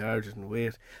have to charge it and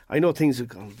wait. I know things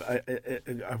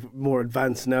are more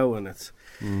advanced now, and it's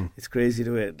crazy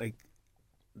the way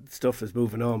stuff is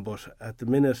moving on. But at the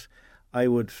minute, I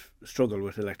would struggle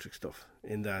with electric stuff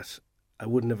in that I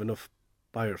wouldn't have enough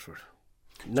buyers for it.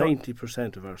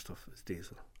 90% of our stuff is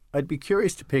diesel. I'd be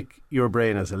curious to pick your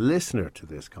brain as a listener to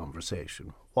this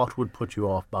conversation. What would put you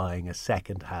off buying a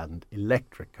second-hand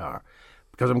electric car?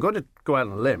 Because I'm going to go out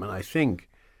on a limb, and I think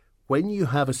when you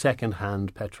have a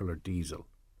second-hand petrol or diesel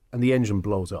and the engine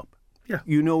blows up,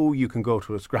 you can go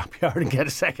to a scrapyard and get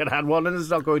a second-hand one and it's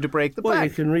not going to break the back. Well, you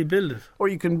can rebuild it. Or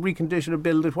you can recondition it,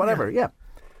 build it, whatever,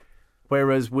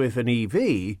 Whereas with an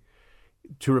EV,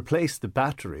 to replace the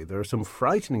battery, there are some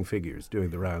frightening figures doing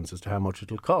the rounds as to how much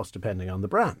it'll cost, depending on the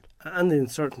brand. And the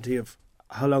uncertainty of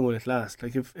how long will it last.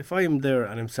 Like, if I'm there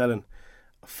and I'm selling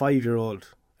a 5-year-old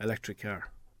electric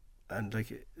car, and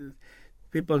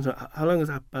people want to know, how long is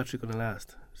that battery going to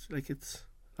last? It's as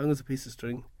long as a piece of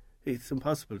string. It's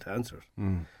impossible to answer.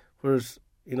 Whereas,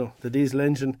 the diesel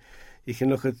engine, you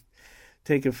can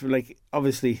take it for,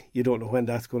 obviously you don't know when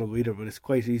that's going to go either, but it's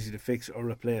quite easy to fix or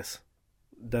replace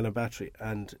than a battery.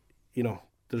 And,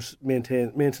 there's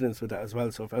maintenance with that as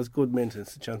well. So if it has good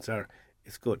maintenance, the chances are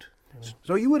it's good.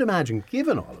 So you would imagine,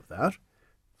 given all of that,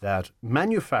 that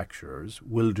manufacturers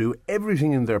will do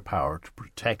everything in their power to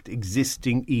protect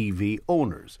existing EV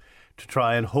owners, to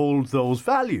try and hold those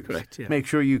values. Correct, yeah. Make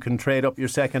sure you can trade up your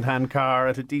second-hand car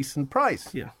at a decent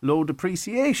price. Yeah. Low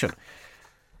depreciation.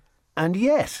 And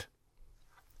yet,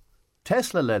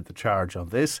 Tesla led the charge on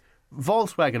this.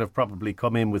 Volkswagen have probably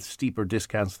come in with steeper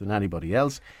discounts than anybody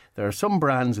else. There are some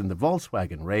brands in the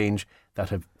Volkswagen range that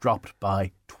have dropped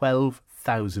by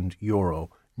 €12,000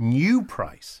 new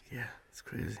price. Yeah, it's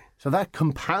crazy. So that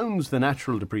compounds the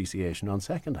natural depreciation on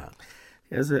second-hand.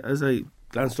 As I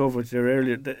glanced over it there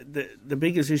earlier, the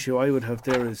biggest issue I would have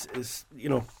there is you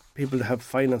know, people that have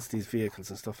financed these vehicles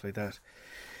and stuff like that.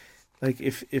 Like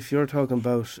if you're talking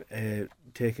about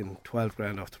taking 12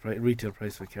 grand off the retail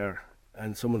price of a car,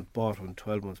 and someone bought one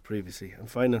 12 months previously and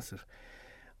financed it,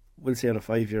 we'll say on a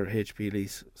 5-year HP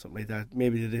lease, something like that,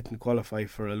 maybe they didn't qualify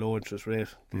for a low interest rate,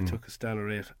 they took a standard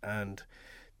rate, and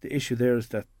the issue there is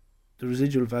that the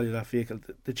residual value of that vehicle,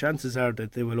 the chances are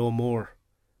that they will owe more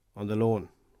on the loan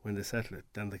when they settle it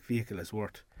than the vehicle is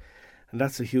worth. And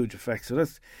that's a huge effect. So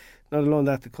that's not alone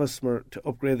that the customer, to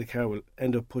upgrade the car, will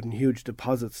end up putting huge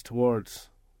deposits towards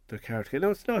their car. Now,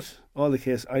 it's not all the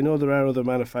case. I know there are other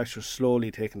manufacturers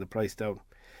slowly taking the price down.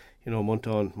 You know, month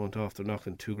on, month off, they're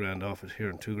knocking 2 grand off it here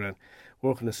and 2 grand.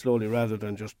 Working it slowly rather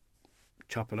than just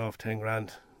chopping off 10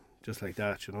 grand just like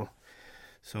that, you know.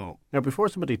 So now, before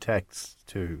somebody texts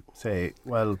to say,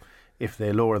 well, if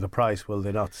they lower the price, will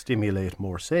they not stimulate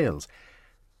more sales?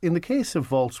 In the case of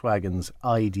Volkswagen's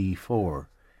ID4,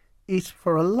 it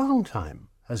for a long time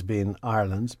has been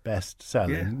Ireland's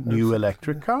best-selling new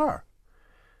electric car.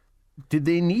 Did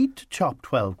they need to chop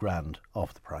 12 grand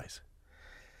off the price?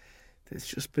 It's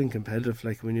just been competitive.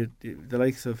 Like when the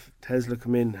likes of Tesla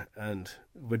come in and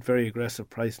with very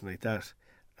aggressive pricing like that,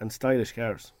 and stylish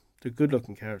cars, they're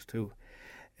good-looking cars too.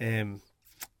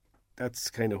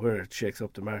 That's kind of where it shakes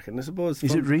up the market. And I suppose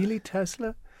is it really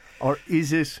Tesla, or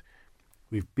is it?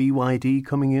 We've BYD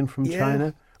coming in from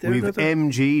China. We've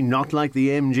MG, not like the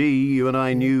MG you and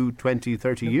I knew 20,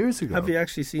 30 years ago. Have you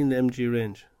actually seen the MG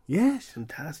range? Yes.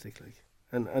 Fantastic. Like.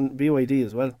 And BYD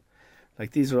as well.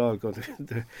 Like, these are all going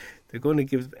to... They're going to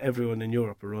give everyone in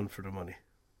Europe a run for their money.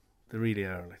 They really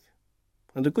are. Like,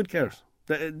 and they're good cars.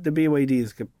 The BYD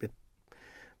is a bit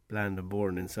bland and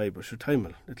boring inside, but sure,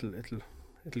 time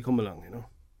it'll come along, you know.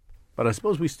 But I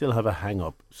suppose we still have a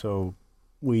hang-up, so...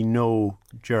 We know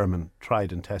German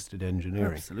tried and tested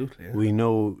engineering. Absolutely. Yeah. We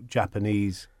know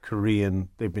Japanese, Korean,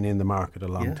 they've been in the market a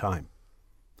long time.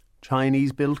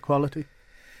 Chinese build quality?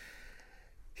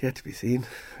 Yet to be seen,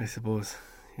 I suppose,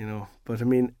 you know. But I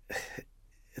mean,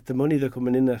 at the money they're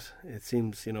coming in at, it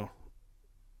seems, you know,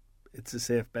 it's a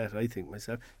safe bet, I think,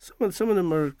 myself. Some of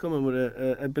them are coming with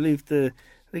I think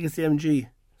it's the MG,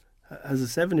 has a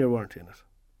 7-year warranty in it,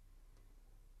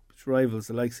 which rivals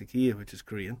the likes of Kia, which is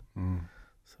Korean.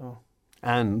 So,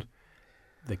 and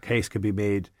the case could be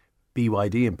made,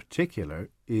 BYD in particular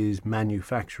is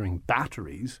manufacturing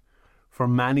batteries for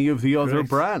many of the other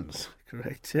brands.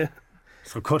 Correct, yeah.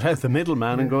 So cut out the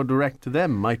middleman and go direct to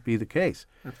them might be the case.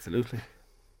 Absolutely.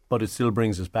 But it still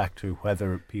brings us back to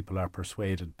whether people are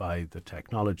persuaded by the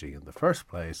technology in the first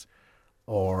place,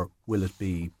 or will it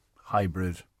be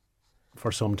hybrid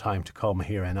for some time to come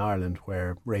here in Ireland,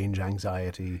 where range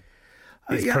anxiety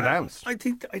is pronounced. I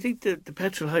think the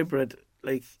petrol hybrid,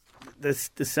 like the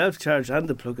self-charge and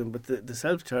the plug-in, but the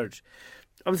self-charge,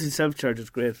 obviously self-charge is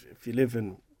great if you live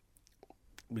in,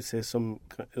 we say, some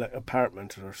like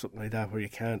apartment or something like that where you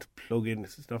can't plug in.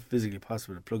 It's not physically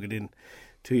possible to plug it in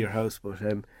to your house. But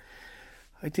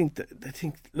I think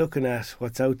looking at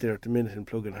what's out there at the minute in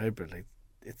plug-in hybrid, like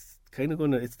it's kind of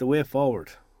it's the way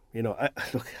forward. You know,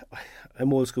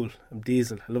 I'm old school. I'm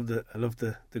diesel. I love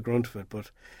the grunt of it,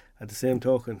 but at the same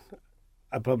token,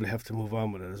 I probably have to move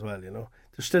on with it as well, you know.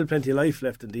 There's still plenty of life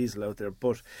left in diesel out there,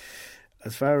 but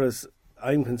as far as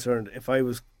I'm concerned, if I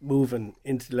was moving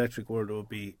into the electric world, it would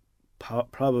be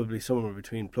probably somewhere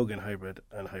between plug-in hybrid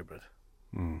and hybrid.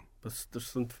 But there's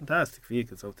some fantastic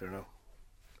vehicles out there now.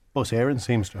 Bus Éireann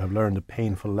seems to have learned a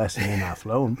painful lesson in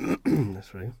Athlone.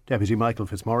 That's right. Deputy Michael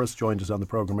Fitzmaurice joined us on the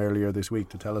programme earlier this week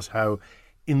to tell us how,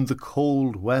 in the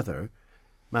cold weather,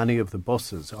 many of the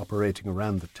buses operating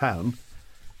around the town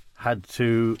had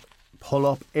to pull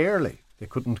up early. They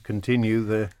couldn't continue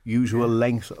the usual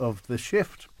length of the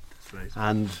shift. That's right.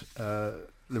 And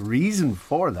the reason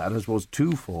for that, I suppose,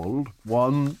 twofold.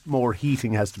 One, more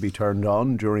heating has to be turned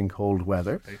on during cold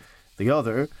weather. Right. The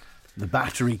other, the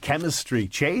battery chemistry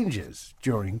changes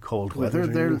during cold weather.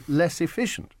 They're less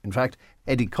efficient. In fact,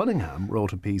 Eddie Cunningham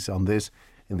wrote a piece on this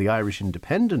in the Irish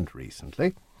Independent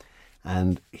recently.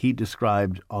 And he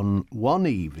described on one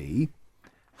EV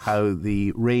how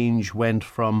the range went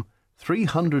from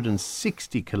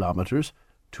 360 kilometres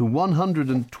to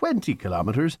 120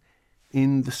 kilometres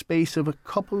in the space of a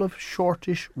couple of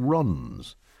shortish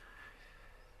runs.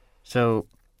 So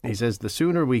he says the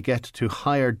sooner we get to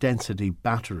higher density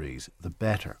batteries, the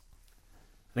better.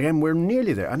 Again, we're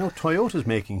nearly there. I know Toyota's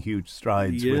making huge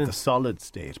strides with the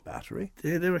solid-state battery.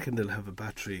 They reckon they'll have a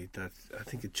battery that I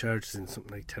think it charges in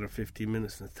something like 10 or 15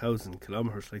 minutes and 1,000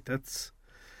 kilometres. Like that's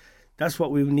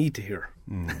what we need to hear.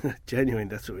 Genuine,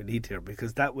 that's what we need to hear,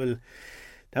 because that will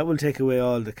take away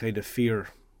all the kind of fear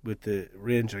with the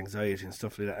range anxiety and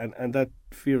stuff like that, and that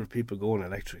fear of people going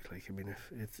electric. Like, I mean,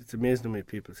 it's amazing how many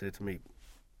people say to me,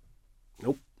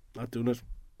 "Nope, not doing it.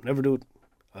 Never do it.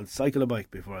 I'll cycle a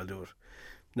bike before I'll do it."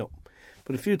 No.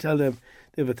 But if you tell them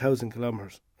they have 1,000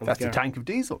 kilometres... That's a tank of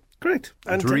diesel. Correct.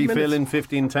 And to refill in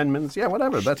 15, 10 minutes. Yeah,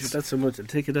 whatever. That's so much. It'll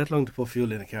take you that long to put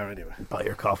fuel in a car anyway. Buy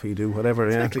your coffee, do whatever,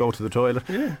 Exactly. Go to the toilet.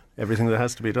 Yeah. Everything that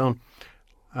has to be done.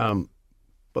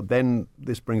 But then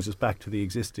this brings us back to the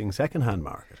existing second-hand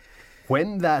market.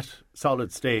 When that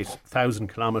solid-state 1,000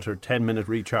 kilometre, 10-minute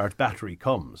recharge battery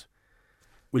comes,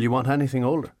 will you want anything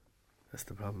older? That's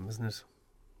the problem, isn't it?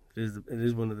 It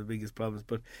is one of the biggest problems,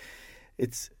 but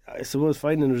I suppose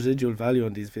finding residual value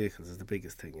on these vehicles is the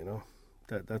biggest thing, you know.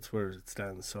 That's where it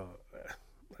stands. So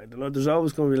I don't know. There's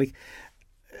always going to be, like,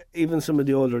 even some of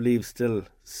the older Leafs still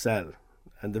sell,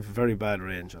 and they've very bad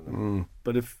range on them.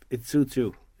 But if it suits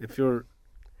you, if you're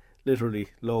literally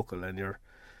local and you're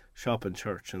shopping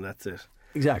church and that's it.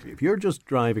 Exactly. If you're just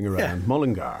driving around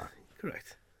Mullingar,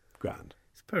 correct, grand.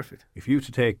 It's perfect. If you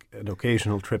to take an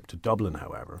occasional trip to Dublin,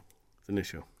 however, it's an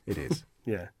issue. It is.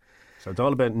 Yeah. So it's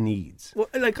all about needs. Well,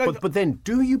 but then,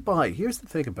 do you buy? Here's the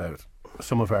thing about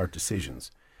some of our decisions.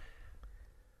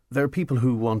 There are people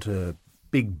who want a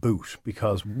big boot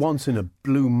because once in a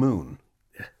blue moon,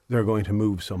 they're going to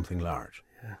move something large.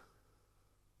 Yeah.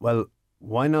 Well,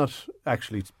 why not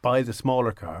actually buy the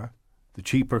smaller car, the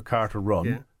cheaper car to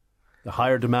run, the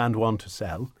higher demand one to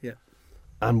sell,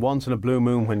 and once in a blue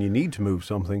moon when you need to move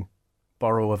something,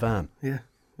 borrow a van. Yeah.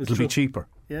 It'll be cheaper.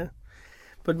 Yeah.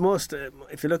 But most,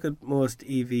 if you look at most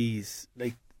EVs,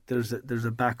 like there's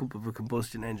a backup of a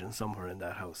combustion engine somewhere in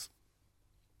that house.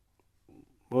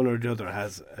 One or the other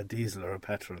has a diesel or a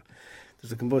petrol.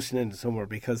 There's a combustion engine somewhere,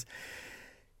 because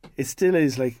it still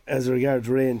is, like, as regards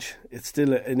range, it's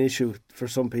still an issue for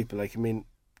some people. Like, I mean,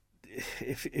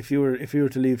 if you were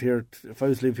to leave here, if I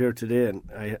was to leave here today and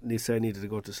I needed to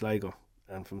go to Sligo,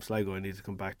 and from Sligo I needed to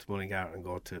come back to Mullingar and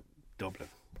go to Dublin,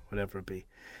 whatever it be.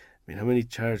 I mean, how many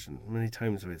times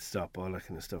would it stop, all that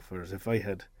kind of stuff? Whereas if I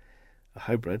had a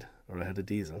hybrid or I had a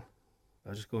diesel,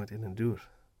 I'd just go in and do it.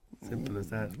 Simple as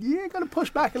that. Yeah, got to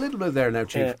push back a little bit there now,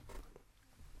 Chief.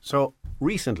 So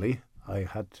recently I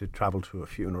had to travel to a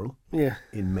funeral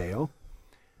in Mayo,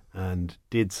 and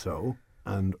did so,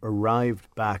 and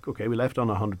arrived back. Okay, we left on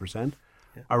 100%.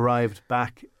 Arrived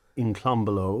back in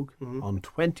Clonbelogue on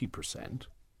 20%.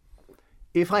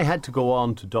 If I had to go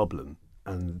on to Dublin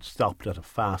and stopped at a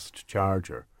fast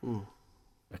charger,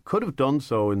 I could have done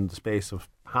so in the space of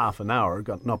half an hour,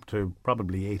 gotten up to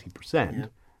probably 80%,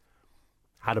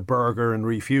 had a burger and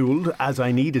refuelled as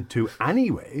I needed to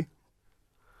anyway.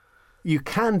 You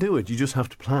can do it, you just have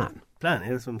to plan. Plan,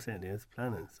 that's what I'm saying. It's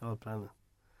planning, it's all planning.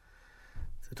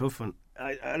 It's a tough one.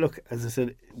 I look, as I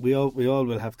said, we all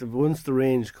will have to, once the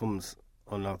range comes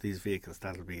on a lot of these vehicles,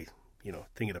 that'll be,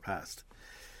 thing of the past.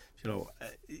 The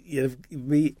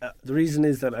reason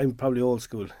is that I'm probably old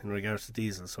school in regards to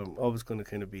diesel, so I'm always going to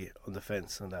kind of be on the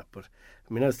fence on that. But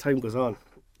I mean, as time goes on,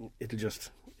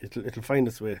 it'll find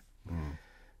its way.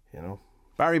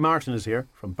 Barry Martin is here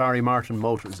from Barry Martin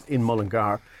Motors in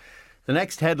Mullingar. The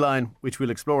next headline, which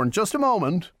we'll explore in just a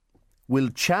moment: will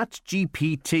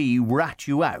ChatGPT rat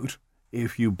you out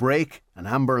if you break an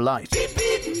amber light?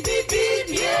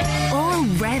 All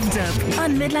revved up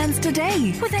on Midlands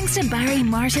Today, with thanks to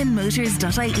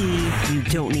BarryMartinMotors.ie. You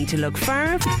don't need to look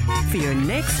far for your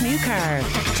next new car.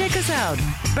 Check us out.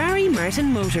 Barry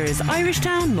Martin Motors,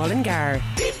 Irishtown, Mullingar.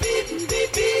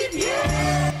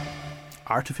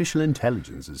 Artificial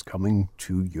intelligence is coming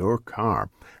to your car.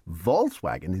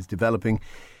 Volkswagen is developing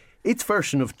its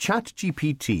version of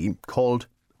ChatGPT called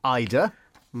Ida.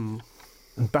 And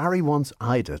Barry wants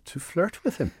Ida to flirt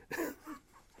with him.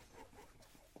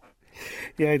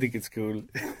 Yeah, I think it's cool.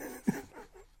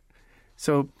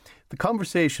 So the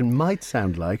conversation might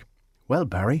sound like, well,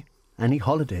 Barry, any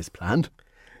holidays planned?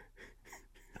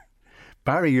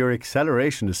 Barry, your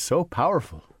acceleration is so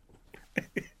powerful.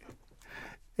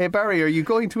 Hey, Barry, are you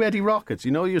going to Eddie Rockets?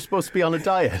 You're supposed to be on a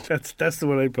diet. That's the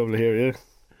one I'd probably hear, yeah.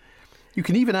 You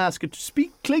can even ask it to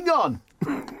speak Klingon.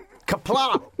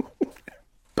 Kapla.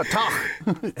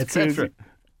 Batach. Etc.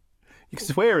 You can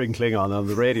swear in Klingon on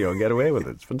the radio and get away with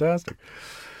it. It's fantastic.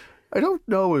 I don't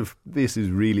know if this is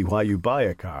really why you buy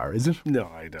a car, is it? No,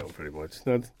 I don't very much.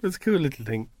 No, it's a cool little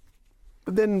thing.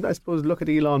 But then, I suppose, look at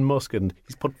Elon Musk, and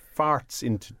he's put farts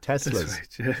into Teslas.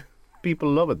 That's right, yeah. People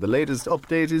love it. The latest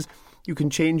update is you can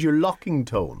change your locking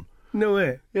tone. No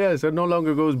way. Yeah, so it no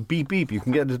longer goes beep beep. You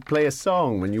can get it to play a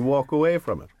song when you walk away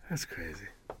from it. That's crazy.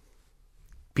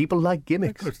 People like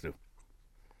gimmicks. Of course they do.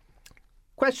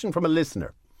 Question from a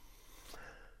listener.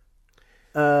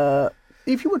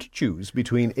 If you were to choose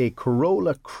between a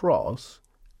Corolla Cross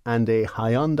and a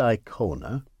Hyundai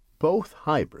Kona, both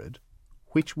hybrid,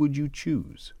 which would you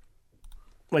choose?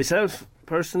 Myself,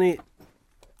 personally,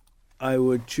 I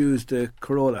would choose the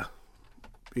Corolla.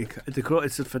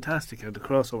 It's a fantastic car, the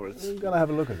crossover. You've got to have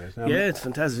a look at this. Yeah, it's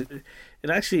fantastic.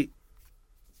 I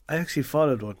actually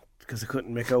followed one because I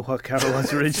couldn't make out what car it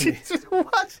was originally.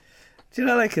 What? Do you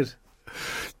not like it?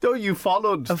 No, you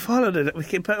followed. I followed it. We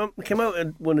came out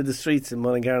in one of the streets in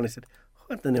Mullingar and I said,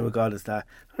 what the name of God is that?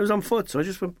 I was on foot, so I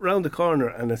just went round the corner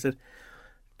and I said,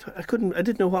 I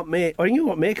didn't know what make, or I knew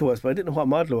what make it was, but I didn't know what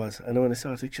model it was. And when I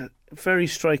saw it, very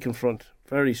striking front,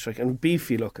 very striking, and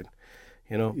beefy looking.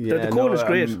 You know, the Kona is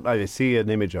great. I see an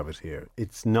image of it here.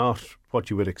 It's not what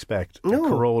you would expect a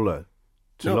Corolla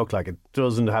to look like. It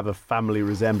doesn't have a family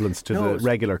resemblance to the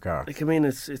regular car. Like, I mean,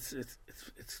 it's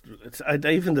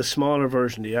even the smaller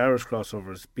version, the Yaris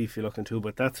crossover, is beefy looking too.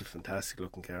 But that's a fantastic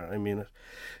looking car. I mean,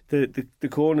 the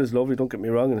Kona is lovely. Don't get me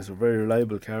wrong, and it's a very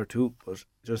reliable car too. But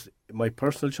just my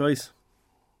personal choice,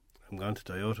 I'm going to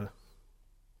Toyota.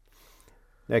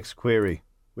 Next query.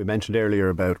 We mentioned earlier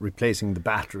about replacing the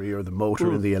battery or the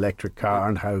motor in the electric car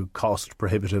and how cost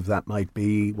prohibitive that might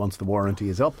be once the warranty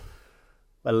is up.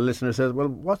 Well, a listener says, well,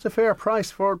 what's a fair price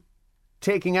for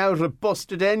taking out a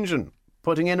busted engine,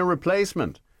 putting in a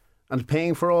replacement and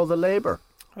paying for all the labour?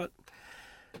 Well,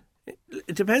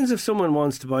 it depends if someone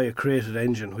wants to buy a crated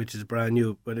engine, which is brand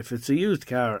new. But if it's a used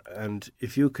car and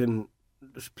if you can,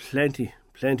 there's plenty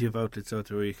of outlets out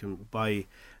there where you can buy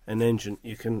an engine.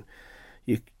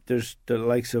 There's the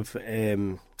likes of,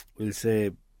 we'll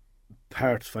say,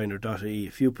 partsfinder.ie.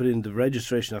 If you put in the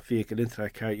registration of vehicle into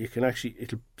that car, you can actually,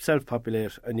 it'll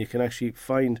self-populate and you can actually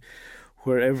find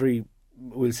where every,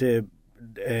 we'll say,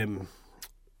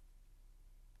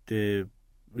 the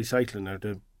recycling or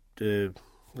the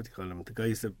what do you call them? The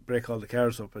guys that break all the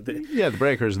cars up. The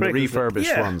breakers and the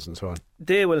refurbished ones and so on.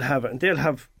 They will have it, and they'll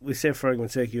have, we say for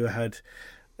argument's sake, you had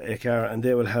a car and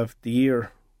they will have the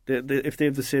year. If they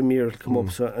have the same year, it'll come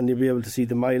up, and you'll be able to see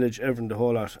the mileage, everything, the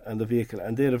whole lot, and the vehicle.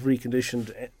 And they'll have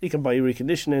reconditioned. You can buy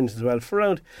reconditioned engines as well for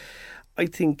around, I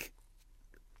think,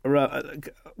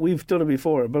 we've done it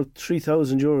before. About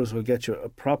 €3,000 will get you a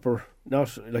proper,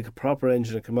 not like a proper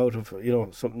engine to come out of,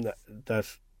 something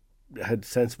that had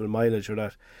sensible mileage or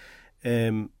that.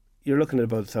 You're looking at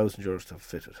about €1,000 to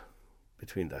fit it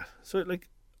between that. So like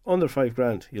under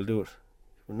 $5,000, you'll do it.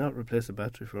 You will not replace a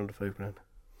battery for under $5,000.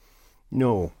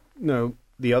 No.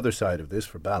 The other side of this,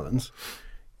 for balance,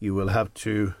 you will have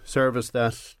to service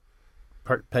that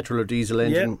petrol or diesel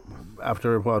engine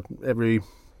after every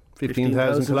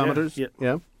 15,000 kilometres?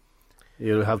 Yeah.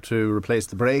 You'll have to replace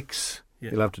the brakes.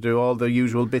 Yeah. You'll have to do all the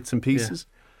usual bits and pieces.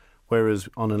 Yeah. Whereas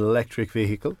on an electric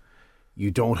vehicle,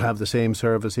 you don't have the same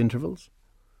service intervals.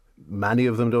 Many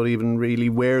of them don't even really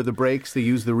wear the brakes. They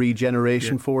use the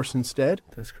regeneration force instead.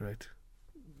 That's correct.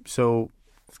 So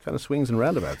it's kind of swings and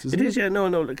roundabouts, isn't it? It is, yeah. No.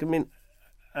 Like, I mean,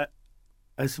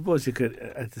 I suppose you could,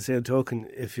 at the same token,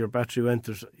 if your battery went,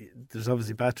 there's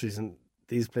obviously batteries in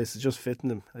these places, just fitting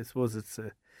them. I suppose it's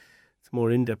a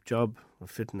more in-depth job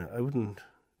of fitting it. I wouldn't,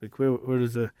 like, where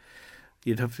there's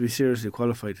you'd have to be seriously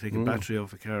qualified to take a battery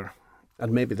off a car.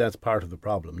 And maybe that's part of the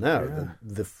problem now. Yeah.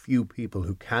 The few people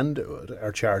who can do it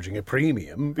are charging a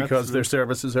premium because their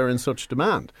services are in such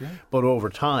demand. Yeah. But over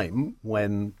time,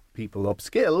 when people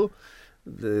upskill,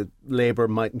 the labour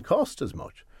mightn't cost as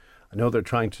much. I know they're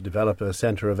trying to develop a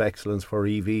centre of excellence for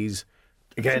EVs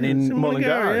again in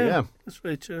Mullingar. Yeah, that's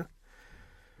right. Yeah.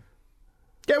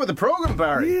 Get with the programme,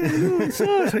 Barry. Yeah, no, I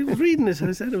saw it. I was reading it.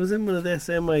 I said it was in one of the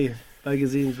SMI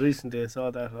magazines recently. I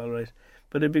saw that. All right,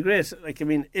 but it'd be great. Like, I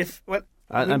mean,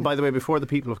 and by the way, before the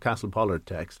people of Castle Pollard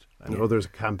text, I know there's a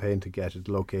campaign to get it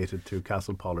located to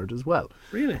Castle Pollard as well.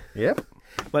 Really? Yep.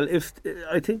 Well,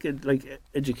 I think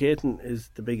educating is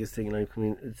the biggest thing. Like, I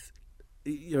mean,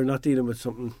 you're not dealing with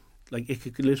something like it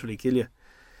could literally kill you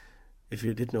if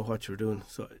you didn't know what you were doing.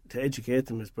 So to educate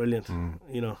them is brilliant,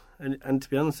 And to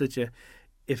be honest with you,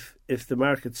 if the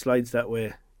market slides that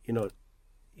way,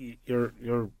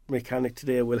 your mechanic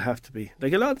today will have to be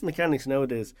like a lot of mechanics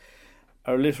nowadays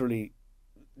are literally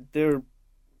their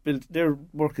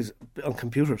work is on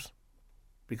computers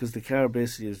because the car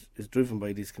basically is driven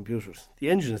by these computers. The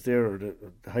engine is there or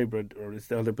the hybrid or it's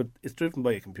the other, but it's driven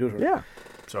by a computer. Yeah.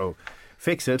 So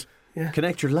fix it. Yeah.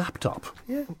 Connect your laptop.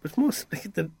 Yeah, but most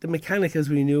like the mechanic as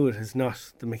we knew it is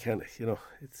not the mechanic. You know,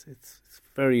 it's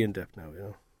very in depth now. You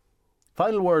know.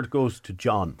 Final word goes to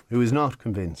John, who is not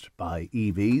convinced by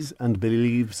EVs and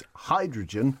believes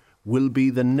hydrogen will be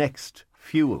the next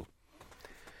fuel.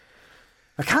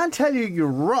 I can't tell you you're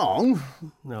wrong,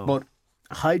 but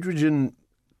hydrogen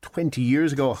 20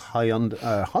 years ago,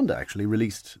 Honda actually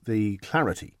released the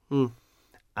Clarity.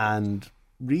 And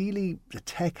really, the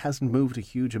tech hasn't moved a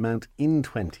huge amount in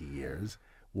 20 years.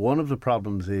 One of the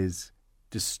problems is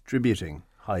distributing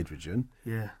hydrogen.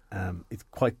 Yeah. It's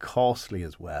quite costly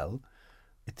as well.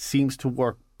 It seems to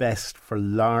work best for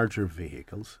larger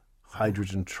vehicles,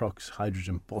 hydrogen trucks,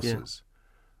 hydrogen buses. Yeah.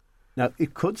 Now,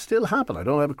 it could still happen. I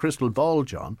don't have a crystal ball,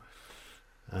 John.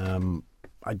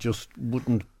 I just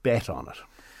wouldn't bet on it.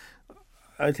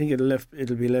 I think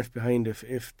it'll be left behind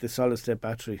if the solid state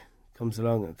battery comes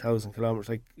along at 1,000 kilometres.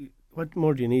 Like, what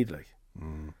more do you need? Like,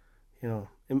 you know,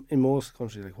 in most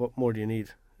countries, like, what more do you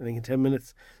need? I think in 10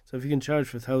 minutes. So if you can charge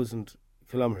for 1,000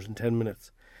 kilometres in 10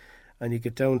 minutes, and you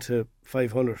get down to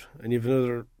 500, and you have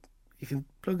another, you can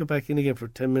plug it back in again for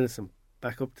 10 minutes and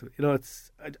back up to it. You know,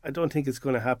 I don't think it's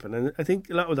going to happen. And I think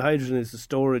a lot of the hydrogen is the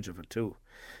storage of it too.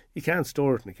 You can't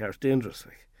store it in a car; it's dangerous.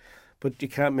 Like, but you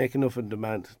can't make enough in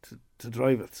demand to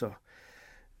drive it. So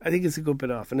I think it's a good bit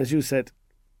off. And as you said,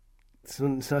 it's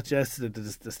not yesterday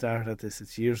the start at this,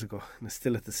 it's years ago, and it's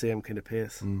still at the same kind of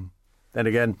pace. Then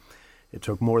again, it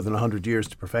took more than 100 years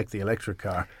to perfect the electric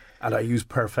car, and I use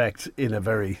perfect in a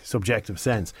very subjective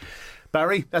sense.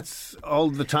 Barry, that's all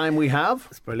the time we have.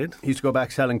 That's brilliant. He used to go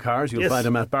back selling cars. You'll find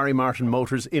him at Barry Marin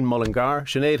Motors in Mullingar.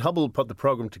 Sinead Hubble put the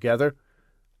programme together.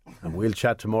 And we'll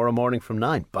chat tomorrow morning from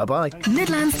 9. Bye-bye.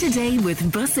 Midlands Today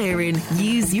with Bus Éireann.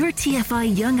 Use your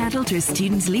TFI Young Adult or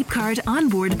Student Leap Card on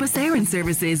board Bus Éireann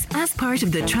services as part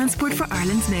of the Transport for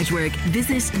Ireland's network.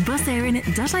 Visit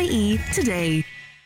buséireann.ie today.